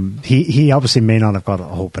like he obviously may not have got a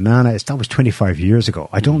whole banana. That was 25 years ago.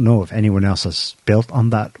 I don't know if anyone else has built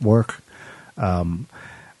on that work. I'm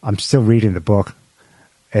still reading the book.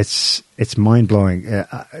 It's mind blowing.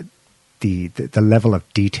 The level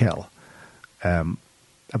of detail.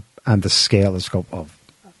 And the scale and scope of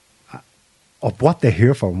what they're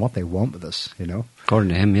here for and what they want with us, you know. According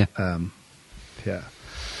to him, yeah.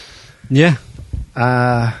 Yeah.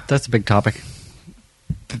 That's a big topic.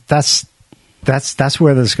 That's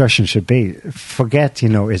where the discussion should be. Forget, you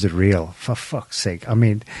know, is it real? For fuck's sake. I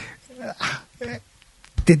mean,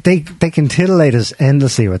 they can titillate us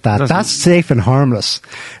endlessly with that. That's safe and harmless.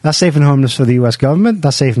 That's safe and harmless for the US government.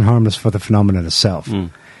 That's safe and harmless for the phenomenon itself.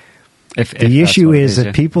 If the issue is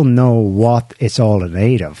that people know what it's all in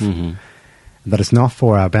aid of, that it's not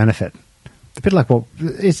for our benefit. A bit like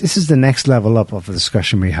this is the next level up of the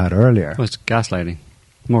discussion we had earlier. Well, it's gaslighting.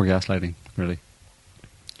 More gaslighting, really.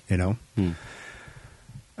 You know?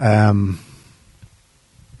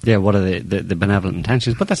 Yeah, what are the benevolent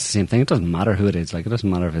intentions? But that's the same thing. It doesn't matter who it is. Like, it doesn't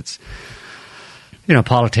matter if it's, you know, a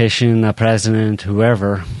politician, a president,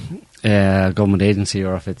 whoever, a government agency,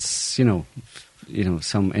 or if it's, you know,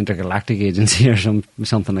 some intergalactic agency or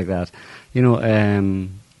something like that. You know,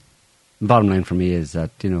 bottom line for me is that,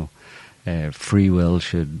 you know, free will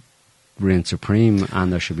should reign supreme,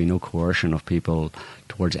 and there should be no coercion of people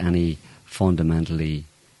towards any fundamentally,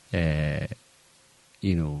 you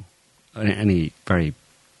know, any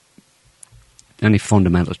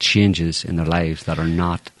fundamental changes in their lives that are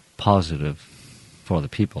not positive for the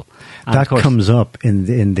people. And that comes up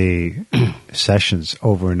in the sessions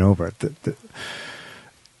over and over.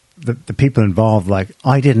 The people involved, like,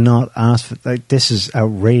 I did not ask for, like, this is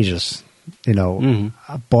outrageous, you know,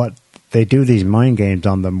 but they do these mind games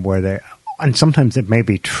on them where and sometimes it may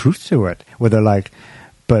be truth to it, where they're like,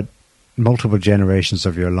 but multiple generations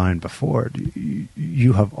of your line before,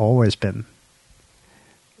 you have always been,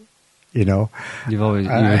 you know, you've always.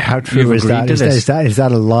 How true is that? Is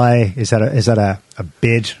that a lie? Is that a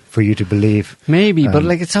bid for you to believe? Maybe, but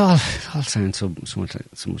like it all sounds so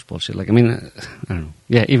much bullshit. Like, I mean, I don't know.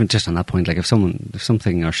 Yeah, even just on that point, like if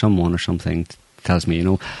something or someone or something tells me, you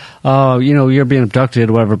know, oh, you know, you're being abducted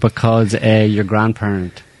or whatever because your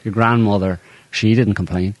grandmother, she didn't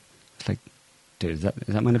complain. It's like, dude, is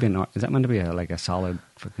that meant to be a solid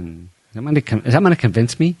fucking? Is that meant to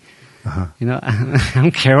convince me? You know, I don't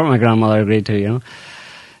care what my grandmother agreed to, you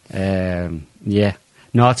know. Yeah.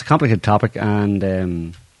 No, it's a complicated topic,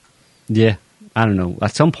 and yeah, I don't know.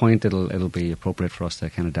 At some point, it'll be appropriate for us to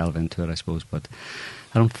kind of delve into it, I suppose. But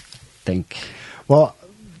I don't think. Well,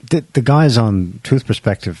 the guys on Truth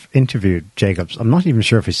Perspective interviewed Jacobs. I'm not even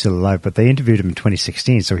sure if he's still alive, but they interviewed him in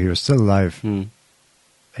 2016, so he was still alive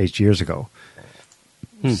 8 years ago,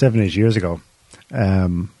 7-8 years ago.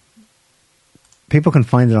 People can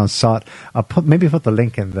find it on SOT. I'll put the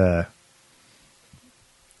link in the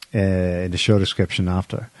show description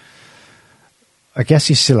after. I guess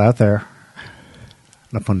he's still out there.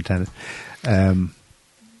 No pun intended.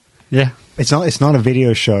 Yeah, it's not a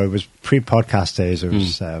video show. It was pre-podcast days. It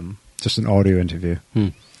was just an audio interview.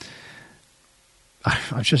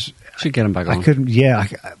 I just should get him back on. I couldn't. Yeah.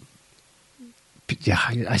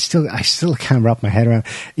 I still can't wrap my head around.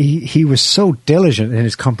 He was so diligent in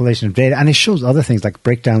his compilation of data, and it shows other things like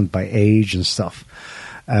breakdown by age and stuff.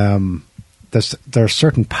 There are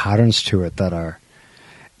certain patterns to it that are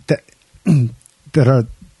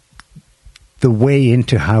the way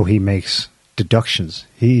into how he makes deductions.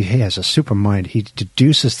 He has a super mind. He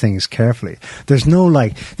deduces things carefully. There's no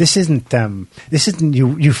like this isn't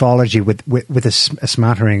ufology with a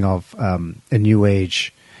smattering of a new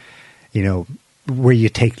age, where you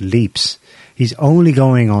take leaps. He's only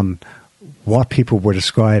going on what people were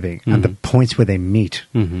describing and the points where they meet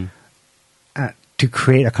to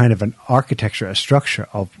create a kind of an architecture, a structure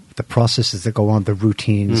of the processes that go on, the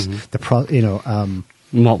routines,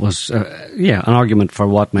 what was, an argument for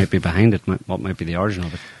what might be behind it, what might be the origin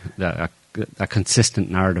of it, a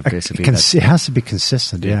consistent narrative, basically. It has to be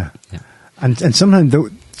consistent, yeah. And sometimes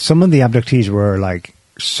some of the abductees were like,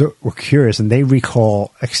 were curious, and they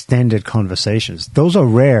recall extended conversations. Those are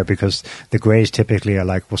rare because the greys typically are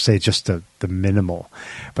like, we'll say just the minimal.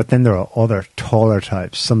 But then there are other taller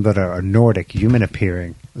types, some that are Nordic, human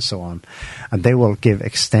appearing, and so on. And they will give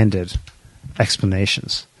extended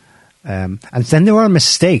explanations. And then there are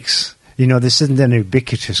mistakes. This isn't an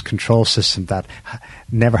ubiquitous control system that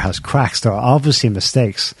never has cracks. There are obviously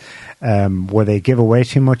mistakes where they give away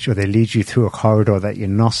too much, or they lead you through a corridor that you're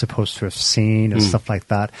not supposed to have seen, and stuff like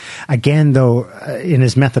that. Again, though, in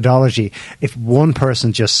his methodology, if one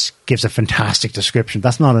person just gives a fantastic description,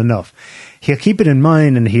 that's not enough. He'll keep it in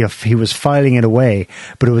mind, and he was filing it away,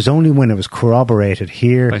 but it was only when it was corroborated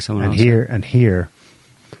here and here and here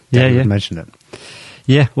that he mentioned it.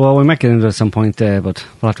 Yeah, well, we might get into it at some point, but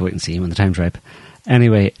we'll have to wait and see when the time's ripe.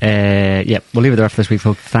 Anyway, we'll leave it there for this week,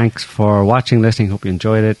 folks. Thanks for watching, listening. Hope you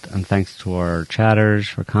enjoyed it. And thanks to our chatters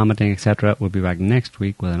for commenting, etc. We'll be back next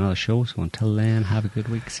week with another show. So until then, have a good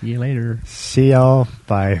week. See you later. See y'all.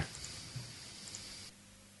 Bye.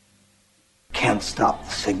 Can't stop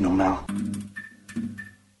the signal now.